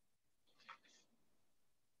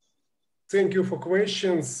 Thank you for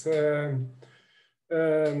questions.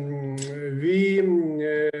 We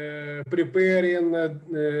preparing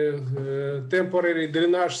temporary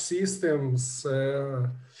drainage systems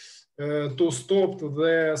to stop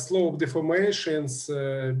the slope deformations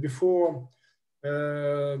before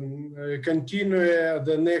continue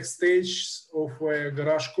the next stage of a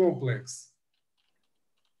garage complex.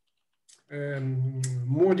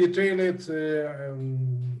 More detailed,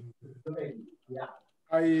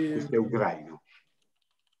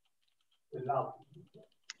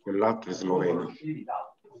 Quell'altro è sloveno.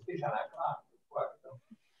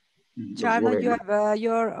 Gianna, you have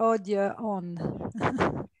your audio on.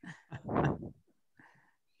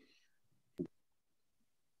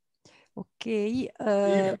 Okay.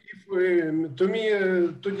 To me,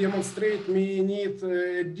 to demonstrate, we need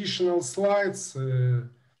additional slides.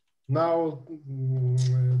 Now,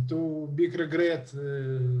 to big regret,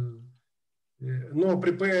 no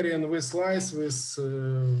preparing with slides with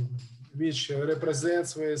which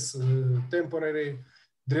represents with temporary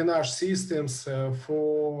drainage systems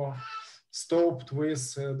for stopped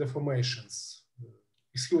with deformations.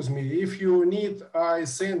 Excuse me, if you need, I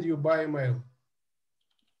send you by email.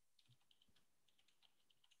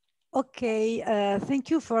 Okay, thank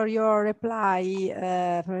you for your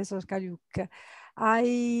reply, Professor Kaliuk.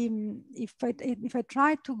 If I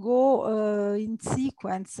try to go in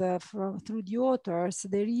sequence through the authors,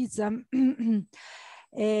 there is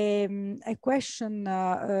a question,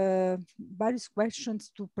 various questions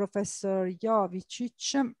to Professor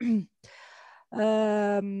Jovicic.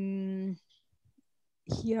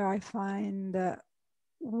 Here I find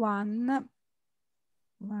one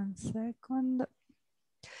second.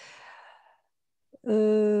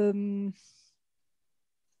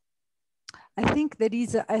 I think there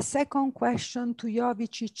is a second question to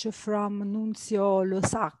Jovicic from Nunzio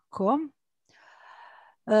Losacco.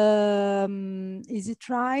 Is it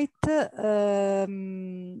right?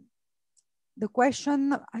 The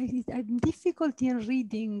question, I'm difficult in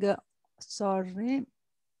reading, sorry.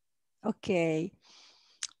 Okay.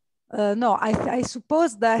 No, I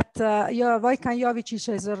suppose that Wojciech Jovicic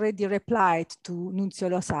has already replied to Nunzio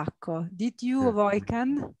Losacco. Did you,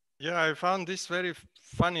 Wojciech? Yeah, I found this very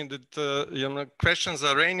funny that questions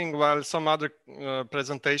are raining while some other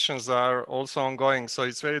presentations are also ongoing. So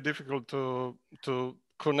it's very difficult to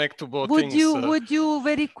connect to both things. Would you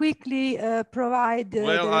very quickly provide the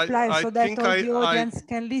reply so that all the audience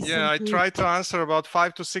can listen? Yeah, I tried to answer about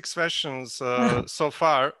 5 to 6 questions so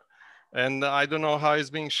far. And I don't know how it's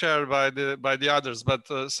being shared by the others, but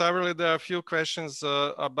severally there are a few questions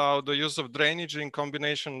about the use of drainage in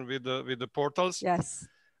combination with the portals. Yes.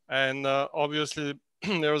 And obviously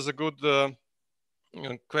there was a good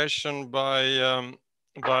question by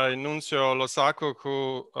Nunzio Losacco,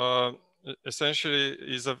 who essentially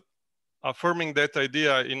is affirming that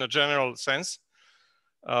idea in a general sense.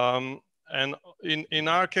 And in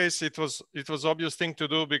our case, it was obvious thing to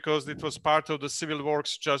do because it was part of the civil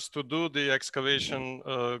works just to do the excavation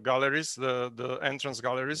galleries, the entrance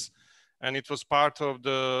galleries, and it was part of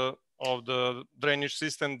the drainage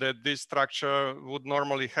system that this structure would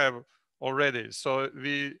normally have already. So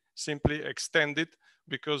we simply extend it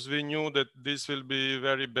because we knew that this will be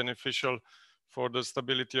very beneficial for the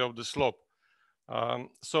stability of the slope. And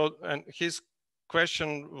his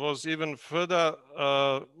question was even further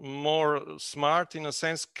more smart in a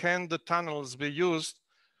sense: can the tunnels be used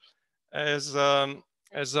as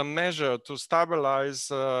a measure to stabilize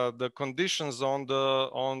the conditions on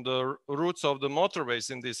the routes of the motorways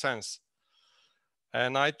in this sense?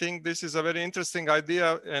 And I think this is a very interesting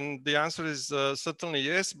idea, and the answer is certainly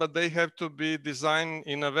yes, but they have to be designed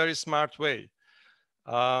in a very smart way.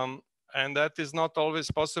 and that is not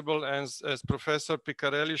always possible, as Professor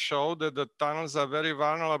Piccarelli showed, that the tunnels are very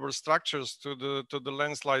vulnerable structures to the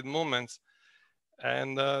landslide movements.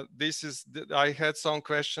 And I had some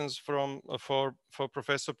questions for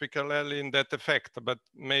Professor Piccarelli in that effect, but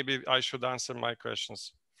maybe I should answer my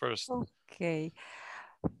questions first. Okay.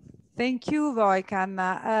 Thank you, Wojkan.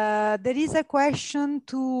 There is a question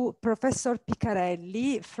to Professor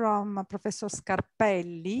Piccarelli from Professor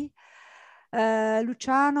Scarpelli.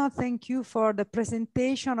 Luciano, thank you for the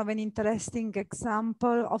presentation of an interesting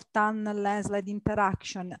example of tunnel landslide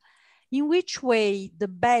interaction. In which way the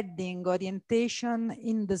bedding orientation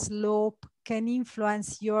in the slope can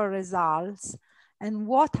influence your results? And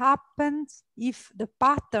what happens if the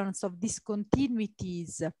patterns of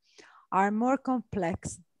discontinuities are more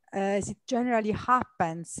complex, as it generally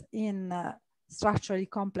happens in structurally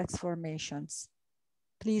complex formations?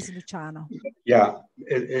 Please, Luciano. Yeah,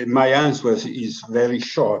 my answer is very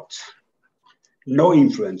short. No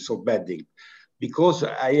influence of bedding, because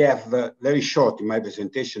I have very short in my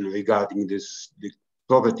presentation regarding the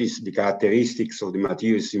properties, the characteristics of the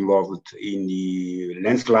materials involved in the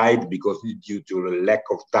landslide, because due to the lack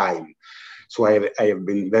of time. So I have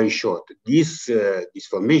been very short. This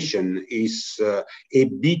formation is a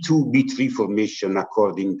B2, B3 formation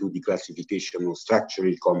according to the classification of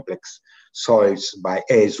structurally complex soils by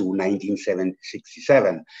ESU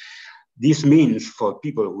 1967. This means for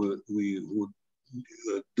people who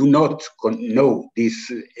do not know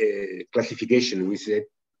this classification, which is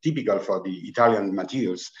typical for the Italian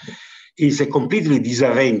materials, is a completely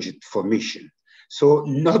disarranged formation. So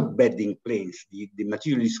not bedding planes, the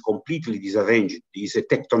material is completely disarranged. It's a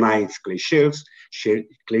tectonized clay shell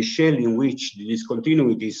in which the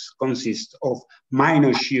discontinuities consist of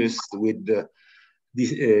minor shears with the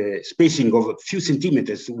spacing of a few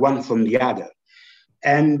centimeters one from the other.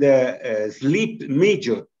 And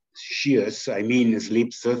major shears, I mean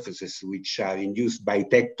slip surfaces, which are induced by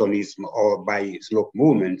tectonism or by slope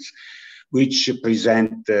movements, which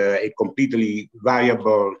present a completely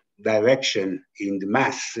variable direction in the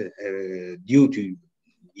mass due to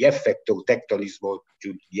the effect of tectonism or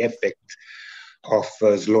to the effect of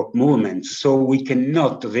slope movements. So we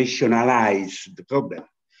cannot rationalize the problem.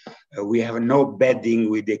 We have no bedding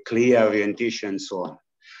with a clear orientation and so on.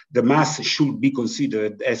 The mass should be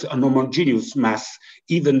considered as an homogeneous mass,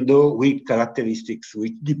 even though with characteristics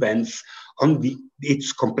which depends on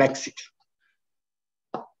its complexity.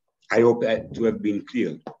 I hope that to have been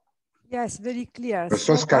clear. Yes, very clear.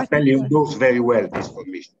 Professor Scarpelli knows very well this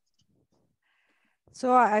formation.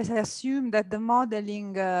 So I assume that the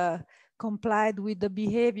modeling complied with the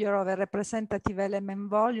behavior of a representative element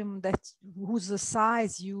volume whose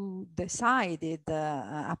size you decided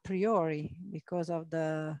a priori because of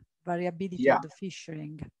the variability of the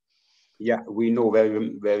fissuring. Yeah, we know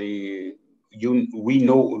very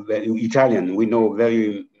Italian, we know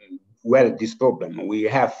very well this problem. We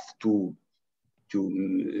have to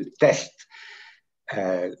test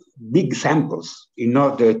big samples in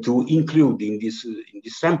order to include in these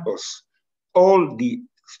samples all the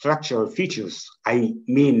structural features. I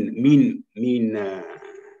mean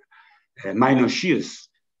minor shears,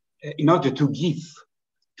 in order to give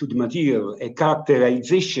to the material a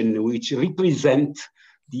characterization which represent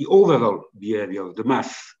the overall behavior of the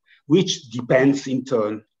mass, which depends in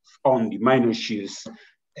turn on the minor shears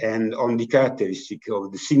and on the characteristic of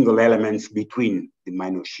the single elements between the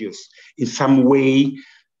minor shears. In some way,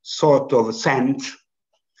 sort of sand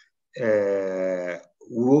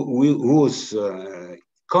whose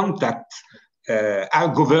contact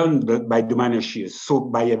are governed by the minor shears, so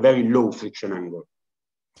by a very low friction angle.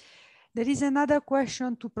 There is another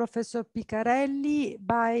question to Professor Piccarelli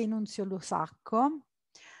by Nunzio Losacco.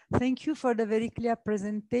 Thank you for the very clear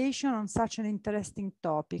presentation on such an interesting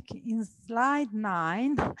topic. In slide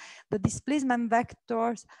 9, the displacement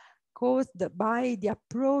vectors caused by the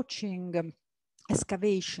approaching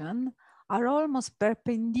excavation are almost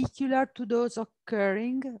perpendicular to those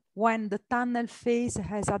occurring when the tunnel phase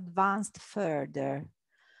has advanced further.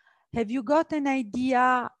 Have you got an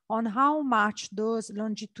idea on how much those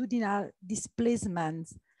longitudinal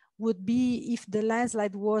displacements would be if the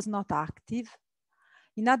landslide was not active?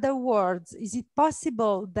 In other words, is it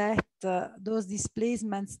possible that those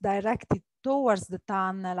displacements directed towards the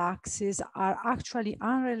tunnel axis are actually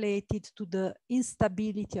unrelated to the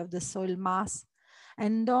instability of the soil mass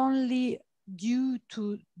and only due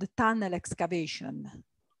to the tunnel excavation?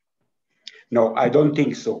 No, I don't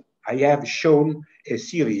think so. I have shown a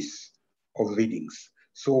series of readings.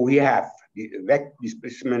 So we have the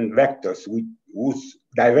displacement vectors whose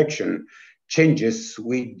direction changes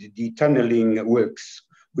with the tunneling works.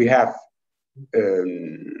 We have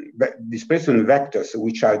displacement vectors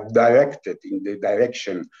which are directed in the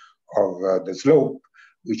direction of the slope,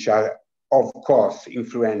 which are of course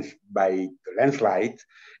influenced by the landslide,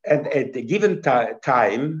 and at a given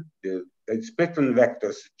time, the displacement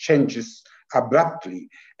vectors changes abruptly,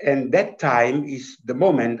 and that time is the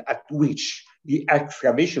moment at which the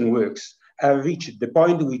excavation works reach the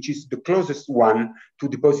point which is the closest one to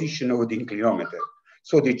the position of the inclinometer.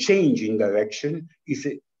 So the change in direction is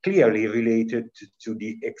clearly related to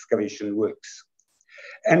the excavation works.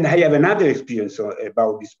 And I have another experience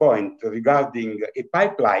about this point regarding a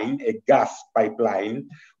pipeline, a gas pipeline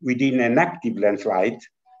within an active landslide.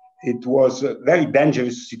 It was very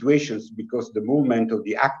dangerous situations because the movement of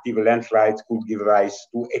the active landslides could give rise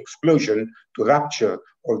to explosion, to rupture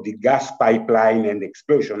of the gas pipeline and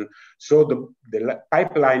explosion. So the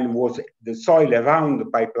pipeline was, the soil around the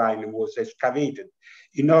pipeline was excavated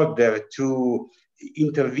in order to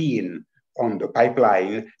intervene on the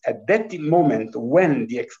pipeline. At that moment, when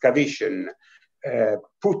the excavation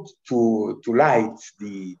put to light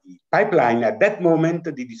the pipeline, at that moment,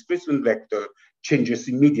 the displacement vector changes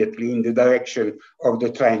immediately in the direction of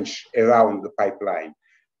the trench around the pipeline.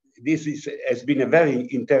 This has been a very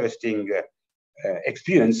interesting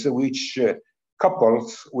experience, which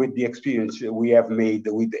couples with the experience we have made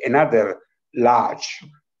with another large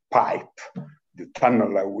pipe, the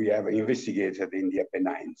tunnel we have investigated in the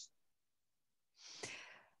Apennines.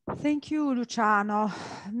 Thank you, Luciano.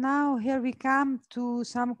 Now here we come to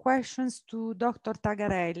some questions to Dr.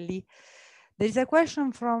 Tagarelli. There is a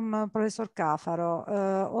question from Professor Cafaro.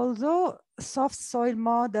 Although soft soil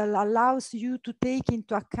model allows you to take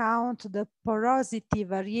into account the porosity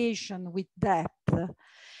variation with depth,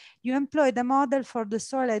 you employ the model for the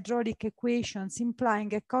soil hydraulic equations,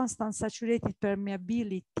 implying a constant saturated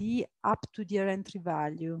permeability up to the entry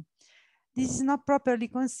value. This is not properly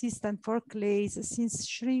consistent for clays since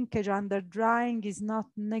shrinkage under drying is not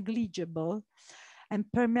negligible and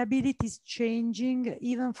permeability is changing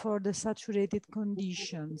even for the saturated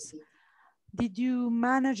conditions. Did you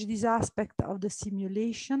manage this aspect of the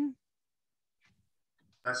simulation?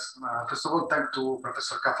 Yes, first of all, thanks to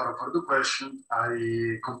Professor Cafaro for the question.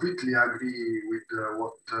 I completely agree with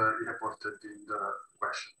what he reported in the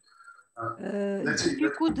question. Let's see. If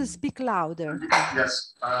you could speak louder.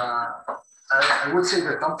 Yes, I would say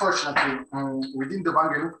that unfortunately within the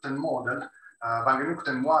Van Genuchten model, Van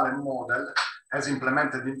Genuchten-Moalen model, as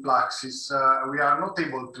implemented in Plaxis, we are not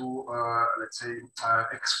able to, let's say,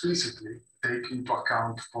 explicitly take into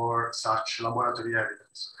account for such laboratory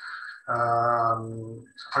evidence.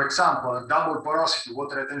 For example, double porosity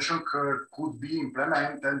water retention curve could be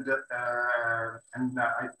implemented, and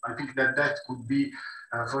I think that that could be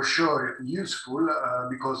for sure useful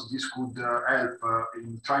because this could help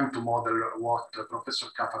in trying to model what Professor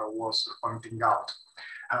Cafaro was pointing out.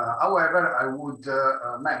 However, I would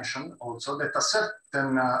mention also that a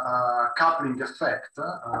certain coupling effect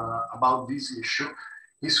about this issue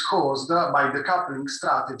is caused by the coupling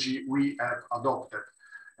strategy we have adopted.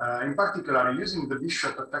 In particular, using the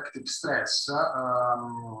Bishop effective stress,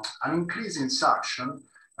 an increase in suction,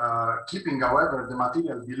 keeping, however, the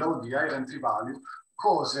material below the air entry value,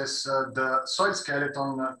 causes the soil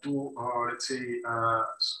skeleton to, let's say,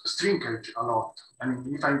 shrinkage a lot. I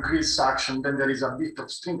mean, if I increase suction, then there is a bit of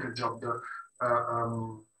shrinkage of the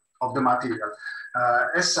material.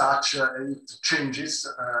 As such, it changes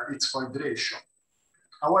its void ratio.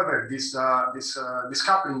 However, this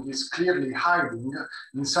coupling is clearly hiding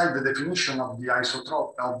inside the definition of the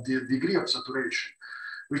isotrope, of the degree of saturation,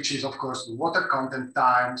 which is, of course, the water content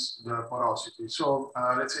times the porosity. So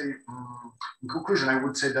let's say, in conclusion, I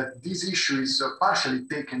would say that this issue is partially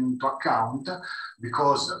taken into account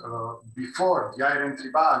because before the air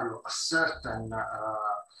entry value, a certain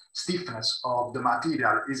stiffness of the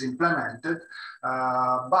material is implemented.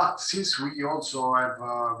 But since we also have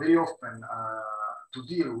very often to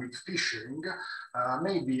deal with fissuring,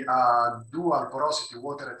 maybe a dual porosity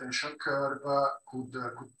water retention curve could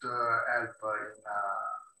help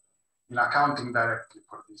in accounting directly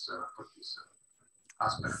for this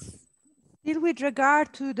aspect. Still with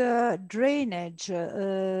regard to the drainage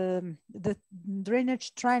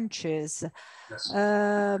trenches, yes.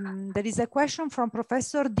 There is a question from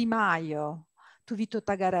Professor Di Maio to Vito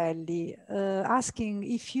Tagarelli, asking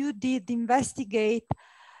if you did investigate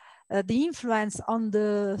the influence on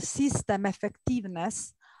the system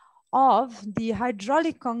effectiveness of the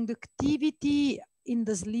hydraulic conductivity in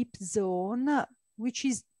the slip zone, which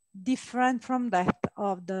is different from that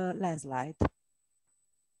of the landslide.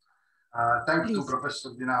 Thank to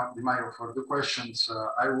Professor Di Maio for the questions.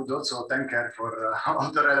 I would also thank her for all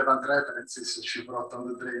the relevant references she brought on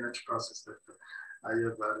the drainage process that I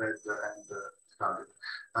have read and studied.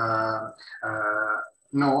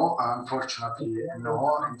 No, unfortunately,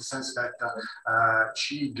 no, in the sense that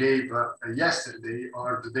she gave yesterday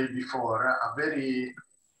or the day before a very,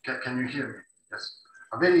 can you hear me? Yes.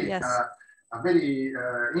 A very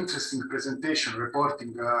interesting presentation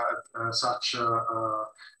reporting such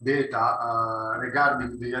data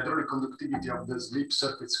regarding the hydraulic conductivity of the slip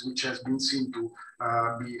surface, which has been seen to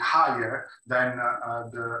be higher than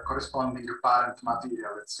the corresponding parent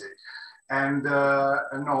material, let's say. And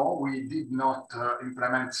no, we did not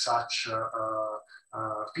implement such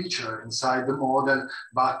feature inside the model,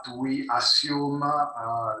 but we assume,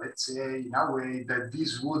 let's say, in a way that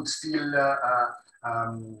this would still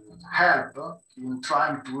help in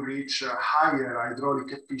trying to reach higher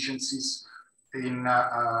hydraulic efficiencies in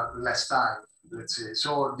less time, let's say.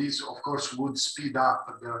 So this, of course, would speed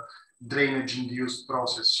up the drainage-induced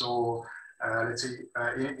process. So let's say,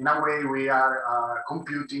 in a way, we are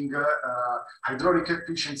computing hydraulic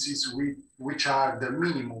efficiencies which are the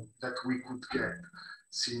minimum that we could get,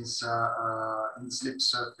 since in slip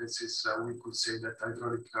surfaces, we could say that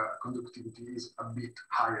hydraulic conductivity is a bit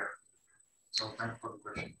higher. So thank you for the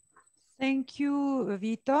question. Thank you,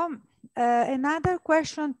 Vito. Another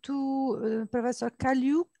question to Professor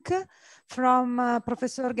Kaliuk from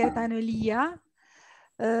Professor Gaetano Elia.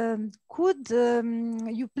 Could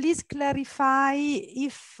you please clarify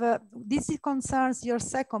if this concerns your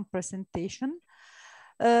second presentation?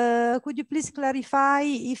 Could you please clarify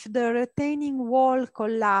if the retaining wall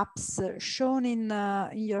collapse shown in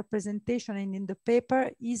your presentation and in the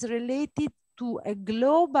paper is related to a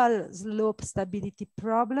global slope stability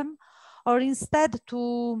problem, or instead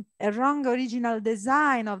to a wrong original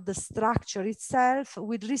design of the structure itself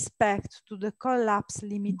with respect to the collapse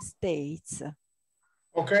limit states?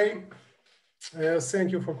 Okay,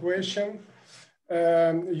 thank you for question.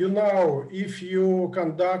 You know, if you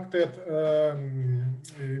conducted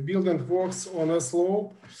building works on a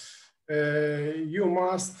slope, you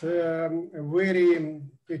must very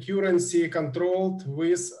accuracy controlled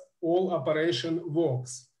with all operation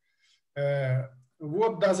works.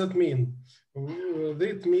 What does it mean?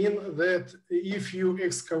 It means that if you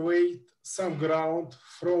excavate some ground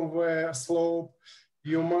from the slope,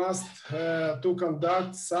 you must to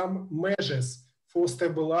conduct some measures for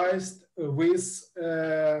stabilized with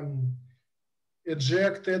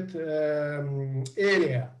ejected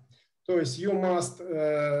area. So you must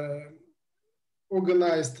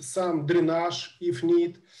organize some drainage if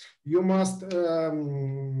need. You must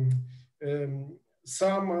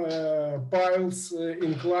some piles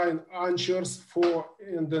incline anchors for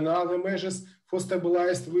and another measures for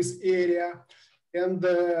stabilized with area. And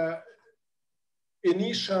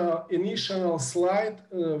initial slide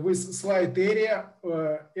with slide area,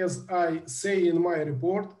 as I say in my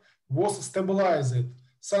report, was stabilized,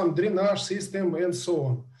 some drainage system and so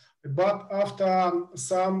on. But after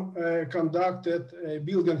some conducted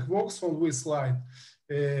building works on this slide,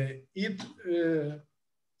 it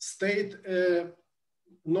stayed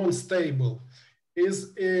non-stable.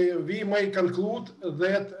 We may conclude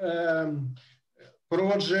that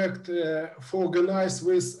project for organized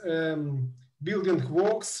with building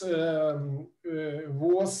works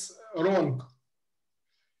was wrong.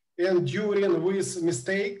 And during this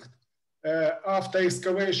mistake, after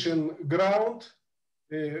excavation ground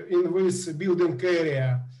in this building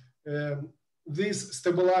area, this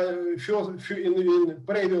in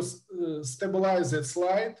previous stabilized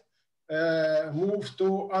slide moved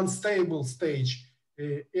to unstable stage,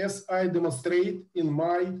 as I demonstrate in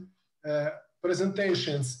my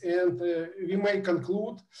presentations. And we may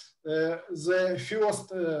conclude the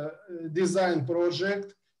first design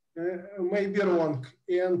project may be wrong.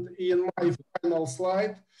 And in my final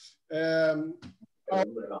slide, our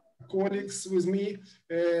colleagues with me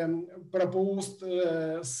proposed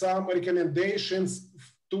some recommendations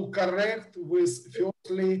to correct with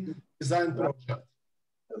firstly design project.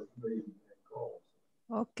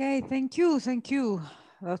 Okay, thank you,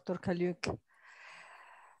 Dr. Kaliuk.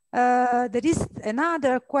 There is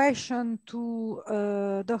another question to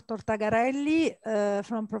Dr. Tagarelli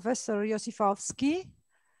from Professor Josifowski.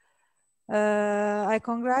 I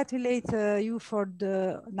congratulate you for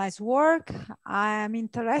the nice work. I am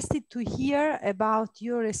interested to hear about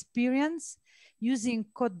your experience using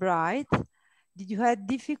CodeBright. Did you have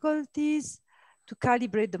difficulties to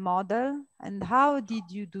calibrate the model, and how did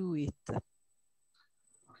you do it?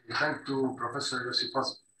 Okay, thank you, Professor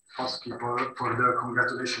Josifowski, for the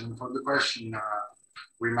congratulations, for the question.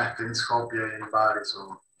 We met in Skopje in Bari,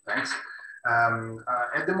 so thanks.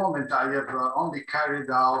 At the moment, I have only carried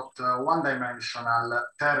out one-dimensional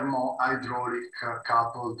thermo-hydraulic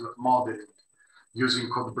coupled modeling. using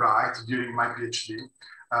CodeBright during my PhD.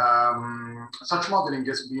 Such modeling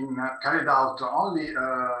has been carried out only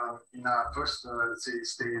in a first let's say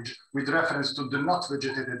stage with reference to the not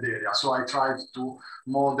vegetated area. So I tried to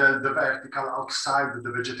model the vertical outside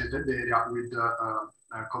the vegetated area with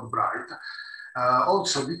CodeBright.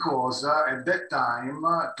 Also because at that time,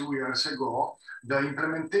 2 years ago, the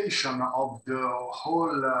implementation of the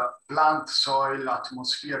whole plant soil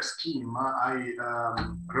atmosphere scheme I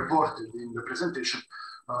reported in the presentation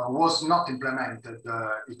was not implemented.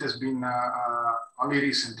 It has been only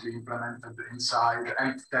recently implemented inside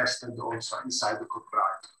and tested also inside the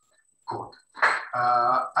CodeBright code.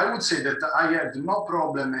 I would say that I had no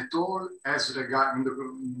problem at all as regard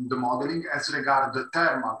the modeling as regard the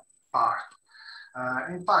thermal part.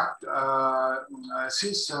 In fact,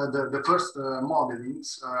 since the first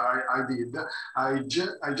modelings I did, I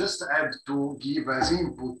just had to give as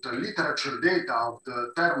input literature data of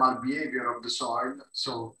the thermal behavior of the soil.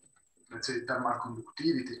 So let's say thermal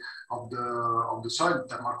conductivity of the soil,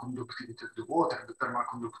 thermal conductivity of the water, the thermal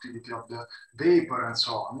conductivity of the vapor, and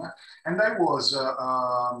so on. And I was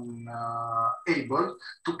able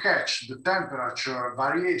to catch the temperature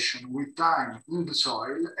variation with time in the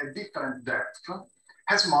soil at different depths,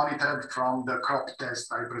 as monitored from the crop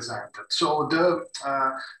test I presented. So in the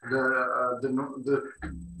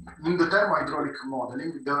thermohydraulic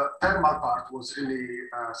modeling, the thermal part was really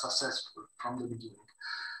successful from the beginning.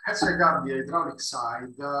 As regards the hydraulic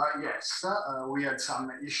side, yes, we had some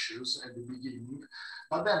issues at the beginning,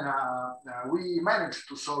 but then we managed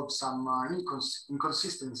to solve some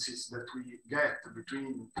inconsistencies that we get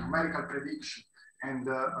between numerical prediction and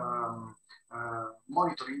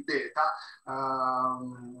monitoring data,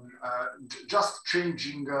 just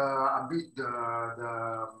changing a bit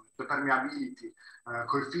the permeability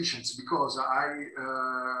coefficients, because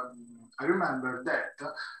I remember that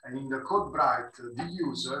in the CodeBright, the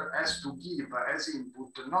user has to give as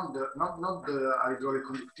input not the hydraulic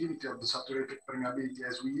conductivity of the saturated permeability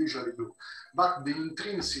as we usually do, but the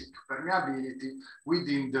intrinsic permeability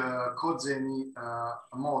within the CodeZeni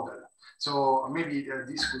model. So maybe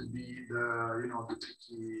this could be the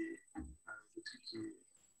tricky.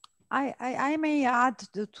 I may add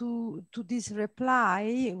to this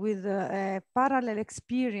reply with a parallel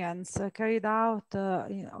experience carried out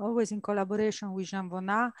always in collaboration with Jean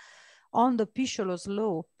Vonat on the Pisciolo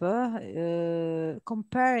slope,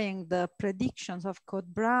 comparing the predictions of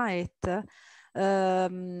CodeBright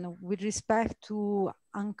with respect to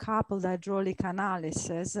uncoupled hydraulic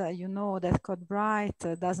analysis. You know that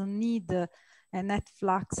CodeBright doesn't need a net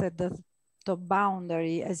flux at the top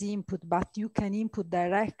boundary as input, but you can input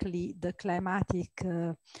directly the climatic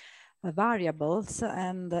variables,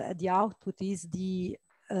 and the output is the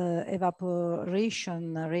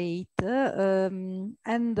evaporation rate,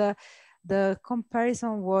 and the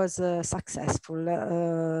comparison was successful,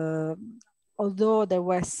 although there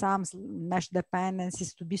were some mesh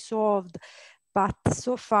dependencies to be solved, but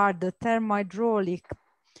so far the thermohydraulic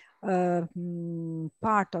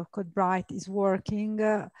part of CodeBright is working.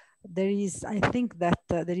 I think that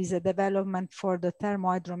there is a development for the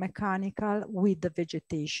thermohydromechanical with the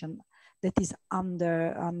vegetation that is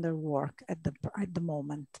under work at the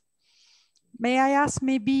moment. May I ask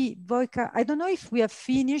maybe, Wojka, I don't know if we have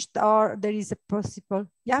finished or there is a possible,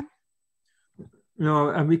 yeah?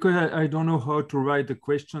 No, because I don't know how to write the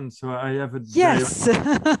question, so I have a yes.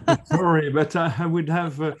 Sorry, but I would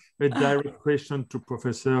have a direct question to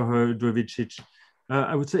Professor Jovicic.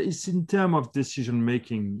 I would say it's in terms of decision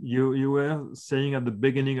making. You were saying at the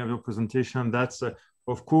beginning of your presentation that's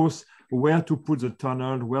of course where to put the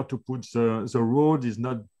tunnel, where to put the road is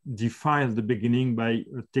not defined at the beginning by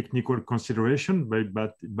technical consideration,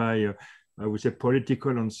 but by I would say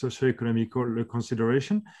political and socio-economical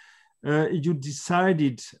consideration. You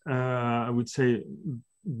decided, I would say,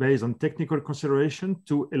 based on technical consideration,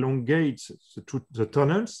 to elongate the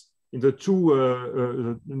tunnels in the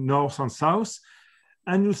two north and south.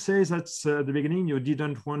 And you say that at the beginning you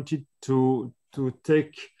didn't want it to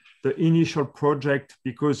take the initial project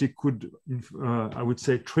because it could, I would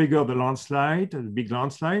say, trigger the landslide, the big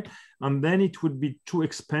landslide, and then it would be too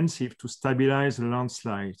expensive to stabilize the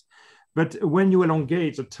landslide. But when you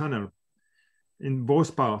elongate the tunnel in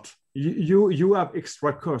both parts, you have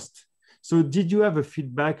extra cost. So did you have a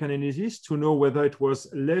feedback analysis to know whether it was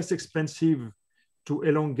less expensive to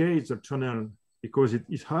elongate the tunnel because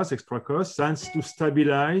it has extra costs than to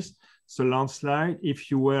stabilize the landslide if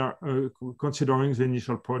you were considering the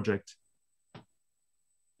initial project?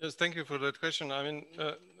 Yes, thank you for that question. I mean,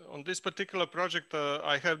 on this particular project,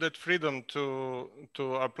 I have that freedom to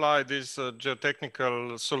apply this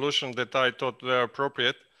geotechnical solution that I thought were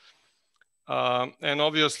appropriate. And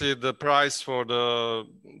obviously the price for the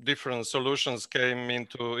different solutions came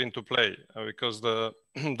into play because the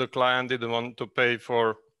client didn't want to pay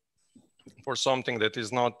for something that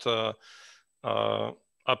is not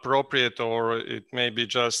appropriate, or it may be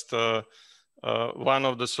just one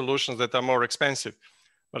of the solutions that are more expensive.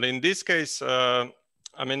 But in this case,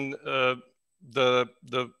 I mean,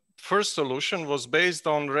 the first solution was based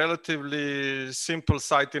on relatively simple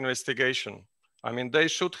site investigation. I mean, they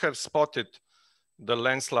should have spotted the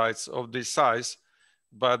landslides of this size,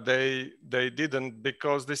 but they didn't,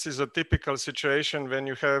 because this is a typical situation when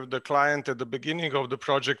you have the client at the beginning of the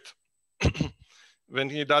project when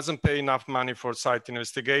he doesn't pay enough money for site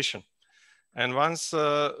investigation. And once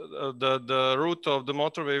the route of the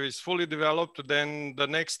motorway is fully developed, then the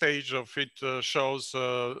next stage of it shows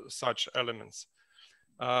such elements.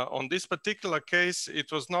 On this particular case,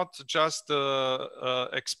 it was not just the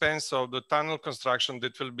expense of the tunnel construction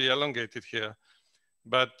that will be elongated here,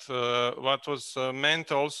 but what was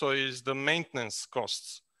meant also is the maintenance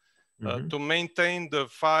costs. To maintain the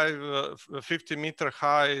 50-meter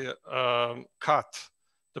high cut,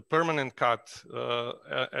 the permanent cut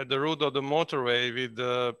at the route of the motorway with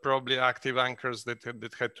probably active anchors that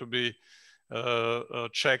had to be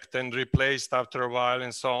checked and replaced after a while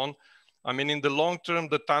and so on. I mean, in the long term,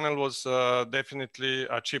 the tunnel was definitely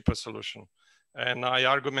a cheaper solution. And I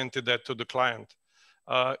argumented that to the client.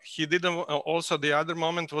 He didn't, also the other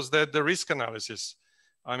moment was that the risk analysis.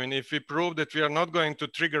 I mean, if we prove that we are not going to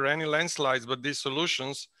trigger any landslides, but these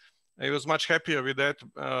solutions, he was much happier with that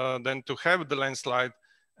than to have the landslide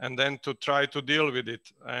and then to try to deal with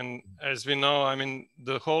it. And as we know, I mean,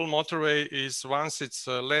 the whole motorway is, once it's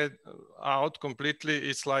laid out completely,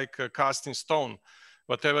 it's like cast in stone.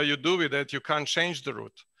 Whatever you do with it, you can't change the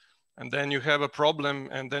route. And then you have a problem,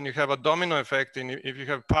 and then you have a domino effect. If you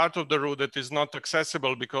have part of the route that is not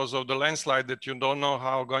accessible because of the landslide that you don't know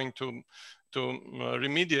how going to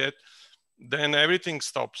remediate, then everything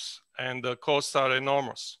stops and the costs are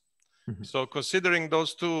enormous. So considering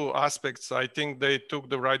those two aspects, I think they took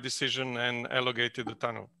the right decision and elongated the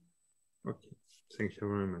tunnel. Okay, thank you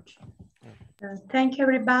very much. Thank you,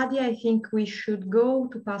 everybody. I think we should go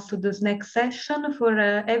to pass to this next session. For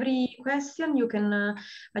every question, you can,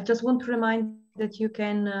 I just want to remind that you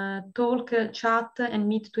can talk, chat, and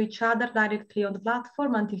meet to each other directly on the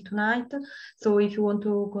platform until tonight. So if you want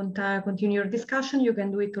to continue your discussion, you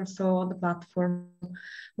can do it also on the platform.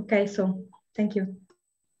 Okay, so thank you.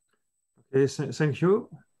 Okay, thank you.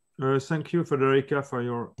 Thank you, Federica, for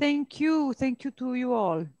your... Thank you to you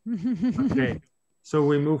all. Okay, so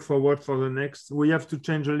we move forward for the next. We have to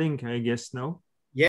change a link, I guess, no?